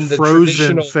Get that than the frozen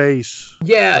traditional face.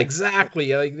 Yeah,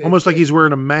 exactly. Almost like he's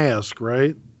wearing a mask,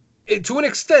 right? To an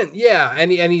extent, yeah.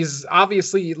 And he's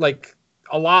obviously like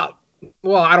a lot.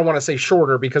 Well, I don't want to say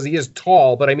shorter because he is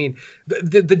tall, but I mean,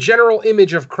 the general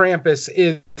image of Krampus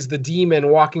is the demon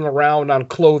walking around on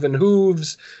cloven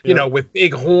hooves, you know, with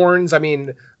big horns. I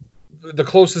mean, the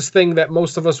closest thing that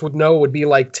most of us would know would be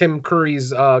like Tim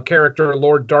Curry's character,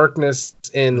 Lord Darkness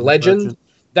in Legend.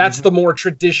 That's the more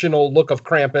traditional look of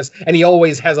Krampus, and he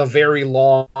always has a very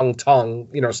long tongue,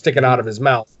 you know, sticking out of his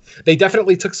mouth. They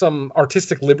definitely took some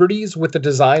artistic liberties with the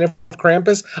design of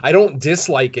Krampus. I don't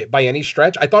dislike it by any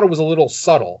stretch. I thought it was a little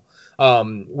subtle,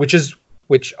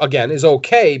 which again is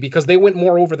okay because they went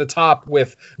more over the top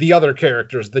with the other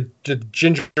characters, the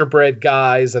gingerbread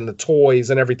guys and the toys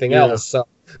and everything else. So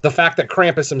the fact that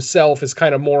Krampus himself is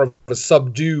kind of more of a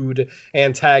subdued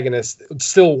antagonist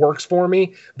still works for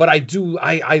me. But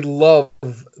I love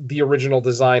the original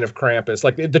design of Krampus,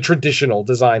 like the traditional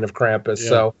design of Krampus.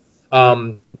 Yeah.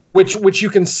 So, which you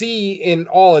can see in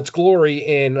all its glory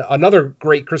in another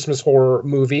great Christmas horror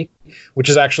movie, which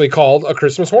is actually called A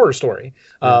Christmas Horror Story.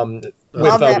 Love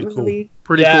that movie.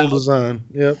 Pretty cool design.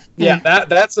 Yep. Yeah,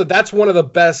 that's one of the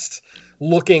best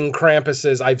looking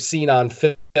Krampuses I've seen on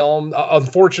film.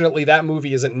 Unfortunately, that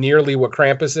movie isn't nearly what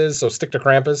Krampus is, so stick to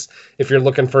Krampus if you're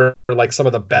looking for like some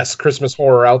of the best Christmas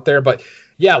horror out there. But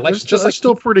yeah, like it's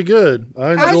still pretty good.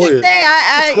 I enjoy it.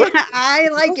 I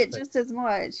like it just as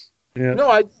much. Yeah.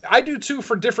 No, I do too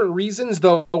for different reasons,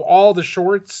 though all the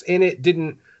shorts in it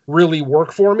didn't really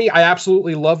work for me. I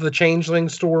absolutely love the Changeling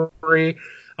story.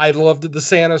 I loved the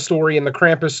Santa story and the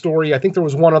Krampus story. I think there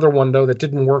was one other one, though, that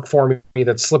didn't work for me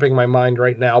that's slipping my mind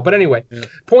right now. But anyway,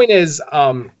 point is,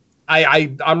 I'm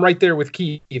right there with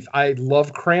Keith. I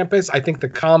love Krampus. I think the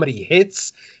comedy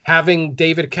hits. Having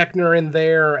David Koechner in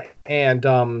there, and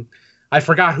I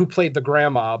forgot who played the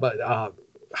grandma, but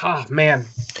oh, man.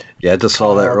 Yeah, I just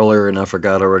saw that earlier, and I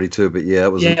forgot already, too. But yeah,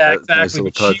 it was exactly. Nice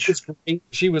little touch. She was great.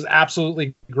 She was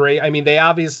absolutely great. I mean, they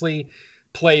obviously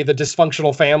play the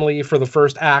dysfunctional family for the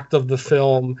first act of the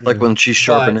film. Like when she's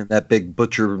sharpening that big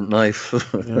butcher knife.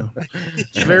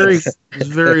 It's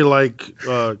very like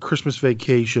Christmas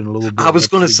Vacation a little bit. I was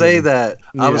going to say that.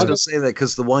 I was going to say that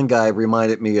because the one guy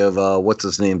reminded me of what's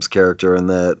his name's character in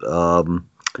that.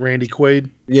 Randy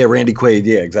Quaid. Yeah, Randy Quaid.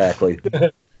 Yeah, exactly.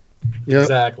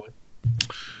 Exactly.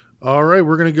 All right,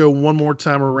 we're going to go one more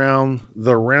time around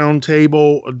the round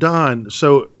table. Don,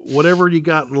 so whatever you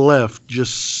got left,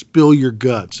 just spill your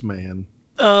guts, man.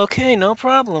 Okay, no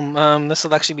problem. This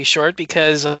will actually be short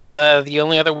because the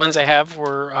only other ones I have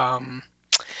were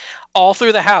All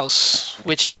Through the House,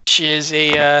 which is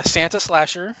a Santa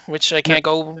slasher, which I can't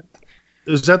go...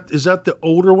 Is that the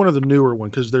older one or the newer one?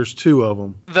 Because there's two of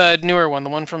them. The newer one, the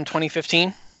one from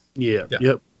 2015. Yeah.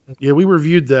 Yep. Yeah, we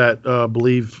reviewed that, I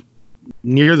believe,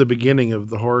 near the beginning of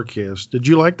the Horrorcast. Did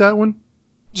you like that one?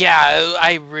 Yeah,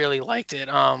 I really liked it.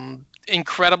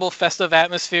 Incredible festive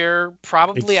atmosphere.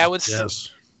 Probably, I would.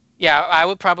 Yes. Yeah, I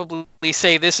would probably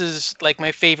say this is like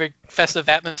my favorite festive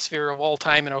atmosphere of all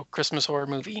time in a Christmas horror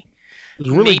movie. It's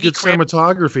really good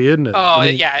cinematography, isn't it? Oh,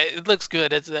 yeah, it looks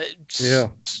good.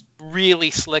 It's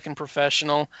really slick and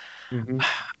professional. Mm-hmm.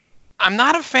 I'm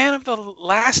not a fan of the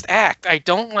last act. I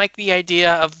don't like the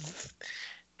idea of...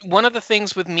 One of the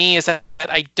things with me is that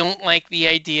I don't like the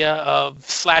idea of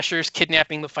slashers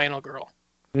kidnapping the final girl.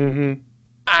 Mm-hmm.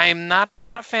 I'm not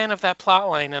a fan of that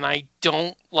plotline, and I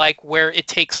don't like where it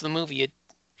takes the movie.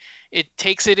 It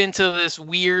takes it into this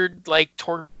weird, like,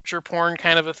 torture porn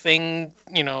kind of a thing.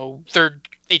 You know,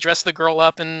 they dress the girl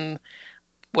up in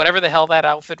whatever the hell that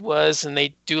outfit was, and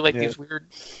they do, like, these weird...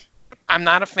 I'm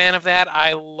not a fan of that.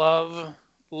 I love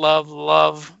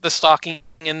the stalking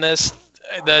in this.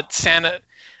 The Santa...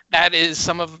 That is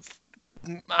some of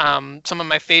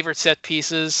my favorite set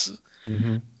pieces.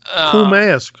 Mm-hmm. Cool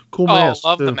mask.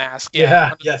 Love too. the mask.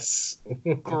 Yeah. Yes.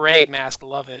 Great mask.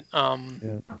 Love it.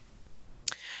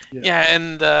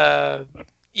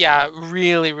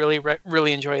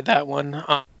 Really enjoyed that one.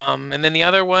 And then the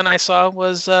other one I saw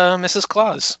was Mrs.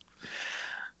 Claus.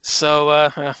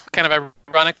 So kind of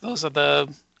ironic. Those are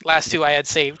the last two I had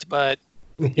saved, but.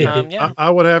 I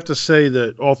would have to say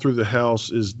that All Through the House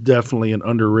is definitely an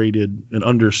underrated and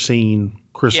underseen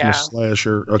Christmas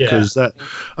slasher because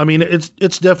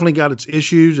it's definitely got its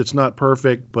issues. It's not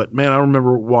perfect, but man, I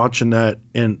remember watching that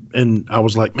and I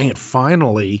was like, man,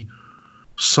 finally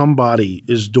somebody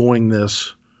is doing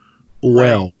this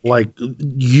well, like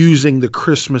using the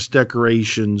Christmas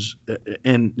decorations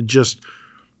and just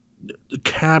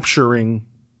capturing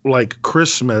like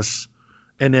Christmas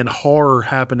and then horror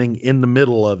happening in the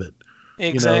middle of it.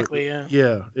 Exactly. You know?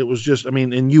 Yeah. It was just, I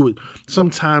mean, and you would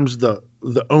sometimes the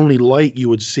only light you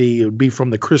would see would be from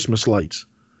the Christmas lights.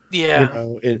 Yeah. You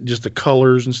know, and just the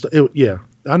colors and stuff. Yeah.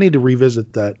 I need to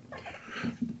revisit that.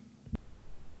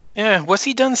 Yeah. What's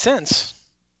he done since?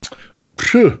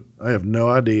 Phew, I have no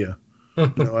idea.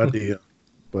 No idea.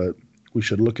 But we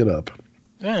should look it up.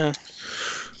 Yeah.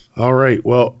 All right.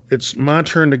 Well, it's my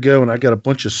turn to go, and I got a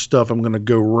bunch of stuff I'm going to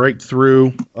go right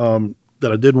through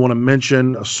that I did want to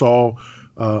mention. I saw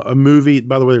a movie.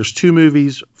 By the way, there's 2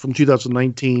 movies from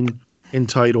 2019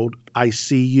 entitled I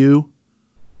See You.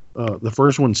 The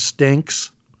first one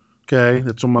stinks. Okay.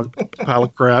 That's on my pile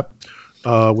of crap,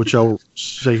 which I'll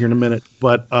say here in a minute.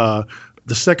 But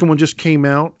the second one just came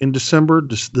out in December,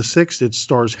 the 6th. It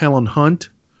stars Helen Hunt.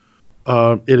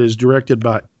 It is directed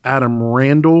by Adam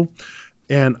Randall.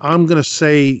 And I'm going to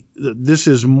say that this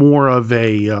is more of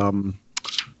a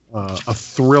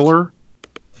thriller.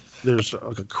 There's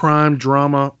like a crime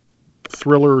drama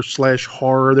thriller /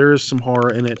 horror. There is some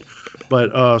horror in it.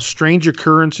 But strange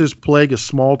occurrences plague a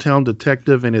small-town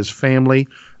detective and his family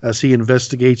as he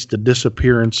investigates the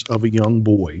disappearance of a young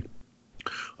boy.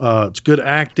 It's good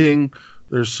acting.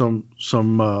 There's there's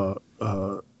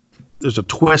a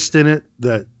twist in it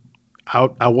that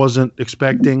I wasn't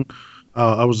expecting.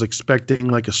 I was expecting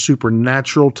like a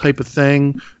supernatural type of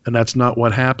thing, and that's not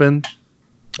what happened.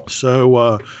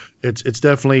 So it's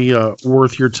definitely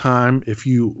worth your time if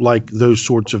you like those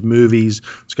sorts of movies.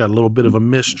 It's got a little bit of a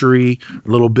mystery, a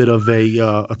little bit of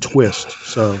a twist.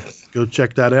 So go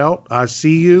check that out. I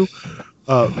See You.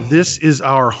 This Is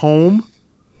Our Home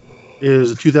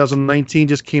is 2019,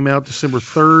 just came out December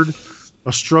 3rd.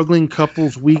 A struggling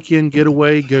couple's weekend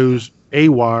getaway goes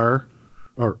awry.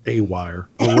 I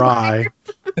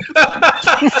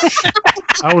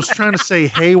was trying to say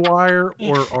haywire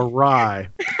or awry.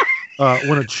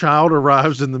 When a child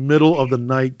arrives in the middle of the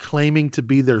night claiming to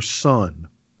be their son.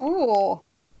 Oh.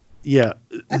 Yeah,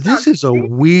 this is a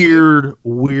weird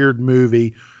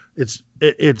movie.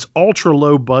 It's ultra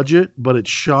low budget, but it's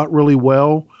shot really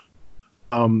well.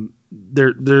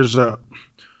 There's a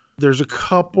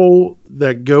couple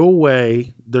that go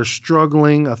away. They're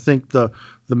struggling. I think the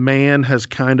man has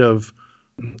kind of,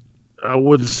 I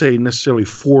wouldn't say necessarily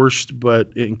forced,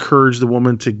 but encouraged the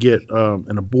woman to get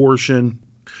an abortion.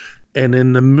 And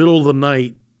in the middle of the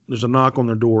night, there's a knock on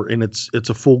their door, and it's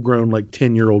a full-grown, like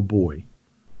 10-year-old boy,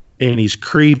 and he's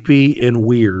creepy and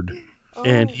weird,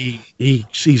 and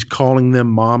he's calling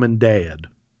them mom and dad,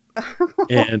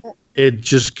 and it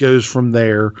just goes from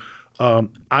there.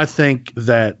 I think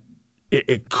that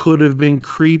it could have been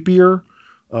creepier.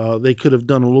 They could have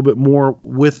done a little bit more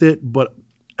with it, but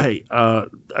hey, I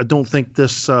don't think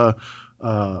this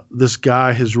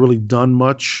guy has really done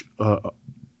much.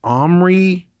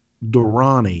 Omri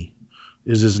Durrani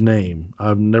is his name.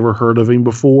 I've never heard of him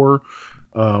before.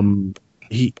 Let me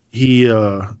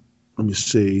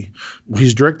see.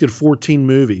 He's directed 14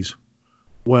 movies.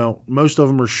 Well, most of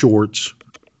them are shorts.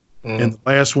 And the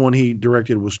last one he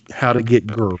directed was How to Get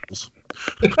Girls.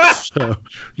 So,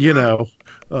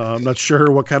 I'm not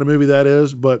sure what kind of movie that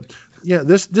is, but yeah,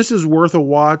 this is worth a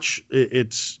watch.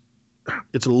 It's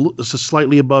a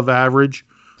slightly above average,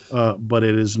 but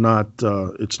it is not.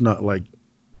 It's not like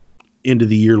end of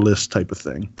the year list type of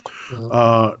thing.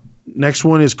 Next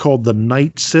one is called The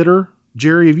Night Sitter.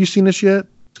 Jerry, have you seen this yet?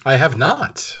 I have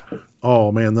not.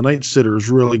 Oh man, The Night Sitter is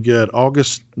really good.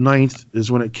 August 9th is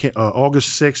when it came.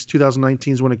 August 6th,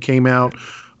 2019 is when it came out.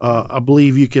 I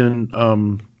believe you can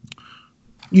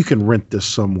rent this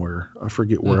somewhere. I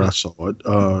forget where I saw it.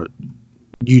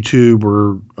 YouTube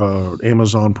or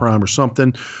Amazon Prime or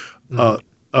something.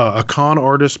 A con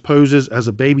artist poses as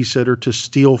a babysitter to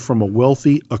steal from a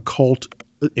wealthy occult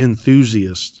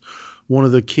enthusiast. One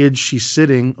of the kids she's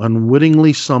sitting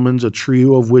unwittingly summons a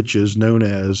trio of witches known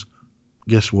as,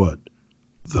 guess what?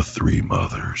 The Three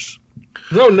Mothers.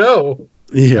 Oh, no.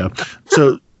 Yeah.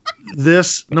 So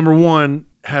this, number one,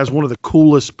 has one of the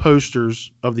coolest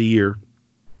posters of the year.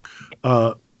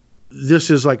 This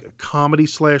is like a comedy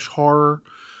 / horror.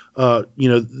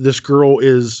 This girl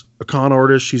is a con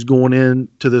artist. She's going in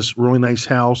to this really nice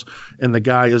house, and the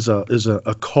guy is a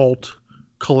occult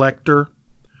collector,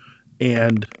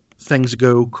 and things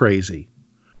go crazy.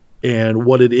 And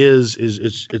what it is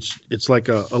it's like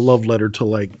a love letter to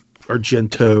like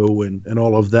Argento and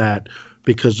all of that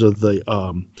because of the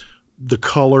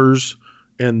colors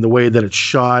and the way that it's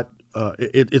shot.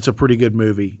 It's a pretty good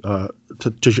movie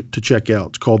to check out.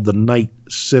 It's called The Night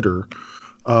Sitter.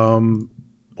 On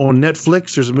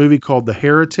Netflix, there's a movie called The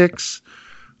Heretics.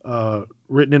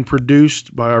 written and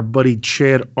produced by our buddy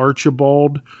Chad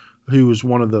Archibald, who is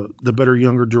one of the better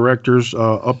younger directors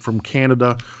up from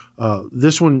Canada.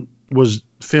 This one was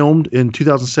filmed in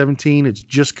 2017. It's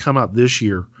just come out this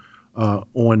year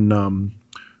on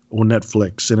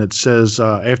Netflix, and it says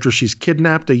after she's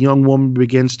kidnapped, a young woman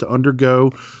begins to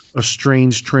undergo a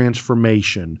strange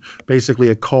transformation. Basically,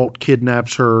 a cult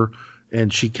kidnaps her,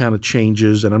 and she kind of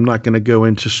changes. And I'm not going to go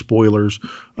into spoilers.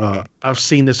 I've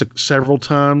seen this several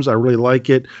times. I really like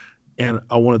it, and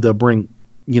I wanted to bring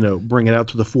it out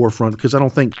to the forefront because I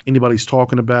don't think anybody's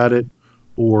talking about it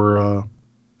or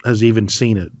has even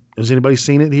seen it. Has anybody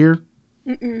seen it here?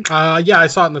 Yeah, I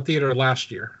saw it in the theater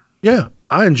last year. Yeah,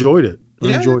 I enjoyed it.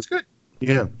 It's good.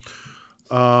 Yeah.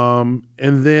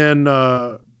 And then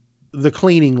The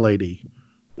Cleaning Lady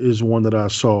is one that I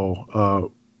saw.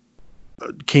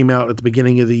 Came out at the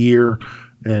beginning of the year,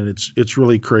 and it's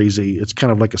really crazy. It's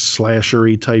kind of like a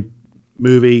slashery type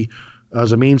movie.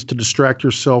 As a means to distract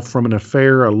herself from an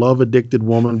affair, a love-addicted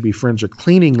woman befriends a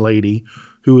cleaning lady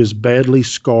who is badly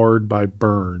scarred by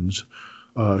burns.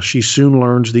 She soon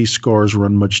learns these scars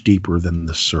run much deeper than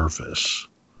the surface.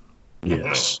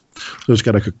 Yes. So it's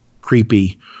got a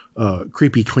creepy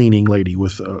cleaning lady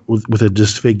with a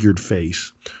disfigured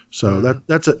face. So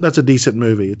that's a decent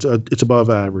movie. It's above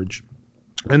average.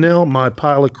 And now my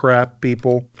pile of crap,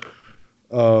 people.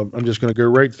 I'm just going to go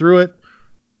right through it.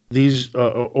 These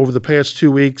over the past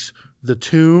 2 weeks: The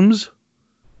Tombs,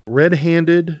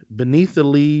 Red-Handed, Beneath the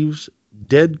Leaves,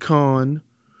 Dead Con,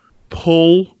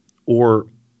 Pull, or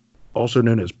also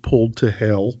known as Pulled to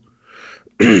Hell,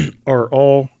 are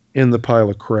all in the pile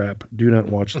of crap. Do not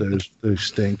watch those. Those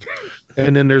stink.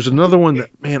 And then there's another one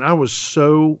that, man, I was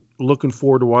so looking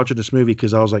forward to watching this movie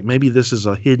because I was like, maybe this is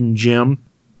a hidden gem.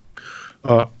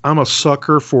 I'm a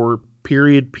sucker for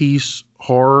period piece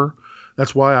horror.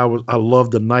 That's why I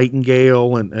loved The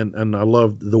Nightingale and I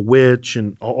loved The Witch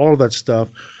and all of that stuff.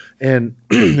 And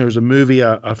there's a movie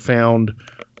I found,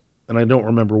 and I don't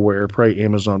remember where, probably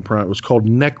Amazon Prime. It was called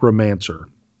Necromancer.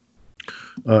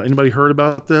 Anybody heard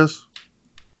about this?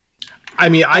 I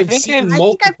mean, I've seen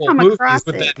multiple movies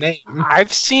with that name.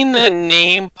 I've seen the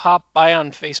name pop by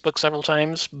on Facebook several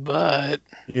times, but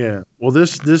yeah. Well,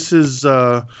 this is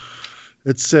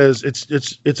it says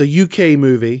it's a UK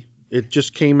movie. It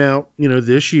just came out,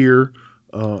 this year.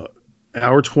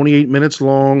 Hour 28 minutes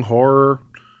long, horror.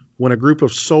 When a group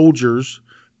of soldiers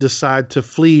decide to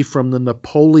flee from the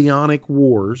Napoleonic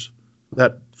Wars,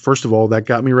 that first of all, that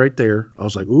got me right there. I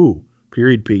was like, ooh,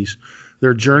 period piece.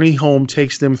 Their journey home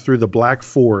takes them through the Black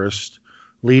Forest,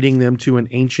 leading them to an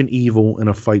ancient evil in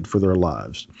a fight for their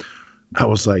lives. I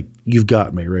was like, you've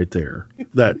got me right there.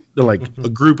 That like a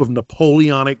group of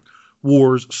Napoleonic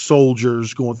Wars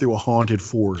soldiers going through a haunted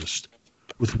forest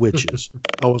with witches.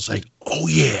 I was like, oh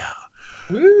yeah.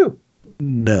 Woo.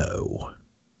 No.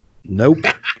 Nope.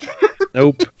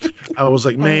 Nope. I was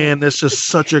like, man, this is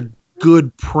such a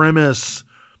good premise.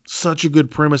 Such a good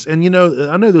premise. And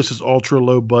I know this is ultra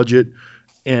low budget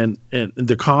and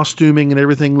the costuming and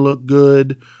everything looked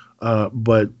good,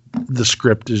 but the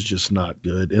script is just not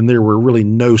good. And there were really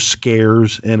no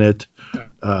scares in it.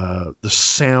 The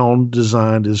sound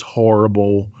design is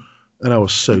horrible. And I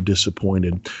was so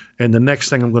disappointed. And the next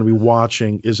thing I'm going to be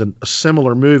watching is a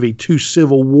similar movie, two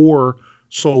Civil War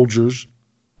soldiers,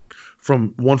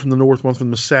 one from the north, one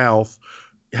from the south,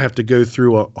 have to go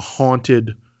through a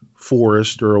haunted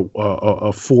forest or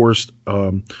a forest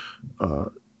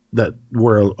that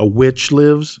where a witch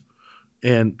lives,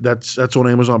 and that's on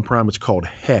Amazon Prime. It's called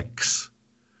Hex,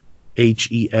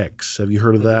 Hex. Have you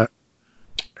heard of that?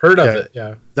 Heard of it?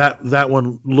 Yeah. That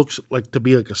one looks like to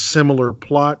be like a similar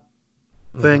plot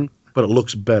thing, but it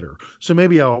looks better. So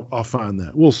maybe I'll find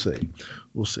that. We'll see.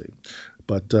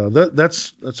 But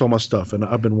that's all my stuff, and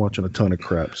I've been watching a ton of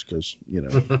craps because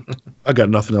I got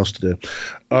nothing else to do.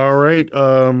 All right,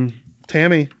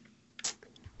 Tammy.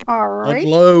 All right.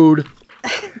 Unload.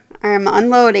 I'm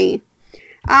unloading.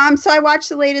 So I watched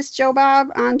the latest Joe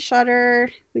Bob on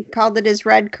Shudder. We called it his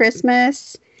Red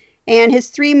Christmas, and his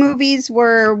 3 movies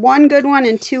were 1 good one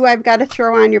and 2 I've got to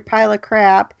throw on your pile of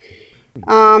crap.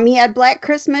 He had Black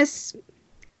Christmas,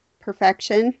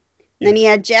 perfection. And then he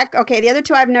had Jack. Okay, the other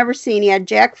 2 I've never seen. He had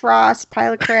Jack Frost,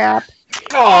 pile of crap.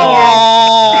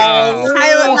 Oh,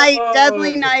 Silent Night,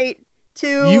 Deadly Night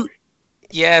 2.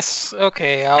 Yes.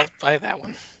 Okay, I'll buy that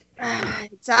one.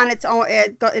 It's on its own.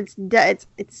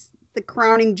 It's the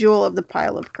crowning jewel of the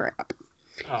pile of crap.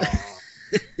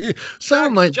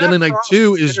 Silent Night, Deadly Night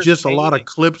 2 is just a lot of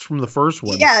clips from the first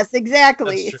one. Yes,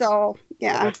 exactly. So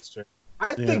yeah.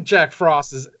 I think Jack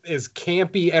Frost is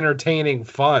campy, entertaining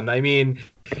fun. I mean,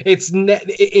 It's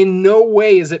in no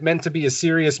way is it meant to be a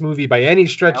serious movie by any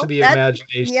stretch of the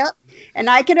imagination. Yep. And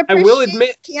I can appreciate I will admit,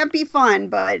 it can't be fun,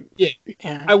 but yeah,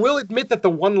 I will admit that the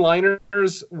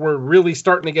one-liners were really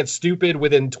starting to get stupid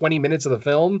within 20 minutes of the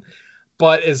film.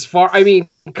 But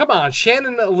come on,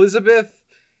 Shannon Elizabeth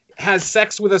has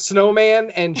sex with a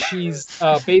snowman and she's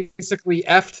basically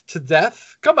effed to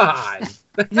death. Come on.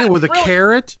 Yeah, with a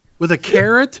carrot. With a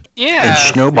carrot. Yeah.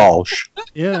 And snowballs.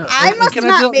 Yeah. I must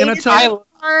not made it that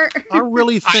far. I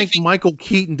really think Michael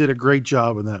Keaton did a great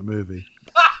job in that movie.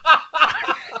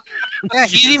 Yeah,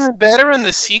 he's even better in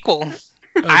the sequel.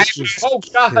 Oh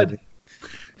God! Kidding.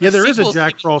 Yeah, there is a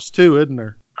Jack Frost too, isn't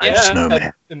there? Yeah,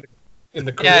 snowman in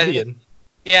the Caribbean.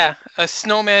 Yeah, a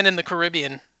snowman in the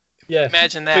Caribbean. Yeah,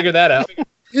 imagine that. Figure that out.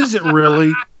 Is it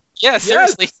really? Yeah,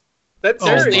 seriously. Yes, that's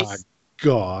oh serious. my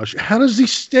gosh! How does he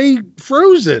stay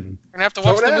frozen? We're gonna have to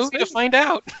watch the movie to find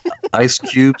out. Ice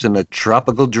cubes and a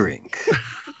tropical drink.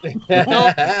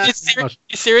 No,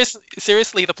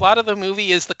 seriously, the plot of the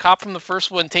movie is the cop from the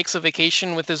first one takes a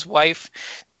vacation with his wife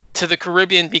to the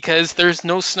Caribbean because there's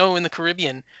no snow in the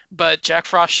Caribbean, but Jack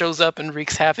Frost shows up and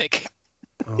wreaks havoc.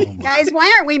 Oh Guys,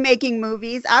 why aren't we making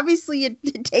movies? Obviously,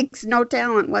 it takes no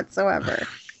talent whatsoever.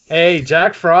 Hey,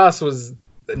 Jack Frost was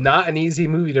not an easy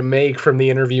movie to make from the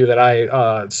interview that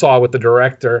I saw with the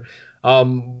director.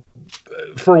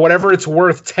 For whatever it's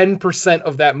worth, 10%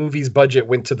 of that movie's budget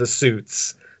went to the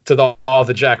suits, to all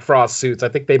the Jack Frost suits. I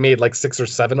think they made like 6 or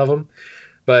 7 of them.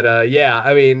 But yeah,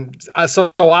 I mean,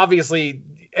 so obviously,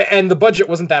 and the budget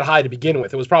wasn't that high to begin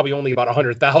with. It was probably only about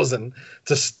 $100,000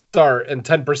 to start, and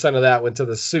 10% of that went to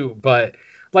the suit. But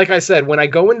like I said, when I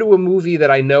go into a movie that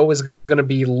I know is going to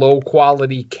be low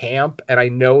quality camp, and I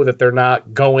know that they're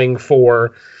not going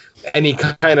for any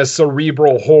kind of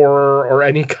cerebral horror or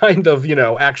any kind of,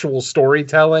 actual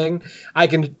storytelling, I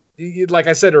can, like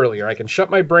I said earlier, I can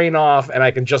shut my brain off and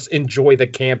I can just enjoy the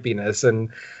campiness. And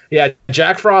yeah,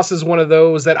 Jack Frost is one of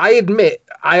those that I admit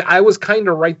I was kind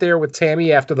of right there with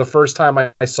Tammy after the first time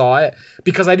I saw it,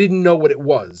 because I didn't know what it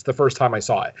was the first time I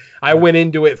saw it. I went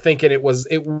into it thinking it was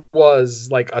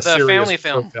like a serious family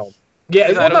film.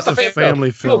 Yeah, well, not the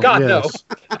family film. Oh God, yes.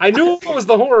 no! I knew it was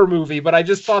the horror movie, but I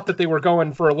just thought that they were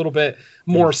going for a little bit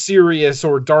more serious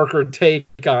or darker take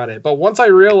on it. But once I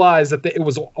realized that it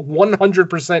was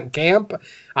 100% camp,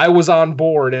 I was on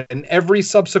board. And every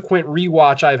subsequent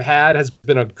rewatch I've had has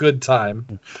been a good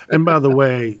time. And by the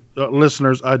way,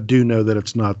 listeners, I do know that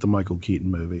it's not the Michael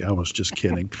Keaton movie. I was just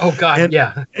kidding. Oh God,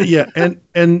 yeah, yeah,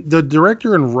 and the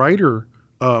director and writer,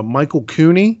 Michael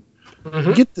Cooney.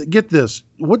 Mm-hmm. Get this.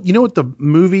 What the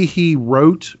movie he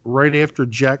wrote right after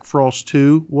Jack Frost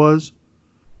 2 was?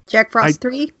 Jack Frost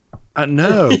 3?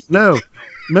 No.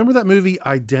 Remember that movie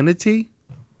Identity?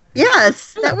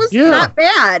 Yes, that was not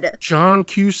bad. John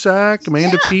Cusack,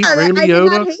 Amanda Peet, Ray Liotta. I did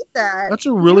not hate that. That's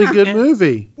a really good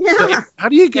movie. Yeah. So how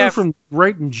do you go from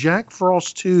writing Jack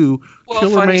Frost 2,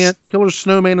 Killer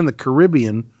Snowman in the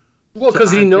Caribbean? Well,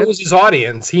 because he knows his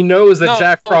audience. He knows that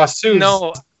Jack Frost 2.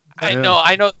 No.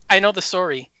 I know the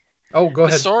story. Oh, go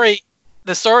ahead.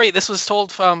 The story. This was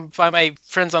told by my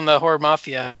friends on the Horror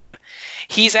Mafia.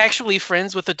 He's actually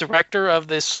friends with the director of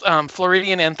this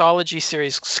Floridian anthology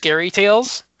series, Scary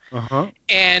Tales. Uh-huh.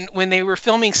 And when they were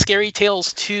filming Scary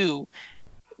Tales 2,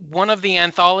 one of the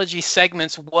anthology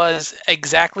segments was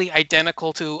exactly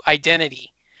identical to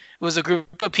Identity. It was a group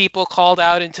of people called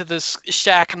out into this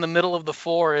shack in the middle of the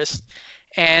forest,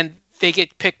 and they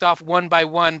get picked off one by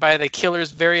one by the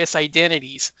killer's various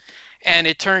identities. And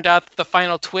it turned out that the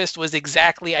final twist was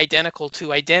exactly identical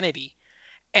to Identity.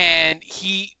 And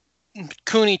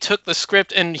Cooney took the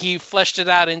script and he fleshed it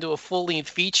out into a full-length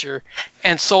feature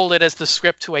and sold it as the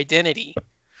script to Identity.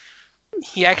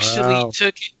 He actually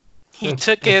took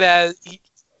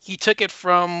it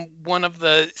from one of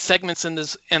the segments in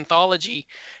this anthology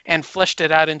and fleshed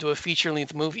it out into a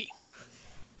feature-length movie.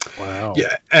 Wow.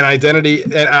 Yeah, and Identity,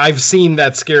 and I've seen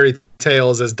that Scary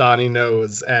Tales, as Donnie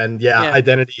knows, and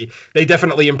Identity, they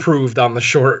definitely improved on the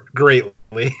short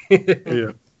greatly.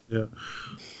 Yeah.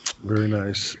 Very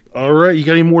nice. All right, you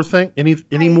got any more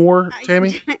any more,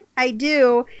 Tammy? I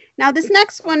do. Now this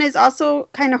next one is also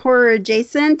kind of horror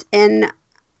adjacent, and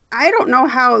I don't know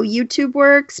how YouTube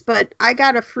works, but I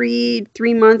got a free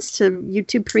 3 months to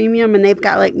YouTube Premium, and they've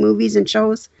got like movies and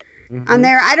shows on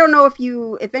there. I don't know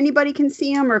if anybody can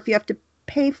see them or if you have to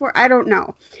pay for it. I don't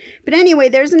know. But anyway,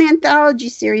 there's an anthology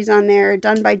series on there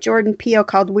done by Jordan Peele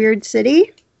called Weird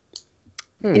City.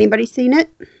 Anybody seen it?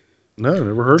 No,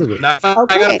 never heard of it. I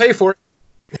gotta pay for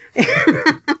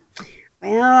it.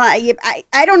 Well,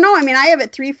 I don't know. I mean, I have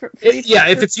it free. If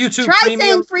it's YouTube Try Premium.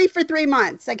 saying free for 3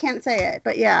 months. I can't say it,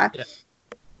 but yeah.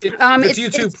 If it's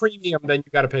YouTube Premium, then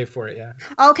you got to pay for it. Yeah.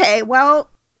 Okay. Well,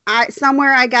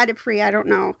 somewhere I got it free. I don't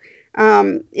know.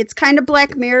 It's kind of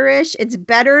Black Mirror-ish. It's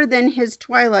better than his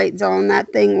Twilight Zone.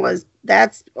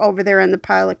 That's over there in the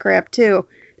pile of crap too.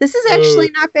 This is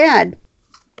actually not bad.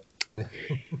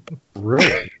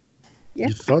 Really? Yeah.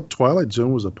 You thought Twilight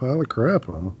Zone was a pile of crap,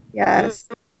 huh? Yes.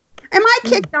 Am I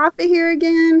kicked off of here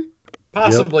again?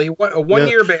 Possibly. Yep. A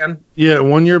one-year ban. Yeah,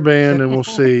 1 year ban, and we'll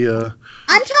see. I'm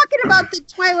talking about the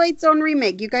Twilight Zone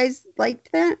remake. You guys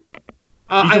liked that?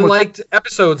 I liked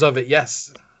episodes of it,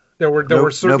 yes. There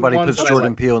were certain nobody ones puts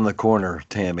Jordan Peele in the corner,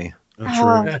 Tammy. That's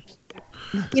right.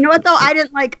 You know what, though? I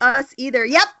didn't like Us either.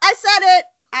 Yep, I said it.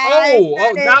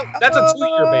 That's a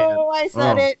 2-year ban. Oh, I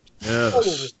said it.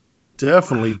 Yes.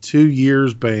 Definitely 2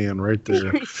 years ban right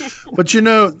there. But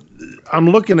I'm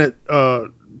looking at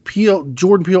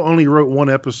Jordan Peele only wrote one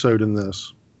episode in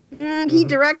this. He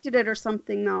directed it or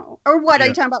something, though. Or what? Yeah. Are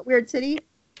you talking about Weird City?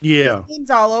 Yeah. He's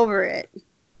all over it.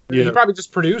 Yeah. He probably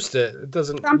just produced it. It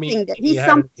doesn't mean he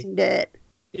somethinged it.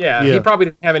 Yeah, he probably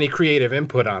didn't have any creative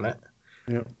input on it.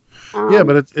 Yeah. Yeah,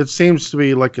 but it seems to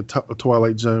be like a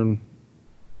Twilight Zone-esque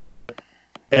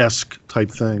type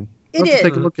thing. I'll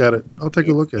take a look at it.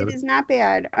 It is not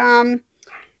bad. And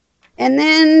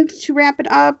then to wrap it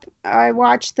up, I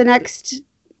watched the next,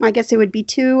 I guess it would be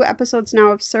 2 episodes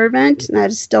now of Servant. And that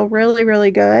is still really,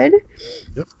 really good.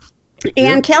 Yep.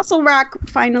 And Castle Rock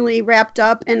finally wrapped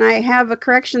up. And I have a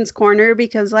corrections corner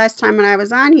because last time when I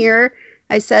was on here,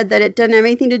 I said that it didn't have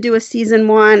anything to do with season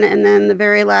 1. And then the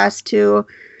very last 2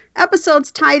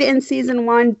 episodes tied in season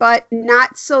 1, but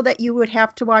not so that you would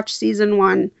have to watch season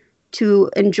 1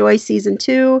 to enjoy season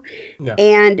 2. Yeah.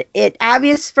 And it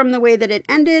obvious from the way that it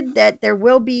ended that there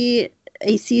will be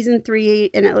a season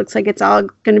 3, and it looks like it's all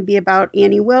going to be about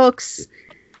Annie Wilkes,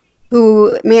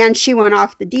 who, man, she went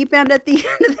off the deep end at the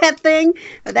end of that thing.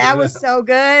 But that was so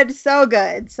good, so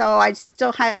good. So I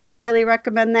still highly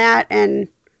recommend that, and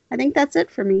I think that's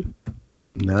it for me.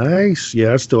 Nice.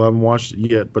 Yeah, I still haven't watched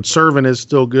it yet, but Servant is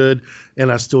still good,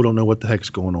 and I still don't know what the heck's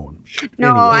going on. No,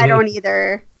 anyway. I don't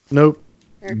either. Nope.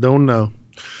 Don't know.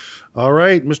 All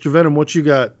right, Mr. Venom, what you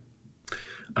got?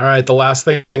 All right, the last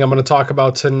thing I'm going to talk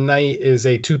about tonight is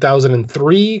a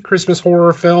 2003 Christmas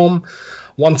horror film.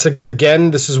 Once again,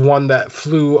 this is one that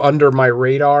flew under my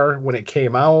radar when it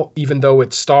came out, even though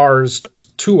it stars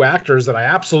 2 actors that I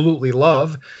absolutely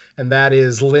love, and that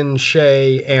is Lin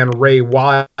Shaye and Ray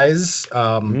Wise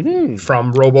from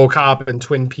RoboCop and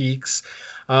Twin Peaks.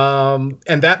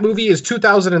 And that movie is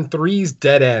 2003's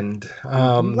Dead End.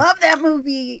 Love that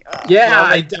movie.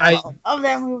 I love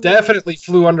that movie. Definitely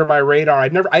flew under my radar.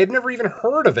 I had never even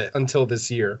heard of it until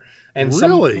this year. And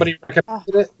really? Somebody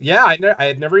recommended it. Yeah, I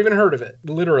had never even heard of it,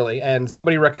 literally. And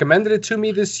somebody recommended it to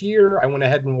me this year. I went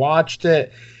ahead and watched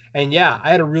it. And yeah,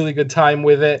 I had a really good time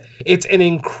with it. It's an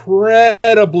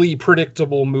incredibly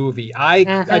predictable movie. I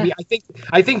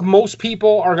think most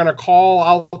people are gonna call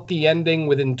out the ending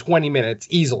within 20 minutes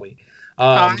easily.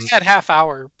 I had half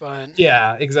hour, but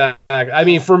yeah, exactly. I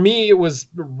mean, for me, it was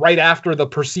right after the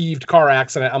perceived car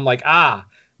accident. I'm like,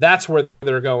 that's where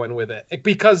they're going with it,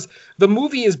 because the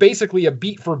movie is basically a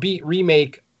beat for beat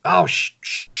remake. Oh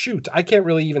shoot, I can't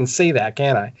really even say that,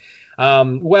 can I?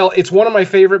 Well, it's one of my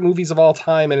favorite movies of all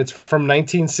time, and it's from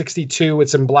 1962.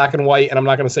 It's in black and white, and I'm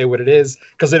not going to say what it is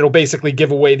because it'll basically give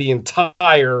away the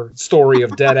entire story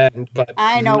of Dead End. But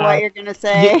I know what you're going to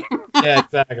say. Yeah,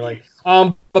 exactly.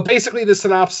 But basically, the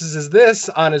synopsis is this: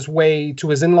 on his way to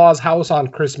his in-laws' house on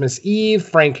Christmas Eve,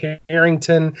 Frank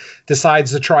Harrington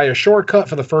decides to try a shortcut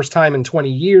for the first time in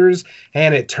 20 years,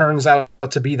 and it turns out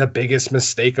to be the biggest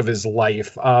mistake of his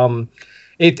life.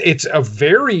 It's a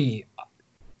very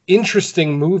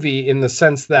interesting movie in the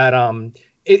sense that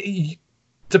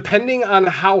depending on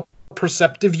how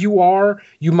perceptive you are,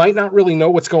 you might not really know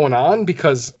what's going on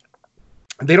because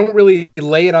they don't really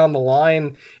lay it on the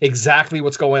line exactly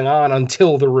what's going on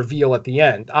until the reveal at the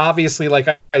end. Obviously,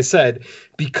 like I said,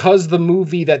 because the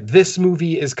movie that this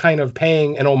movie is kind of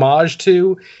paying an homage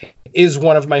to is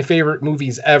one of my favorite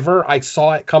movies ever. I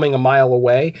saw it coming a mile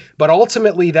away, but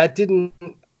ultimately that didn't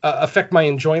affect my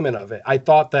enjoyment of it. I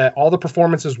thought that all the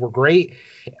performances were great.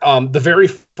 The very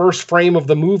first frame of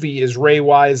the movie is Ray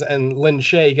Wise and Lin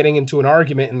Shaye getting into an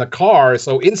argument in the car.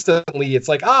 So instantly it's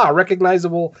like,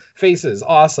 recognizable faces.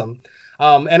 Awesome.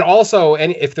 And also,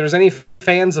 and if there's any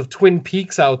fans of Twin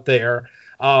Peaks out there,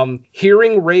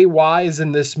 hearing Ray Wise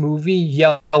in this movie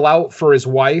yell out for his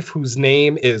wife, whose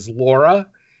name is Laura,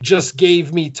 just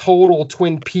gave me total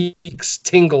Twin Peaks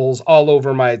tingles all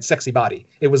over my sexy body.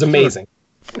 It was amazing.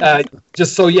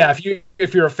 Just so yeah,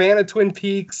 if you're a fan of Twin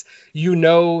Peaks, you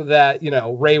know that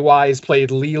Ray Wise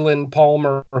played Leland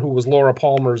Palmer, who was Laura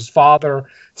Palmer's father.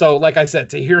 So like I said,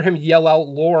 to hear him yell out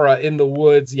Laura in the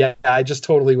woods, yeah, I just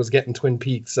totally was getting Twin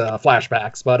Peaks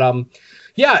flashbacks. But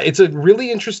yeah, it's a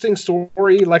really interesting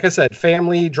story. Like I said,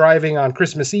 family driving on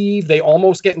Christmas Eve, they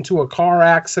almost get into a car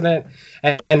accident,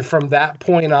 and from that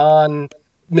point on,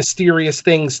 mysterious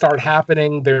things start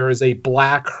happening. There is a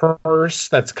black hearse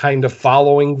that's kind of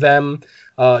following them,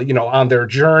 on their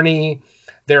journey.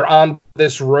 They're on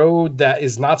this road that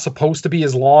is not supposed to be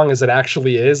as long as it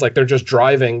actually is. Like they're just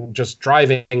driving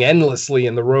endlessly,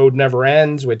 and the road never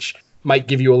ends, which might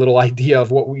give you a little idea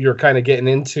of what you're kind of getting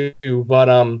into. But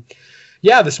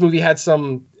yeah, this movie had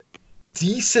some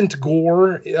decent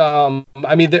gore.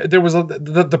 I mean, there was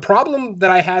the problem that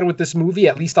I had with this movie,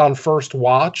 at least on first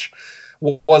watch,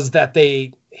 was that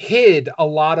they hid a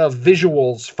lot of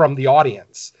visuals from the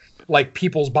audience, like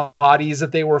people's bodies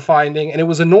that they were finding, and it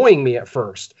was annoying me at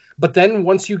first. But then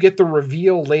once you get the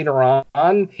reveal later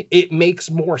on, it makes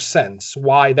more sense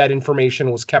why that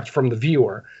information was kept from the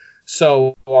viewer.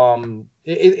 So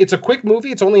it's a quick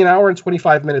movie. It's only an hour and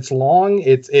 25 minutes long.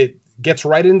 It gets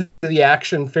right into the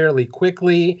action fairly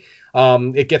quickly.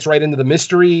 It gets right into the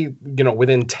mystery,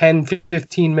 within 10,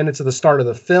 15 minutes of the start of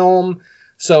the film.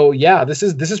 So yeah, this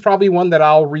is probably one that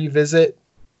I'll revisit,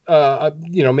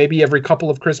 maybe every couple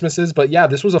of Christmases. But yeah,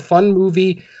 this was a fun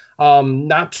movie.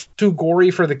 Not too gory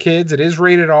for the kids. It is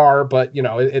rated R, but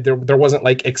there wasn't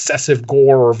like excessive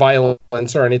gore or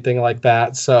violence or anything like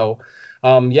that. So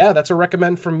yeah, that's a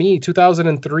recommend from me.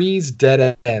 2003's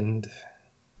Dead End.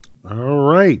 All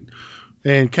right.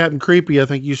 And Captain Creepy, I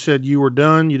think you said you were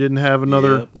done. You didn't have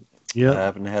another. Yeah. I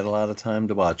haven't had a lot of time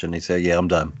to watch, and he said, "Yeah, I'm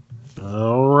done."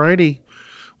 All righty.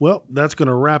 Well, that's going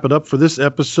to wrap it up for this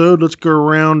episode. Let's go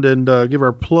around and give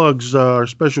our plugs. Our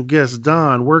special guest,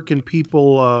 Don, where can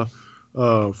people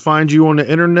find you on the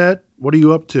internet? What are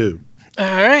you up to? All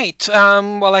right.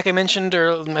 Well, like I mentioned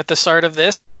at the start of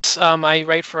this, I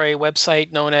write for a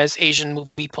website known as Asian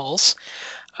Movie Pulse.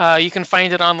 You can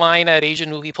find it online at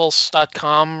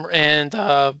asianmoviepulse.com and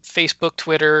Facebook,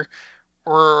 Twitter.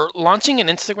 We're launching an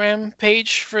Instagram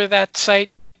page for that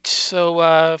site. So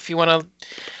if you want to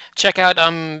check out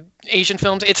Asian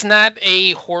films, it's not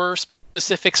a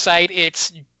horror-specific site.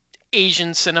 It's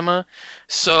Asian cinema.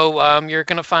 So you're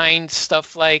going to find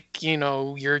stuff like,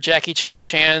 your Jackie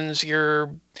Chan's,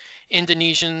 your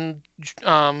Indonesian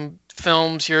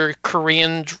films, your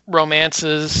Korean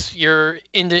romances,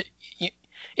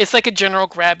 it's like a general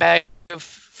grab bag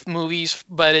of movies,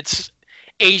 but it's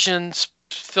Asian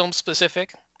film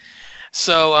specific.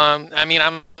 So, I'm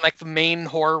like the main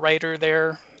horror writer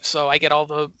there, so I get all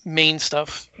the main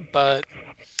stuff. But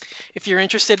if you're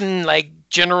interested in like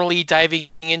generally diving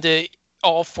into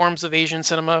all forms of Asian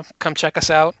cinema, come check us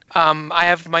out. I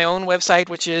have my own website,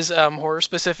 which is horror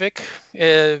specific,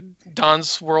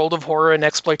 Don's World of Horror and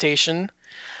Exploitation.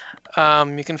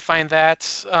 You can find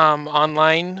that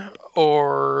online,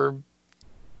 or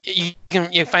you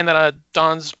can find that at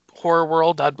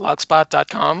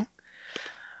donshorrorworld.blogspot.com.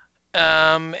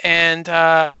 And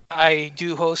I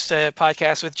do host a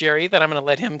podcast with Jerry that I'm going to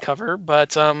let him cover.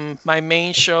 But my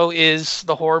main show is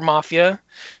The Horror Mafia.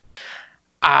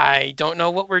 I don't know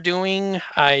what we're doing.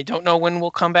 I don't know when we'll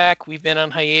come back. We've been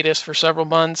on hiatus for several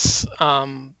months.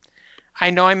 I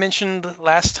know I mentioned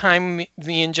last time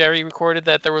me and Jerry recorded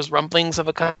that there was rumblings of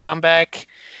a comeback.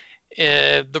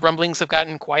 The rumblings have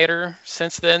gotten quieter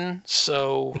since then.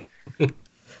 So,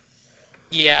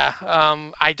 yeah,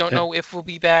 I don't know if we'll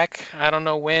be back. I don't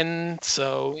know when.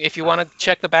 So if you want to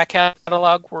check the back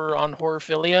catalog, we're on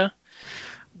Horrorphilia.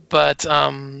 But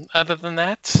other than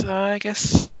that, I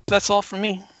guess that's all from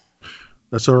me.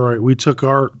 That's all right. We took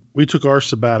our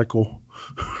sabbatical.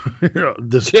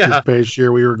 This past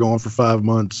year we were going for 5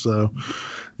 months. So,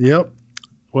 yep.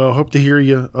 Well, hope to hear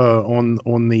you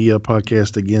on the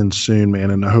podcast again soon,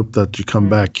 man. And I hope that you come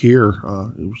back here.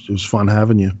 It was fun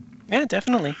having you. Yeah,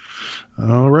 definitely.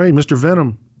 All right, Mr.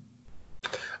 Venom.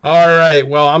 All right.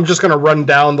 Well, I'm just going to run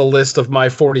down the list of my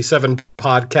 47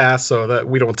 podcasts so that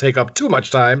we don't take up too much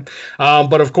time.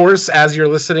 But of course, as you're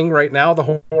listening right now, the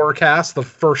Horrorcast, the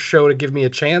first show to give me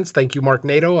a chance. Thank you, Mark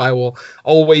Nato. I will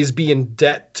always be in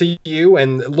debt to you.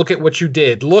 And look at what you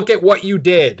did. Look at what you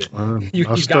did.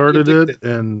 I started it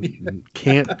and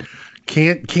can't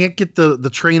get the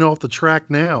train off the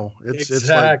track now. It's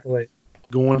like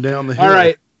going down the hill. All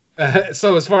right.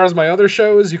 So as far as my other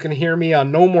shows, you can hear me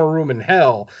on No More Room in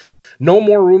Hell. No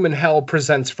More Room in Hell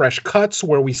presents Fresh Cuts,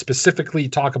 where we specifically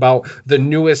talk about the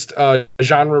newest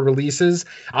genre releases,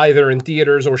 either in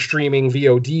theaters or streaming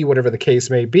VOD, whatever the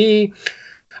case may be.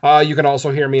 You can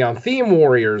also hear me on Theme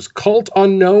Warriors, Cult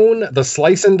Unknown, the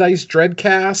Slice and Dice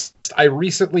Dreadcast. I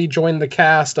recently joined the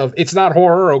cast of It's Not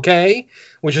Horror, Okay,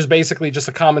 which is basically just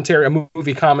a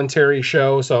movie commentary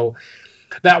show. So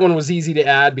that one was easy to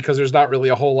add because there's not really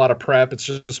a whole lot of prep. It's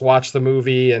just watch the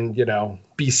movie and,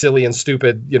 be silly and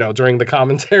stupid, during the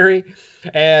commentary.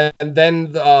 And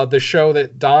then the show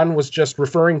that Don was just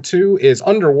referring to is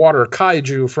Underwater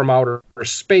Kaiju from Outer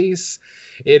Space.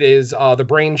 It is the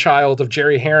brainchild of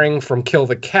Jerry Herring from Kill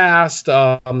the Cast.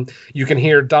 You can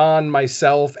hear Don,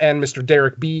 myself, and Mr.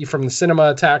 Derek B. from the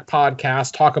Cinema Attack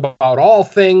podcast talk about all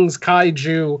things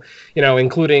kaiju,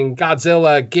 including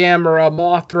Godzilla, Gamera,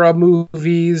 Mothra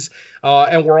movies.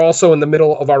 And we're also in the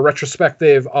middle of our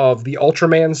retrospective of the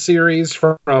Ultraman series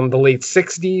from the late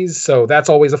 60s. So that's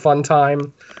always a fun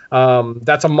time.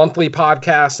 That's a monthly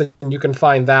podcast, and you can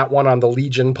find that one on the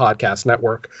Legion Podcast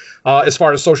Network. As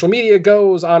far as social media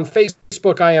goes, on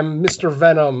Facebook, I am Mr.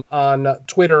 Venom. On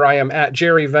Twitter, I am at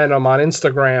Jerry Venom. On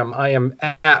Instagram, I am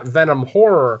at Venom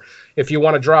Horror. If you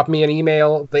want to drop me an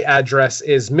email, the address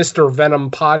is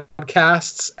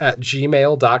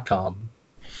mrvenompodcasts@gmail.com.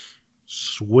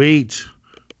 Sweet.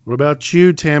 What about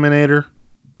you, Taminator?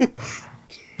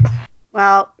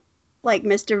 Well, like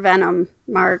Mr. Venom,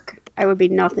 Mark, I would be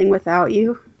nothing without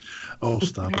you. Oh,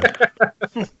 stop it.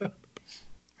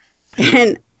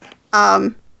 And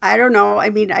I don't know.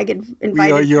 I mean, I get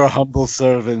invited. We are your humble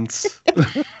servants.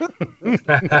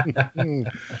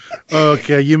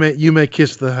 Okay, you may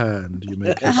kiss the hand. You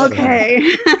may kiss Okay.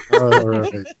 The hand. All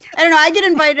right. I don't know. I get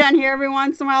invited on here every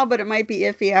once in a while, but it might be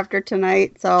iffy after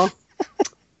tonight. So,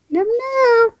 never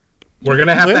know. We're going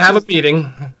to have a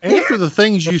meeting. After the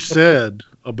things you said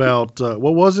about,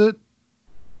 what was it?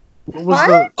 What was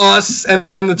What? Us and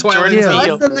the Twilight Yeah.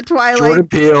 Zone. Us in the Twilight. Jordan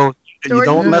Peele. You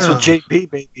don't mess with Yeah. JP,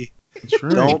 baby. That's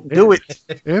right. Don't do it.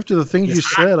 After the things you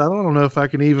said, I don't know if I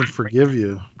can even forgive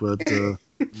you. But no.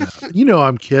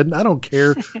 I'm kidding. I don't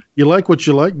care. You like what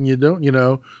you like, and you don't.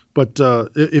 But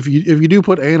if you do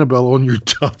put Annabelle on your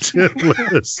top 10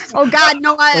 list Oh God,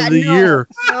 no! of the no, year,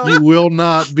 no, you will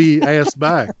not be asked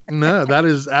back. No, that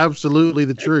is absolutely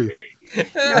the truth. no,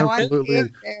 I absolutely.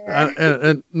 can't there.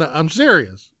 And no, I'm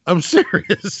serious.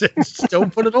 Just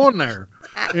don't put it on there.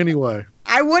 Anyway,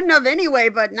 I wouldn't have anyway,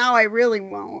 but now I really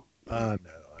won't. I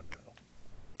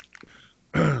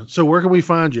know. So where can we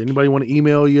find you? Anybody want to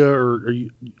email you, or are you?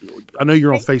 I know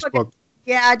you're on Facebook.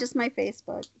 Yeah, just my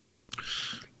Facebook.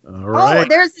 All right. Oh,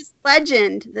 there's this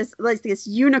legend, this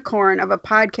unicorn of a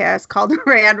podcast called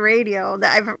Rad Radio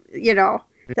that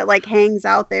that hangs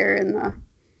out there in the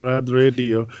Rad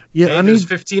Radio. Yeah, Hey, I there's need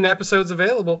 15 episodes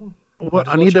available. Well,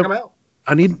 Might as well check them out.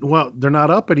 Well, they're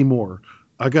not up anymore.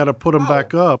 I got to put them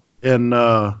back up, and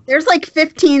there's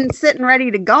 15 sitting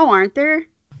ready to go, aren't there?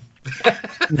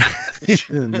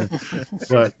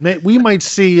 but we might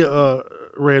see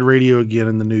Rad Radio again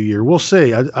in the new year. We'll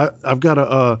see. I've got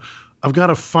to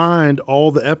find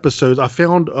all the episodes. I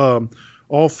found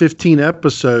all 15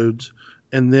 episodes,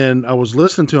 and then I was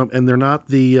listening to them, and they're not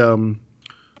the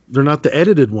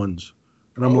edited ones.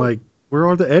 And I'm like, where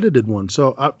are the edited ones?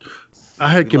 So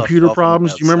I had computer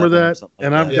problems. Do you remember that?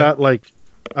 And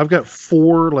I've got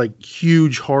 4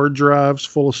 huge hard drives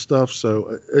full of stuff.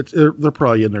 So they're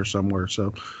probably in there somewhere.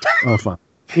 So fine.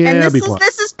 Yeah, And quiet.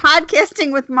 this is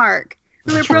podcasting with Mark.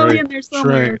 They're probably in there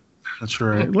somewhere. That's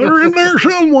right. They're in there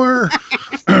somewhere.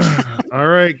 All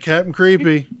right, Captain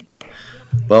Creepy.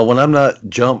 Well, when I'm not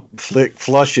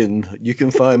flushing, you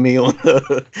can find me on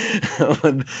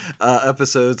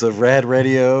episodes of Rad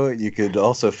Radio. You could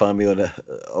also find me on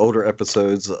older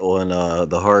episodes on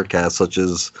the Horrorcast, such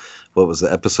as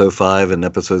episode 5 and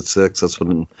episode 6. That's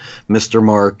when Mr.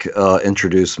 Mark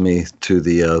introduced me to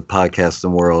the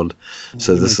podcasting world.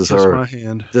 So this is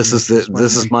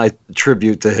my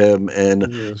tribute to him,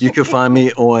 and you can find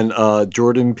me on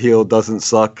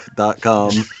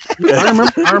JordanPeeleDoesn'tSuck.com. I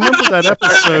remember that episode.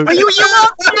 You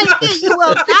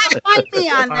will not find me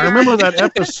on there. I remember that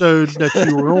episode that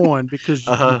you were on because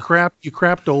you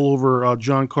crapped all over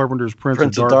John Carpenter's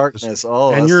Prince of Darkness.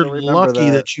 Oh, and I you're still remember lucky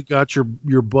that you got your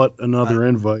butt another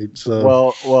invite.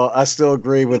 So well, I still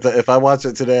agree with that. If I watch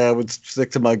it today, I would stick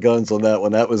to my guns on that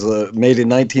one. That was made in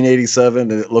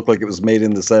 1987, and it looked like it was made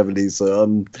in the 70s.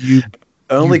 So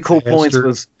only cool points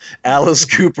was Alice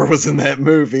Cooper was in that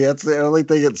movie. That's the only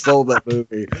thing that sold that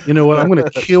movie. You know what? I'm going to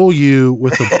kill you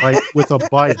with a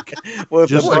bike,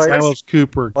 just like Alice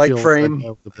Cooper. Bike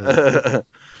frame.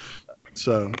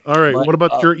 So, all right. What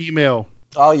about your email?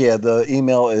 Oh, yeah. The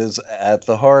email is at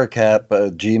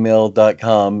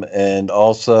thehorrorcap@gmail.com. And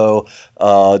also,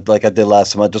 like I did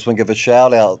last time, I just want to give a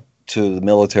shout out to the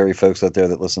military folks out there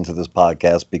that listen to this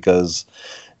podcast, because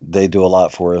they do a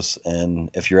lot for us. And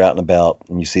if you're out and about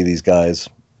and you see these guys,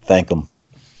 thank them.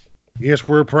 Yes,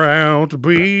 we're proud to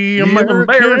be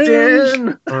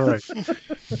American.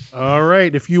 All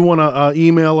right. If you want to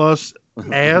email us,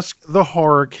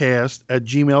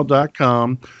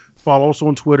 askthehorrorcast@gmail.com. Follow us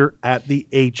on Twitter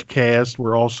 @the_HCast.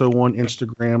 We're also on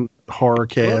Instagram,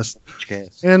 Horrorcast.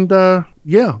 And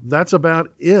yeah, that's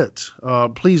about it.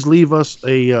 Please leave us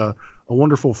a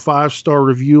wonderful 5-star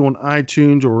review on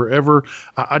iTunes or wherever.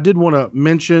 I did want to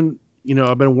mention,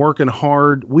 I've been working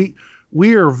hard. We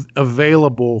are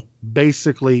available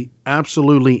basically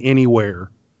absolutely anywhere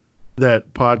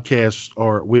that podcasts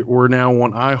are. We're now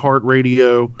on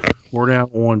iHeartRadio. We're now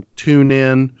on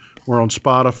TuneIn. We're on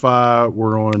Spotify.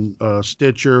 We're on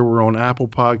Stitcher. We're on Apple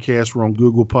Podcasts. We're on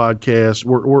Google Podcasts.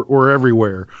 We're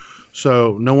everywhere.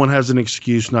 So no one has an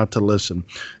excuse not to listen,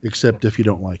 except if you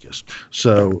don't like us.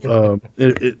 So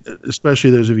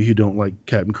especially those of you who don't like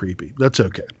Captain Creepy. That's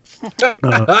okay.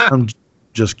 I'm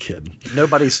just kidding.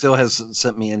 Nobody still has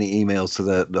sent me any emails to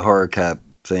the horror cap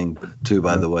thing too,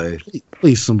 by the way.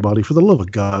 Please, somebody, for the love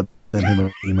of God, send him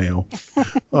an email.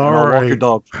 All right. Walk your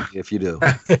dog if you do.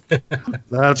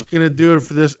 That's going to do it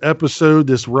for this episode,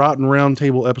 this Rotten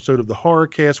Roundtable episode of the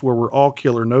Horrorcast, where we're all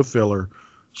killer, no filler.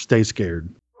 Stay scared.